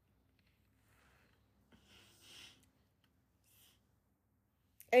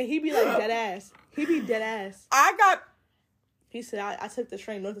 And he be like dead ass. He be dead ass. He said, I took the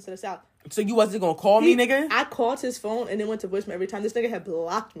train north instead of south. So you wasn't going to call me, nigga? I called his phone and then went to voicemail every time. This nigga had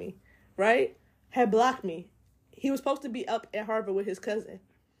blocked me, right? Had blocked me. He was supposed to be up at Harvard with his cousin.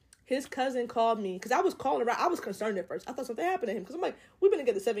 His cousin called me because I was calling around. I was concerned at first. I thought something happened to him because I'm like, we've been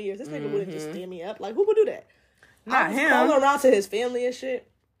together 7 years. This nigga wouldn't just stand me up. Like, who would do that? Not him. Calling around to his family and shit.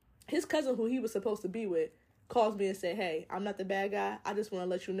 His cousin, who he was supposed to be with, calls me and said, hey, I'm not the bad guy. I just want to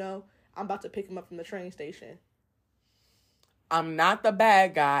let you know I'm about to pick him up from the train station. I'm not the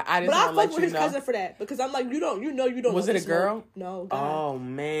bad guy. I just want to let you know. But I fuck with his cousin for that because I'm like, you don't. Was it a girl? No, God. Oh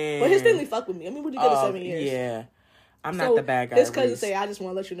man. But his family fuck with me. I mean, we're together 7 years. Yeah, I'm not the bad guy. His cousin say, I just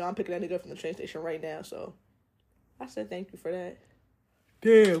want to let you know I'm picking that nigga up from the train station right now. So I said, thank you for that.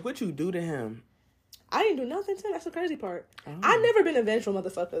 Damn, what you do to him? I didn't do nothing to him. That's the crazy part. Oh. I never been a vengeful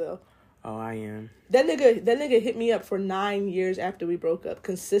motherfucker though. Oh, I am. That nigga hit me up for 9 years after we broke up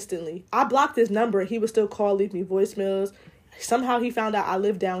consistently. I blocked his number. He would still call, leave me voicemails. Somehow he found out I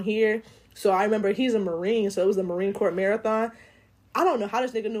live down here. So I remember he's a Marine. So it was a Marine Corps marathon. I don't know how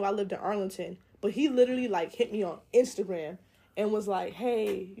this nigga knew I lived in Arlington. But he literally like hit me on Instagram and was like,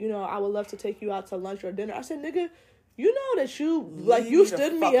 hey, I would love to take you out to lunch or dinner. I said, nigga, you know that you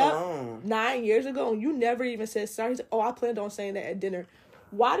stood me up alone 9 years ago and you never even said sorry. He said, oh, I planned on saying that at dinner.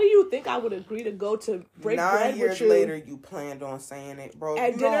 Why do you think I would agree to go to break bread with you? 9 years later, you planned on saying it, bro.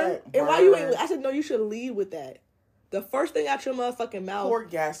 At dinner? And why you ain't... I said, no, you should lead with that. The first thing out your motherfucking mouth... Pour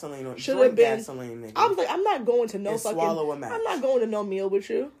gasoline on... Drink gasoline, nigga. I was like, I'm not going to no and fucking... swallow a match. I'm not going to no meal with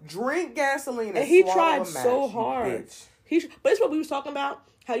you. Drink gasoline and he swallow tried a match, so hard. Bitch. But it's what we was talking about.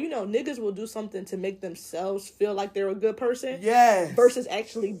 How, you know, niggas will do something to make themselves feel like they're a good person. Yes. Versus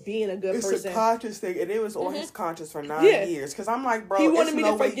actually being a good person. It's a conscious thing. And it was on his conscience for 9 years. Because I'm like, bro, he wanted me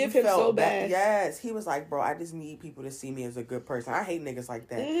to forgive him so bad. Yes. He was like, bro, I just need people to see me as a good person. I hate niggas like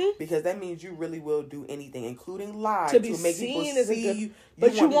that. Because that means you really will do anything, including lie, to make people as see a good, you.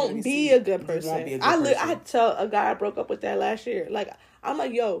 But you won't be a good person. You won't be a good person. I tell a guy I broke up with that last year. Like, I'm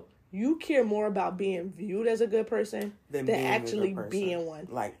like, yo, you care more about being viewed as a good person than actually being one.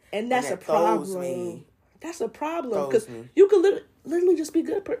 Like, and that's a problem. That's a problem because you could literally just be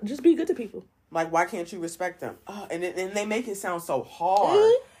good. Just be good to people. Like, why can't you respect them? And they make it sound so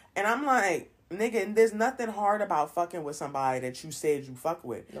hard. And I'm like, nigga, there's nothing hard about fucking with somebody that you said you fuck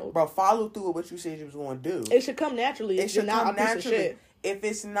with. Nope. Bro, follow through with what you said you was going to do. It should come naturally. It should come naturally. If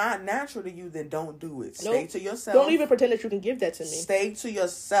it's not natural to you, then don't do it. Nope. Stay to yourself. Don't even pretend that you can give that to me. Stay to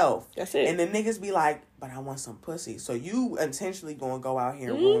yourself. That's it. And the niggas be like, but I want some pussy. So you intentionally gonna go out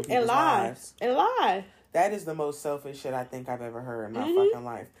here and ruin people's lives. And lie. That is the most selfish shit I think I've ever heard in my fucking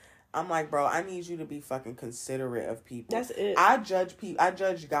life. I'm like, bro, I need you to be fucking considerate of people. That's it. I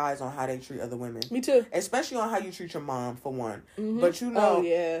judge guys on how they treat other women. Me too. Especially on how you treat your mom, for one. But you know, oh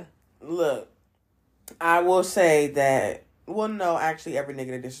yeah. Look, I will say that. Well, no, actually, every nigga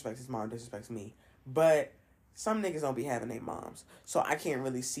that disrespects his mom disrespects me. But some niggas don't be having their moms. So I can't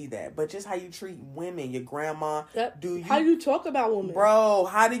really see that. But just how you treat women, your grandma. Yep. How you talk about women. Bro,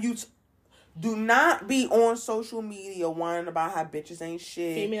 how do you... Do not be on social media whining about how bitches ain't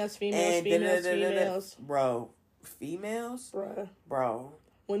shit. Females. Bro, females? Bro.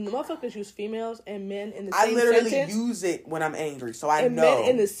 When the motherfuckers use females and men in the same sentence... I literally use it when I'm angry, so I know. And men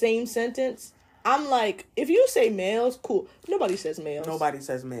in the same sentence... I'm like, if you say males, cool. Nobody says males.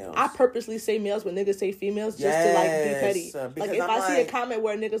 I purposely say males when niggas say females just to, like, be petty. Like, if I see a comment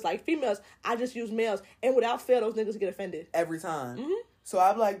where niggas like females, I just use males. And without fail, those niggas get offended. Every time. So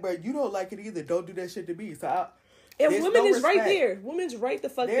I'm like, bro, you don't like it either. Don't do that shit to me. So and women is right there. Women's right the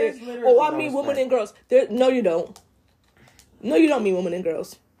fuck there. Oh, I mean women and girls. No, you don't. No, you don't mean women and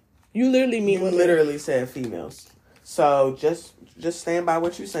girls. You literally mean women. You literally said females. So just stand by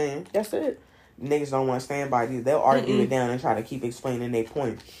what you're saying. That's it. Niggas don't want to stand by these. They'll argue it down and try to keep explaining their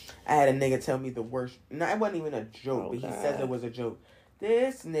point. I had a nigga tell me the worst. No, it wasn't even a joke, but he said it was a joke.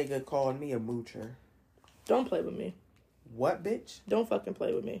 This nigga called me a moocher. Don't play with me. What, bitch? Don't fucking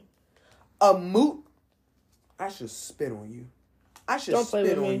play with me. A moot? I should spit on you. I should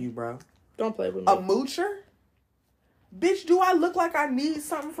spit on you, bro. Don't play with me. A moocher? Bitch, do I look like I need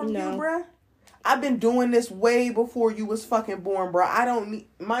something from you, bro? I've been doing this way before you was fucking born, bro. I don't need...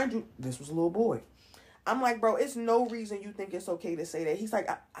 Mind you, this was a little boy. I'm like, bro, it's no reason you think it's okay to say that. He's like,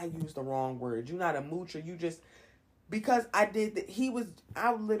 I used the wrong word. You're not a moocher. You just... Because I did...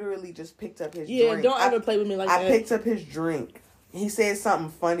 I literally just picked up his drink. Yeah, don't ever play with me like that. I picked up his drink. He said something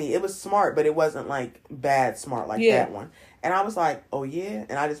funny. It was smart, but it wasn't, like, bad smart like that one. And I was like, oh, yeah?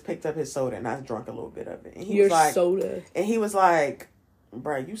 And I just picked up his soda, and I drank a little bit of it. And he was like, soda. And he was like...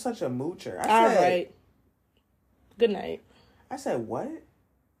 Bro, you such a moocher. I said, all right. Good night. I said, what?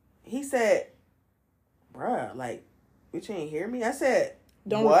 He said, bruh, like, bitch, you ain't hear me? I said,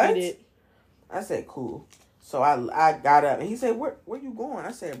 don't what? repeat it. I said, cool. So I got up and he said, where you going?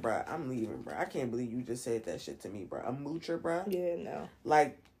 I said, bruh, I'm leaving, bruh. I can't believe you just said that shit to me, bruh. A moocher, bruh. Yeah, no.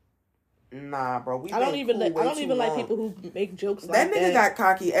 Like, nah, bro. I don't even like people who make jokes like that. That nigga got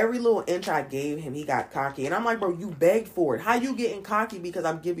cocky. Every little inch I gave him, he got cocky. And I'm like, bro, you begged for it. How you getting cocky because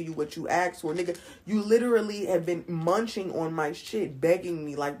I'm giving you what you asked for, nigga? You literally have been munching on my shit, begging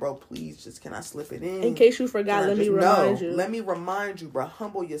me like, bro, please, just can I slip it in? In case you forgot, let me remind you. Let me remind you, bro.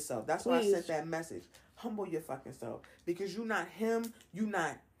 Humble yourself. That's why I sent that message. Humble your fucking self. Because you not him, you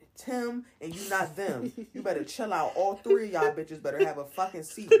not Tim, and you not them. You better chill out. All three of y'all bitches better have a fucking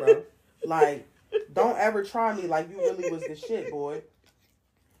seat, bro. Like, don't ever try me like you really was the shit, boy.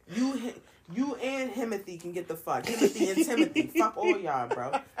 You and Timothy can get the fuck. Timothy and Timothy. Fuck all y'all,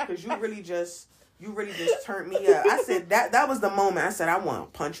 bro. Because you really just turned me up. I said, that was the moment I said, I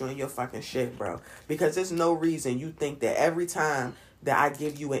want to punch you in your fucking shit, bro. Because there's no reason you think that every time that I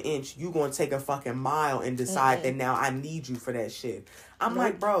give you an inch, you going to take a fucking mile and decide that now I need you for that shit. I'm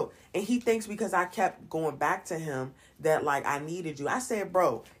like, bro, and he thinks because I kept going back to him that, like, I needed you. I said,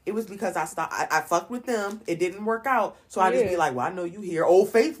 bro, it was because I fucked with them. It didn't work out. So I just be like, well, I know you here. Old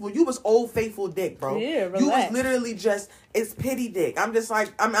Faithful. You was Old Faithful dick, bro. Yeah, relax. You was literally just, it's pity dick. I'm just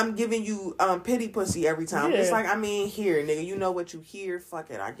like, I'm giving you pity pussy every time. Yeah. It's like, I mean, here, nigga, you know what you hear?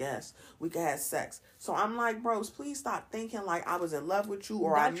 Fuck it, I guess. We could have sex. So I'm like, bros, please stop thinking like I was in love with you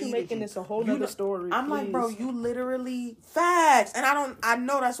or I needed you. Not you making this a whole nother story. I'm like, bro, you literally facts. And I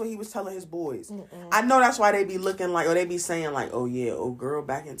know that's what he was telling his boys. I know that's why they be looking like, or they be saying like, oh yeah, old girl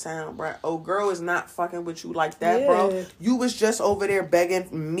back in town, bro. Old girl is not fucking with you like that, bro. You was just over there begging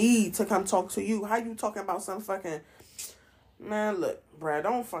me to come talk to you. How you talking about some fucking... Man, look, bruh,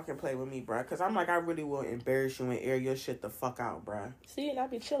 don't fucking play with me, bruh. Because I'm like, I really will embarrass you and air your shit the fuck out, bruh. See, and I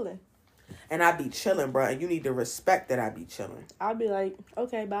be chilling. And I be chilling, bruh. And you need to respect that I be chilling. I'll be like,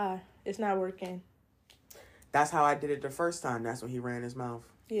 okay, bye. It's not working. That's how I did it the first time. That's when he ran his mouth.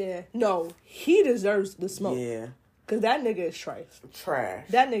 Yeah. No, he deserves the smoke. Yeah. Because that nigga is trife. Trash.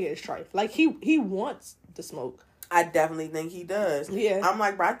 That nigga is trife. Like, he wants the smoke. I definitely think he does. Yeah. I'm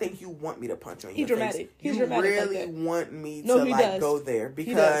like, bro, I think you want me to punch you in your dramatic. face. He's you dramatic really like that. want me No, to, he like, does. go there.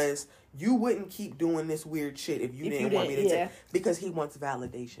 Because you wouldn't keep doing this weird shit if you didn't want me to take... Because he wants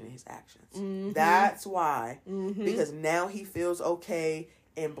validation in his actions. Mm-hmm. That's why. Mm-hmm. Because now he feels okay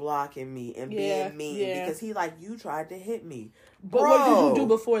in blocking me and being mean. Yeah. Because he like, you tried to hit me. But bro, what did you do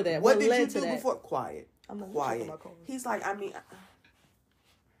before that? What did you do before? Quiet. I'm not quiet. He's like, I mean...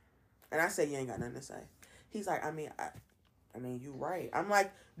 And I said, you ain't got nothing to say. He's like, I mean, you right. I'm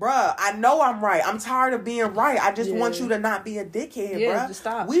like, bruh, I know I'm right. I'm tired of being right. I just want you to not be a dickhead, bruh. Just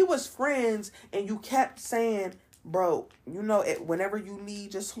stop. We was friends, and you kept saying, bro, you know, whenever you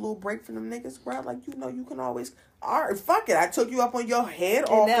need just a little break from them niggas, bruh, like, you know, you can always... All right, fuck it. I took you up on your head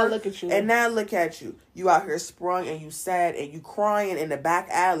offer. And now look at you. And now look at you. You out here sprung and you sad and you crying in the back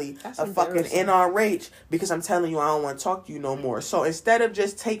alley of fucking NRH because I'm telling you I don't want to talk to you no more. So instead of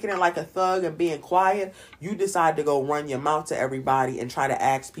just taking it like a thug and being quiet, you decide to go run your mouth to everybody and try to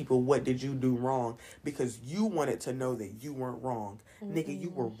ask people what did you do wrong because you wanted to know that you weren't wrong. Mm-hmm. Nigga, you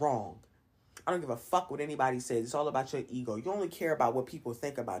were wrong. I don't give a fuck what anybody says. It's all about your ego. You only care about what people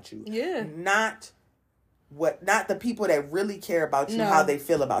think about you. Yeah. Not the people that really care about you, how they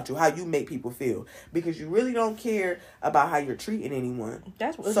feel about you, how you make people feel. Because you really don't care about how you're treating anyone.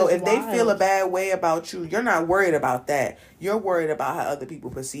 So if they feel a bad way about you, you're not worried about that. You're worried about how other people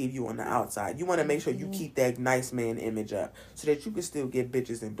perceive you on the outside. You want to make sure you keep that nice man image up so that you can still get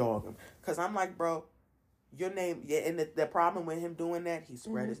bitches and dog them. Because I'm like, bro, your name, and the problem with him doing that, he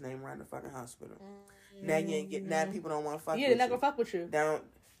spread his name around the fucking hospital. Now you ain't getting that. People don't want to fuck with you. Yeah, they're not going to fuck with you.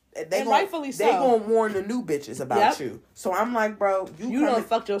 Rightfully so. They gonna warn the new bitches about you. So I'm like, bro, you done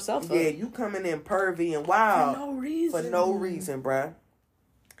fucked yourself up. Yeah, you coming in pervy and wild. For no reason, bro.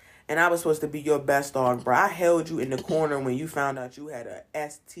 And I was supposed to be your best dog, bro. I held you in the corner when you found out you had a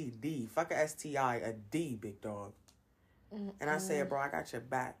STD. Fuck a STI, a D, big dog. And I said, bro, I got your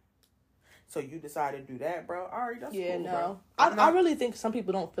back. So you decided to do that, bro? All right, that's cool, bro. I really think some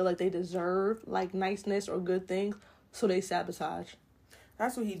people don't feel like they deserve, like, niceness or good things, so they sabotage.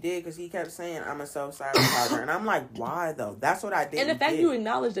 That's what he did because he kept saying, I'm a self-sabotager. And I'm like, why, though? That's what I did. And the fact you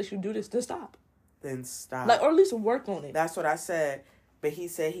acknowledge that you do this, then stop. Then stop. Like, or at least work on it. That's what I said. But he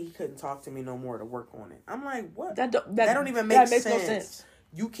said he couldn't talk to me no more to work on it. I'm like, what? That don't even make sense. No sense.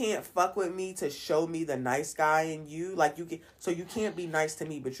 You can't fuck with me to show me the nice guy in you. Like, you can't be nice to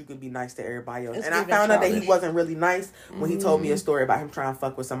me, but you can be nice to everybody else. And I found out that he wasn't really nice when he told me a story about him trying to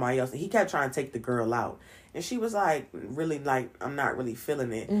fuck with somebody else. And he kept trying to take the girl out. And she was like, really, like, I'm not really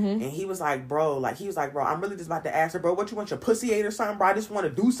feeling it. And he was like, bro, I'm really just about to ask her, bro, what you want, your pussy ate or something, bro? I just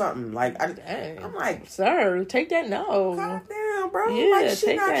want to do something. Like, I'm like, sir, take that no. Calm down, bro. Yeah, like,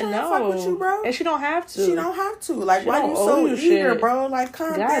 she not trying to fuck with you, bro. And she don't have to. She don't have to. Like, why you so eager, bro? Like,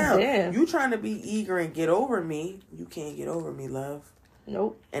 calm down. Damn. You trying to be eager and get over me. You can't get over me, love.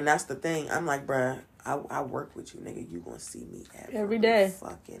 Nope. And that's the thing. I'm like, bruh, I work with you, nigga. You gonna see me every day.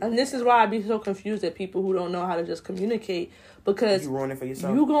 And this is why I be so confused at people who don't know how to just communicate, because you ruin it for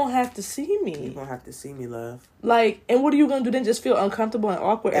yourself. You gonna have to see me. You gonna have to see me, love. Like, and what are you gonna do then? Just feel uncomfortable and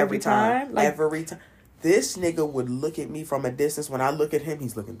awkward every time? Like, every time. This nigga would look at me from a distance. When I look at him,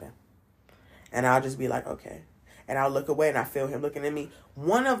 he's looking down. And I'll just be like, okay. And I'll look away and I feel him looking at me.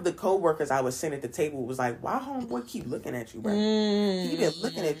 One of the co-workers I was sitting at the table was like, why homeboy keep looking at you, bro? He been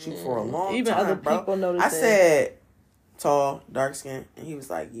looking at you for a long time, Even other bro. people notice I said, tall, dark skin. And he was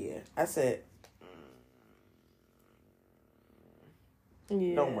like, yeah. I said,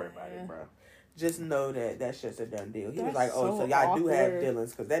 don't worry about it, bro. just know that shit's a done deal. He was That's like, oh, so y'all awkward. do have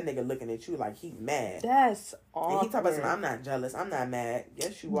dealings, because that nigga looking at you like he mad. That's awkward. And he talking about something, I'm not jealous, I'm not mad.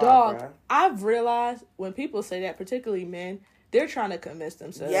 Yes, you Dog, are, bro. I've realized when people say that, particularly men, they're trying to convince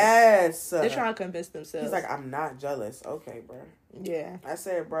themselves. Yes. They're trying to convince themselves. He's like, I'm not jealous. Okay, bro. Yeah. I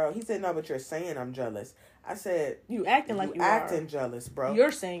said, bro. He said, no, but you're saying I'm jealous. I said, you acting like you acting are. jealous, bro.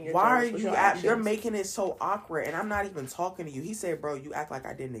 You're saying you're Why jealous. are you you're making it so awkward, and I'm not even talking to you. He said, bro, you act like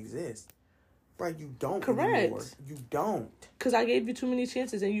I didn't exist. Bro, you don't anymore. You don't. Because I gave you too many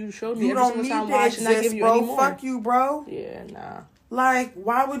chances, and you showed me you every don't single need time to why exist, I should not give you bro. any more. Fuck you, bro. Yeah, nah. Like,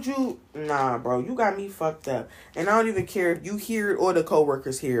 why would you? Nah, bro. You got me fucked up. And I don't even care if you hear it or the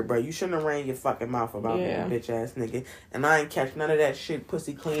coworkers hear it, bro. You shouldn't have ran your fucking mouth about me, bitch ass nigga. And I ain't catch none of that shit.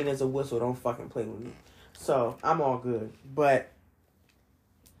 Pussy clean as a whistle. Don't fucking play with me. So, I'm all good. But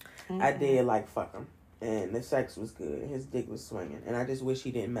I did, like, fuck him. And the sex was good. His dick was swinging. And I just wish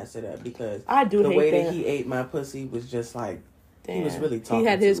he didn't mess it up, because the way that he ate my pussy was just like, damn. He was really talking to it. He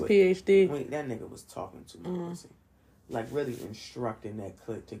had his PhD. Wait, that nigga was talking to my pussy. Like, really instructing that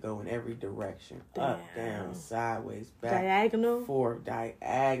clit to go in every direction. Damn. Up, down, sideways, back. Diagonal? Forward,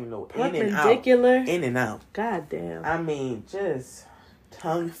 diagonal. Perpendicular. In and out. God damn. I mean, just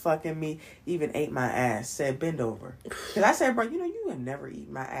tongue fucking me. Even ate my ass. Said, bend over. Because I said, bro, you would never eat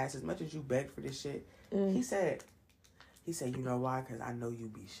my ass as much as you beg for this shit. He said, you know why? Because I know you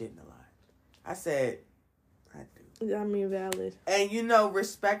be shitting a lot. I said, I do. I mean, valid. And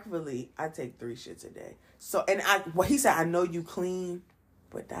respectfully, I take 3 shits a day. So, and he said, I know you clean,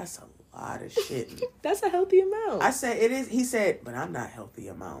 but that's a lot of shit. That's a healthy amount. I said, it is. He said, but I'm not healthy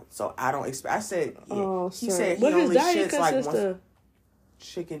amount. So I don't expect, I said, yeah. Oh, he sir. said, he what only diet shits like consist once. of?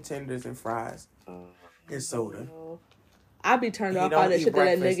 Chicken tenders and fries. And soda. I be turned off by the shit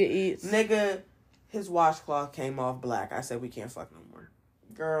that nigga eats. Nigga, his washcloth came off black. I said, we can't fuck no more.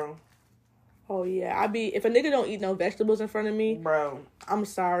 Girl. Oh, yeah. If a nigga don't eat no vegetables in front of me, bro, I'm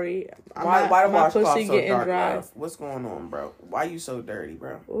sorry. Why the washcloth so dark, bro? What's going on, bro? Why you so dirty,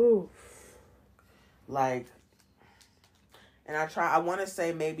 bro? Ooh. Like, and I want to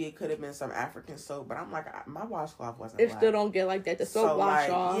say maybe it could have been some African soap, but I'm like, my washcloth wasn't black. Still don't get like that. The soap wash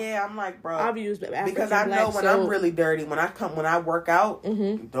off. Yeah, I'm like, bro. I've used African because I know when soap. I'm really dirty, when I work out,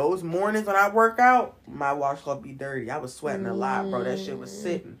 those mornings when I work out, my washcloth be dirty. I was sweating a lot, bro. That shit was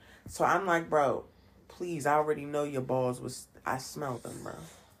sitting. So I'm like, bro, please, I already know your balls I smelled them, bro.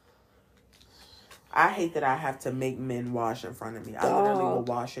 I hate that I have to make men wash in front of me. I literally will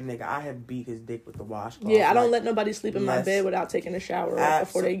wash a nigga. I have beat his dick with the washcloth. Yeah, I don't let nobody sleep in my bed without taking a shower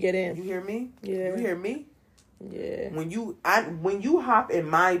before they get in. You hear me? Yeah. You hear me? Yeah. When you hop in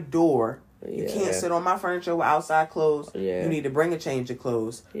my door, you can't sit on my furniture with outside clothes. Yeah. You need to bring a change of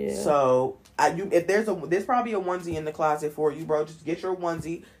clothes. Yeah. So if there's probably a onesie in the closet for you, bro. Just get your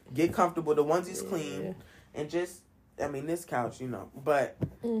onesie, get comfortable. The onesie's clean, and just. I mean, this couch, but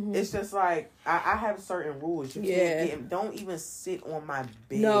it's just like, I have certain rules. You can't don't even sit on my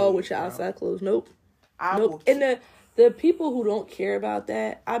bed. No, with your outside clothes. Nope. Nope. And the people who don't care about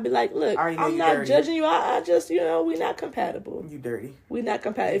that, I'd be like, look, I'm not judging you. I just, we not compatible. You dirty. We not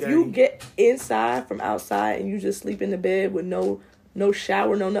compatible. If you get inside from outside and you just sleep in the bed with no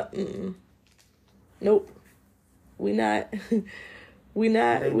shower, nope. We not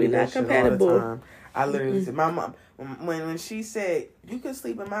compatible. I literally said, my mom, when she said, you can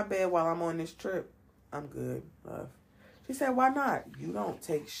sleep in my bed while I'm on this trip, I'm good, love. She said, why not? You don't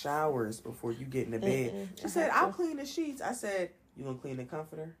take showers before you get in the bed. She said, I'll clean the sheets. I said, you gonna clean the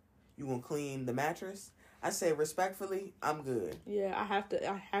comforter? You gonna clean the mattress? I said, respectfully, I'm good. Yeah, I have to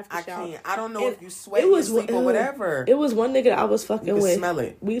shower. I can't. I don't know if you sweat in sleep or whatever. It was one nigga that I was fucking with. Smell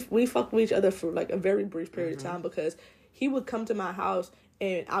it. We fucked with each other for like a very brief period of time, because he would come to my house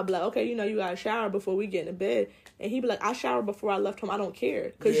and I'd be like, okay, you gotta shower before we get in bed. And he'd be like, I showered before I left home. I don't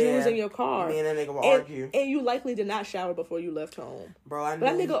care. Because you was in your car. Me and that nigga will argue. And you likely did not shower before you left home. Bro, I know.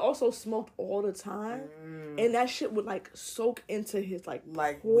 But that nigga also smoked all the time. And that shit would like soak into his like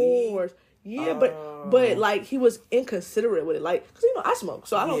pores. Yeah, but like he was inconsiderate with it. Like, because I smoke,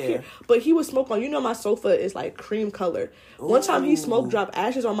 so I don't care. But he would smoke on, my sofa is like cream colored. Ooh. One time he smoked, dropped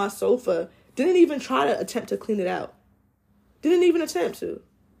ashes on my sofa. Didn't even try to attempt to clean it out. Didn't even attempt to.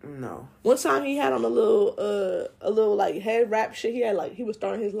 No. One time he had on a little like head wrap shit. He had like, he was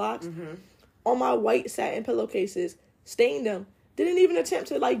starting his locks on my white satin pillowcases, stained them. Didn't even attempt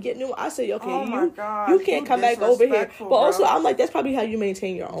to like get new. I said, okay, you can't come back over here. But also, I'm like, that's probably how you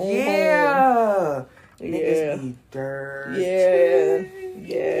maintain your own home. Yeah. Niggas be dirty.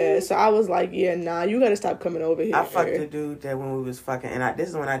 Yeah. So I was like, you gotta stop coming over here. I fucked a dude that when we was fucking, and this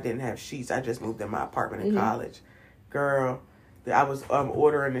is when I didn't have sheets. I just moved in my apartment in college. Girl, I was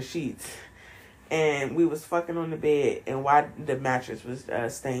ordering the sheets, And we was fucking on the bed, and why the mattress was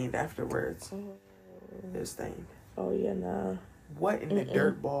stained afterwards. It was stained. Oh, yeah, nah. What in the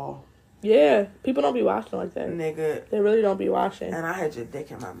dirt ball? Yeah, people don't be washing like that. Nigga. They really don't be washing. And I had your dick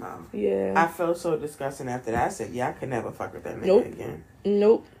in my mouth. Yeah. I felt so disgusting after that. I said, yeah, I could never fuck with that nigga again.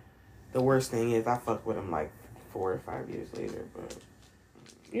 Nope. The worst thing is I fucked with him like 4 or 5 years later, but...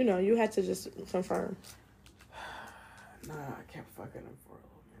 You know, you had to just confirm. Nah, I kept fucking him for a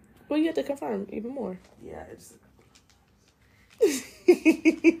little minute. Well, you had to confirm even more. Yeah, it's...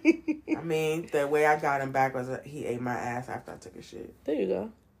 I mean, the way I got him back was he ate my ass after I took a shit. There you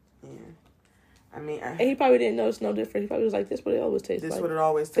go. Yeah. I mean... And he probably didn't notice no difference. He probably was like, this what it always tastes like. This what it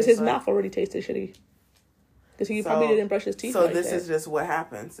always tastes like. Because his like. mouth already tasted shitty. Because he probably didn't brush his teeth like that. So this is just what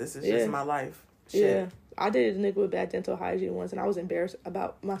happens. This is just my life. Shit. Yeah. I dated a nigga with bad dental hygiene once, and I was embarrassed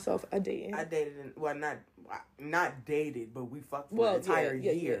about myself dating. I dated, not dated, but we fucked for an entire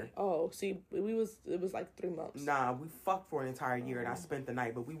year. Yeah. Oh, see, it was like 3 months. Nah, we fucked for an entire year, and I spent the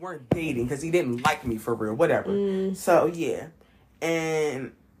night, but we weren't dating because he didn't like me for real, whatever. So, yeah.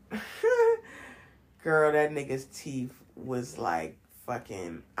 And, girl, that nigga's teeth was like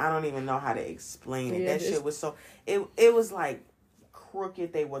fucking, I don't even know how to explain it. That shit was so, it was like,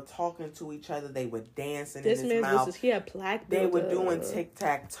 crooked. They were talking to each other. They were dancing in his mouth. He had plaque. They were doing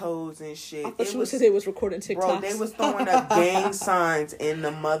tic-tac-toes and shit. I thought she said they was recording TikToks. Bro, they was throwing up gang signs in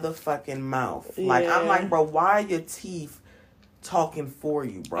the motherfucking mouth. Like, I'm like, bro, why are your teeth talking for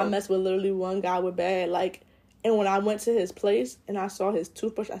you, bro? I messed with literally one guy with bad, like, and when I went to his place and I saw his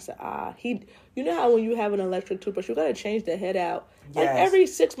toothbrush, I said, you know how when you have an electric toothbrush, you gotta change the head out. Like, every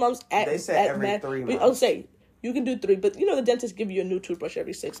 6 months. They said every 3 months. I'll say, you can do 3, but you know the dentist give you a new toothbrush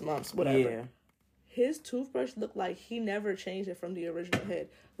every 6 months, whatever. Yeah. His toothbrush looked like he never changed it from the original head.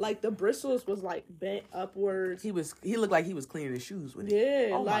 Like the bristles was like bent upwards. He looked like he was cleaning his shoes with it.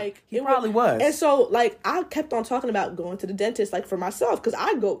 Yeah, like he probably was. And so like I kept on talking about going to the dentist like for myself because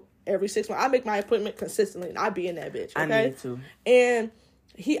I go every 6 months. I make my appointment consistently and I be in that bitch. Okay? I need to. And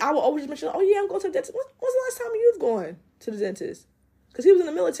I will always mention, oh yeah, I'm going to the dentist. When's the last time you was going to the dentist? Because he was in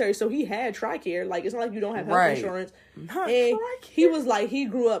the military, so he had TRICARE. Like, it's not like you don't have health insurance. And he was like, he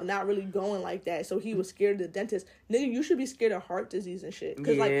grew up not really going like that, so he was scared of the dentist. Nigga, you should be scared of heart disease and shit.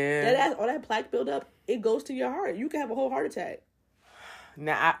 Because, like, all that plaque buildup, it goes to your heart. You can have a whole heart attack.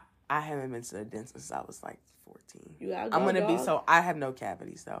 Now, I haven't been to the dentist since I was, like, 14. You gotta go, I'm going to be I have no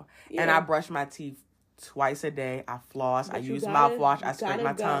cavities, though. Yeah. And I brush my teeth twice a day. I floss. I use mouthwash. I scrape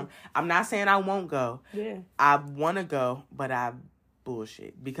my tongue. I'm not saying I won't go. Yeah. I want to go, but I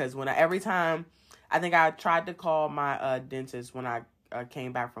bullshit because every time I think I tried to call my dentist when I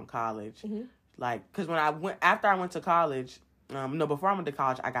came back from college, like because after I went to college, before I went to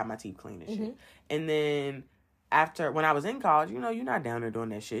college I got my teeth cleaned and shit, and then when I was in college, you know, you're not down there doing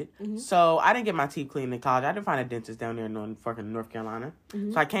that shit, so I didn't get my teeth cleaned in college. I didn't find a dentist down there in fucking North Carolina,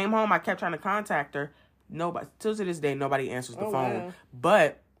 so I came home. I kept trying to contact her. Nobody, till to this day, nobody answers the phone. Wow.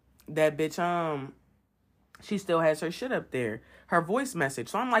 But that bitch, she still has her shit up there, her voice message.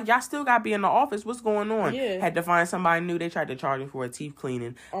 So I'm like, y'all still got to be in the office. What's going on? Yeah. Had to find somebody new. They tried to charge me for a teeth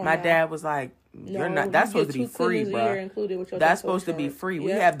cleaning. My dad was like, you're not. That's supposed to be free, bro. That's supposed to be free. Yep.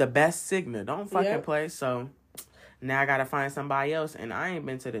 We have the best signal. Don't fucking play. So now I got to find somebody else. And I ain't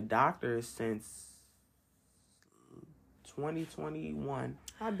been to the doctor since 2021.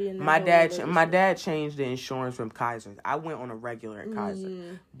 My dad changed the insurance from Kaiser. I went on a regular at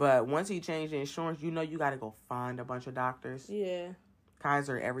Kaiser. But once he changed the insurance, you know you got to go find a bunch of doctors. Yeah.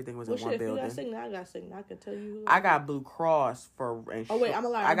 Kaiser, everything was in one building. If you got Cigna, I got Cigna. I can tell you. I got Blue Cross for insurance. Oh, wait, I'm a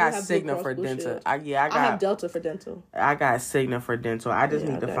liar. I got Cigna for dental. I have Delta for dental. I got Cigna for dental. I just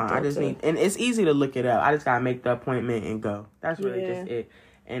need to find. Delta. And it's easy to look it up. I just got to make the appointment and go. That's really just it.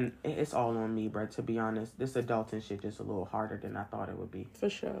 And it's all on me, bro, to be honest. This adulting shit just a little harder than I thought it would be. For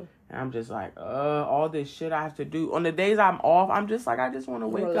sure. And I'm just like, all this shit I have to do. On the days I'm off, I'm just like, I just want to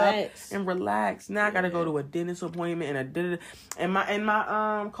wake up and relax. Now I got to go to a dentist appointment and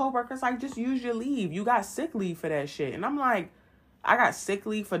my coworkers like, just use your leave. You got sick leave for that shit. And I'm like, I got sick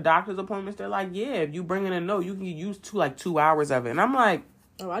leave for doctor's appointments. They're like, yeah, if you bring in a note, you can use 2 hours of it. And I'm like,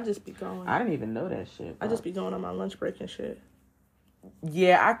 I just be going. I didn't even know that shit, bro. I just be going on my lunch break and shit.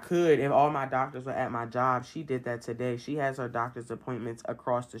 Yeah, I could if all my doctors were at my job. She did that today. She has her doctor's appointments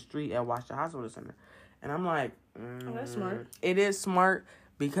across the street at Washington Hospital Center. And I'm like, oh, that's smart. It is smart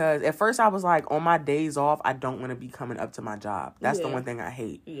because at first I was like, on my days off, I don't want to be coming up to my job. That's the one thing I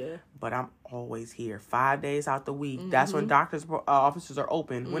hate. Yeah. But I'm always here 5 days out the week. That's when doctors' offices are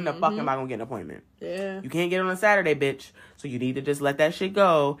open. When the fuck am I going to get an appointment? Yeah. You can't get it on a Saturday, bitch. So you need to just let that shit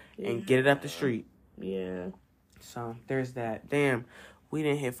go and get it up the street. Yeah. So there's that. Damn, We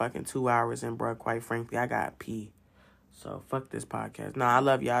didn't hit fucking 2 hours in, bro. Quite frankly, I got pee. So, fuck this podcast. No, I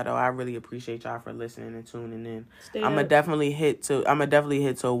love y'all, though. I really appreciate y'all for listening and tuning in. I'm going to definitely hit to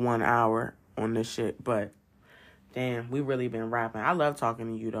 1 hour on this shit. But, damn, we really been rapping. I love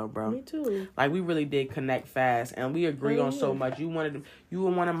talking to you, though, bro. Me too. Like, we really did connect fast. And we agree on so much. You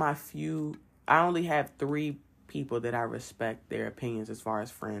were one of my few. I only have 3 people that I respect their opinions as far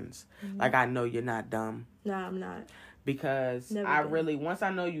as friends. Mm-hmm. Like, I know you're not dumb. Nah, I'm not. Because once I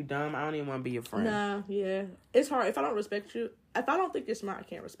know you dumb, I don't even want to be your friend. Nah, yeah. It's hard. If I don't respect you, if I don't think you're smart, I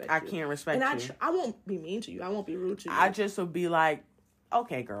can't respect you. I can't respect you. And I won't be mean to you. I won't be rude to you. I just will be like,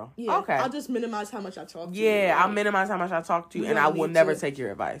 okay, girl. Yeah. Okay. I'll just minimize how much I talk to you. Yeah, I'll minimize how much I talk to you, and I will never take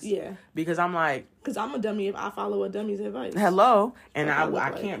your advice. Yeah. Because I'm like... Because I'm a dummy if I follow a dummy's advice. Hello? And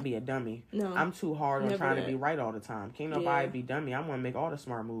I can't be a dummy. No. I'm too hard on trying to be right all the time. Can't nobody be dummy. I'm going to make all the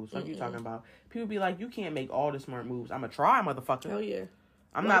smart moves. What you talking about? People be like, you can't make all the smart moves. I'm going to try, motherfucker. Hell yeah.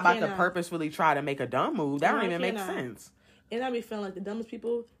 I'm not about to purposefully try to make a dumb move. That don't even make sense. And I be feeling like the dumbest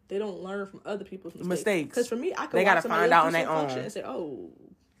people, they don't learn from other people's mistakes. Because for me, I could they gotta find out on their own and say, oh,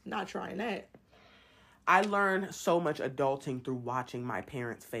 not trying that. I learned so much adulting through watching my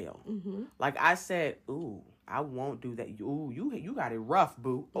parents fail. Mm-hmm. Like I said, ooh, I won't do that. Ooh, you got it rough,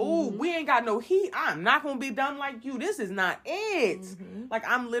 boo. Ooh, we ain't got no heat. I'm not gonna be dumb like you. This is not it. Mm-hmm. Like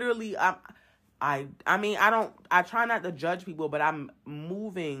I'm literally, I mean, I try not to judge people, but I'm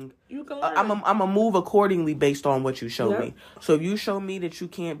moving. You can learn. I'm a move accordingly based on what you show me. So if you show me that you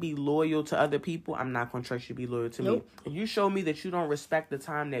can't be loyal to other people, I'm not going to trust you to be loyal to me. If you show me that you don't respect the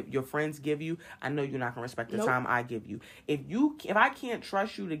time that your friends give you, I know you're not going to respect the time I give you. If I can't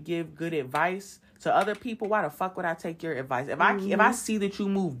trust you to give good advice to other people, why the fuck would I take your advice? If I see that you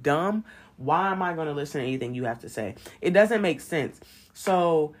move dumb, why am I going to listen to anything you have to say? It doesn't make sense.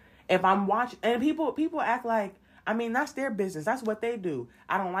 So if I'm watching, and people act like, I mean, that's their business. That's what they do.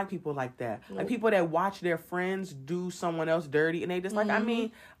 I don't like people like that. Like people that watch their friends do someone else dirty, and they just like, I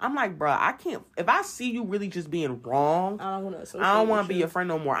mean, I'm like, bro, I can't. If I see you really just being wrong, I don't want to be your friend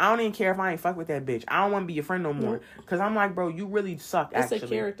no more. I don't even care if I ain't fuck with that bitch. I don't want to be your friend no more. Because I'm like, bro, you really suck, actually. It's a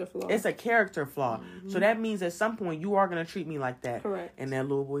character flaw. It's a character flaw. So that means at some point you are going to treat me like that. Correct. And that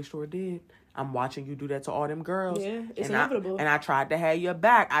little boy sure did. I'm watching you do that to all them girls. Yeah, it's inevitable. And I tried to have your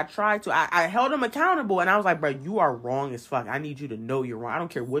back. I held them accountable. And I was like, bro, you are wrong as fuck. I need you to know you're wrong. I don't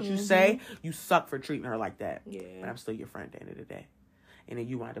care what you say. You suck for treating her like that. Yeah. But I'm still your friend at the end of the day. And then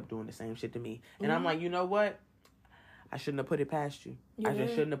you wind up doing the same shit to me. And I'm like, you know what? I shouldn't have put it past you. I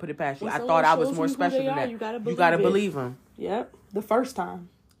just shouldn't have put it past you. I thought I was more special than that. You gotta believe them. Yep. The first time.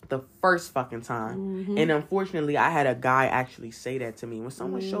 The first fucking time. And unfortunately, I had a guy actually say that to me. When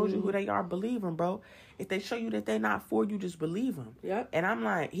someone shows you who they are, believe them, bro. If they show you that they're not for you, just believe them. Yep. And I'm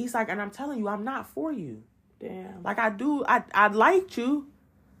like, he's like, and I'm telling you, I'm not for you. Damn. Like I liked you,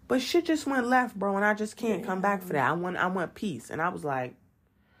 but shit just went left, bro, and I just can't come back for that. I want peace. And I was like,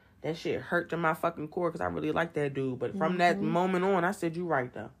 that shit hurt to my fucking core because I really like that dude. But from that moment on, I said, you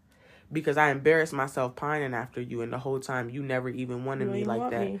right, though. Because I embarrassed myself pining after you, and the whole time you never even wanted me like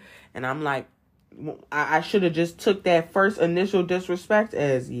that. And I'm like, I should have just took that first initial disrespect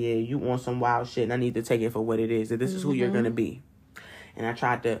as, yeah, you want some wild shit, and I need to take it for what it is. That this is who you're going to be. And I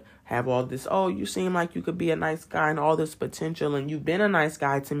tried to have all this, oh, you seem like you could be a nice guy and all this potential, and you've been a nice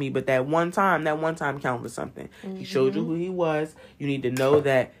guy to me, but that one time count for something. He showed you who he was. You need to know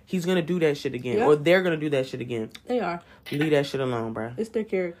that he's going to do that shit again, or they're going to do that shit again. They are. Leave that shit alone, bro. It's their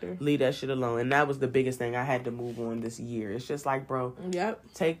character. Leave that shit alone. And that was the biggest thing I had to move on this year. It's just like, bro,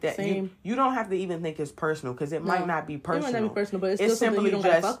 take that. Same. You don't have to even think it's personal, because it might not be personal. It might not be personal, but it's still something you don't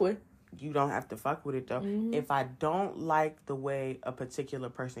gotta fuck with. You don't have to fuck with it, though. If I don't like the way a particular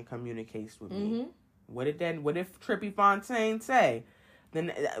person communicates with me, what if Trippy Fontaine say?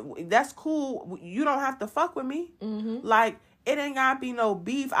 Then that's cool. You don't have to fuck with me. Like, it ain't gotta be no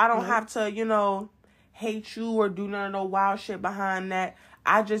beef. I don't have to, hate you or do none of no wild shit behind that.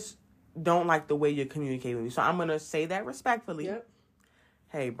 I just don't like the way you communicate with me. So I'm gonna say that respectfully. Yep.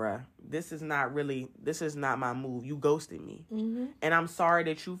 Hey, bruh, this is not my move. You ghosted me. And I'm sorry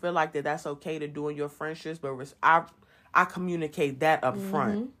that you feel like that's okay to do in your friendships, but I communicate that up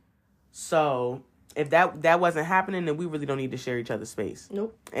front. So if that wasn't happening, then we really don't need to share each other's space.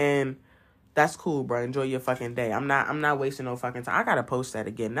 Nope. And that's cool, bro. Enjoy your fucking day. I'm not wasting no fucking time. I gotta post that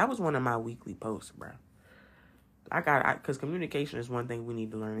again. That was one of my weekly posts, bro. because communication is one thing we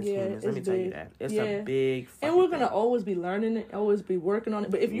need to learn as humans. Let me tell you that. It's a big and we're going to always be learning it, always be working on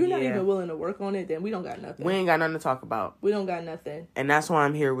it. But if you're not even willing to work on it, then we don't got nothing. We ain't got nothing to talk about. We don't got nothing. And that's why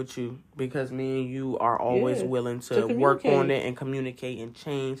I'm here with you, because me and you are always willing to work on it and communicate and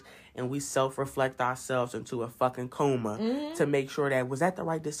change. And we self-reflect ourselves into a fucking coma to make sure that, was that the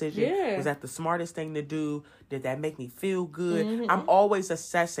right decision? Yeah. Was that the smartest thing to do? Did that make me feel good? I'm always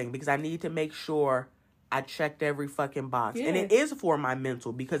assessing, because I need to make sure I checked every fucking box. And it is for my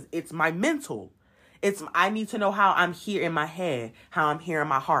mental, because it's my mental. I need to know how I'm here in my head, how I'm here in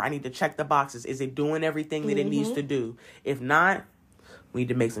my heart. I need to check the boxes. Is it doing everything that it needs to do? If not, we need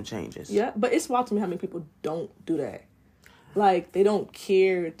to make some changes. Yeah, but it's wild to me how many people don't do that. Like, they don't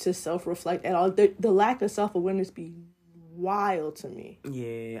care to self-reflect at all. The lack of self-awareness be wild to me.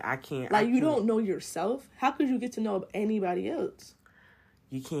 Yeah, I can't. Like, you don't know yourself. How could you get to know anybody else?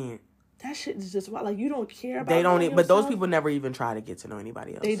 You can't. That shit is just wild. Like, you don't care about They don't, yourself. but those people never even try to get to know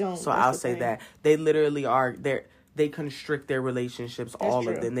anybody else. They don't. So I'll say that. They literally are, they constrict their relationships, all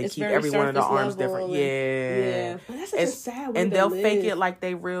of them. They keep every one of the arms different. Yeah. But that's such a sad way and to they'll live. fake it like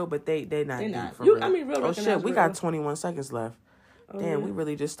they real, but they're not deep for real. real. I mean, real. Oh shit, we got 21 seconds left. Damn, we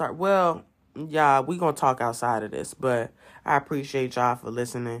really just start. Well, yeah, we gonna talk outside of this, but I appreciate y'all for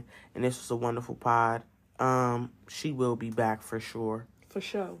listening, and this was a wonderful pod. She will be back for sure. For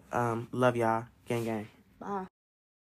sure. Love y'all. Gang gang. Bye.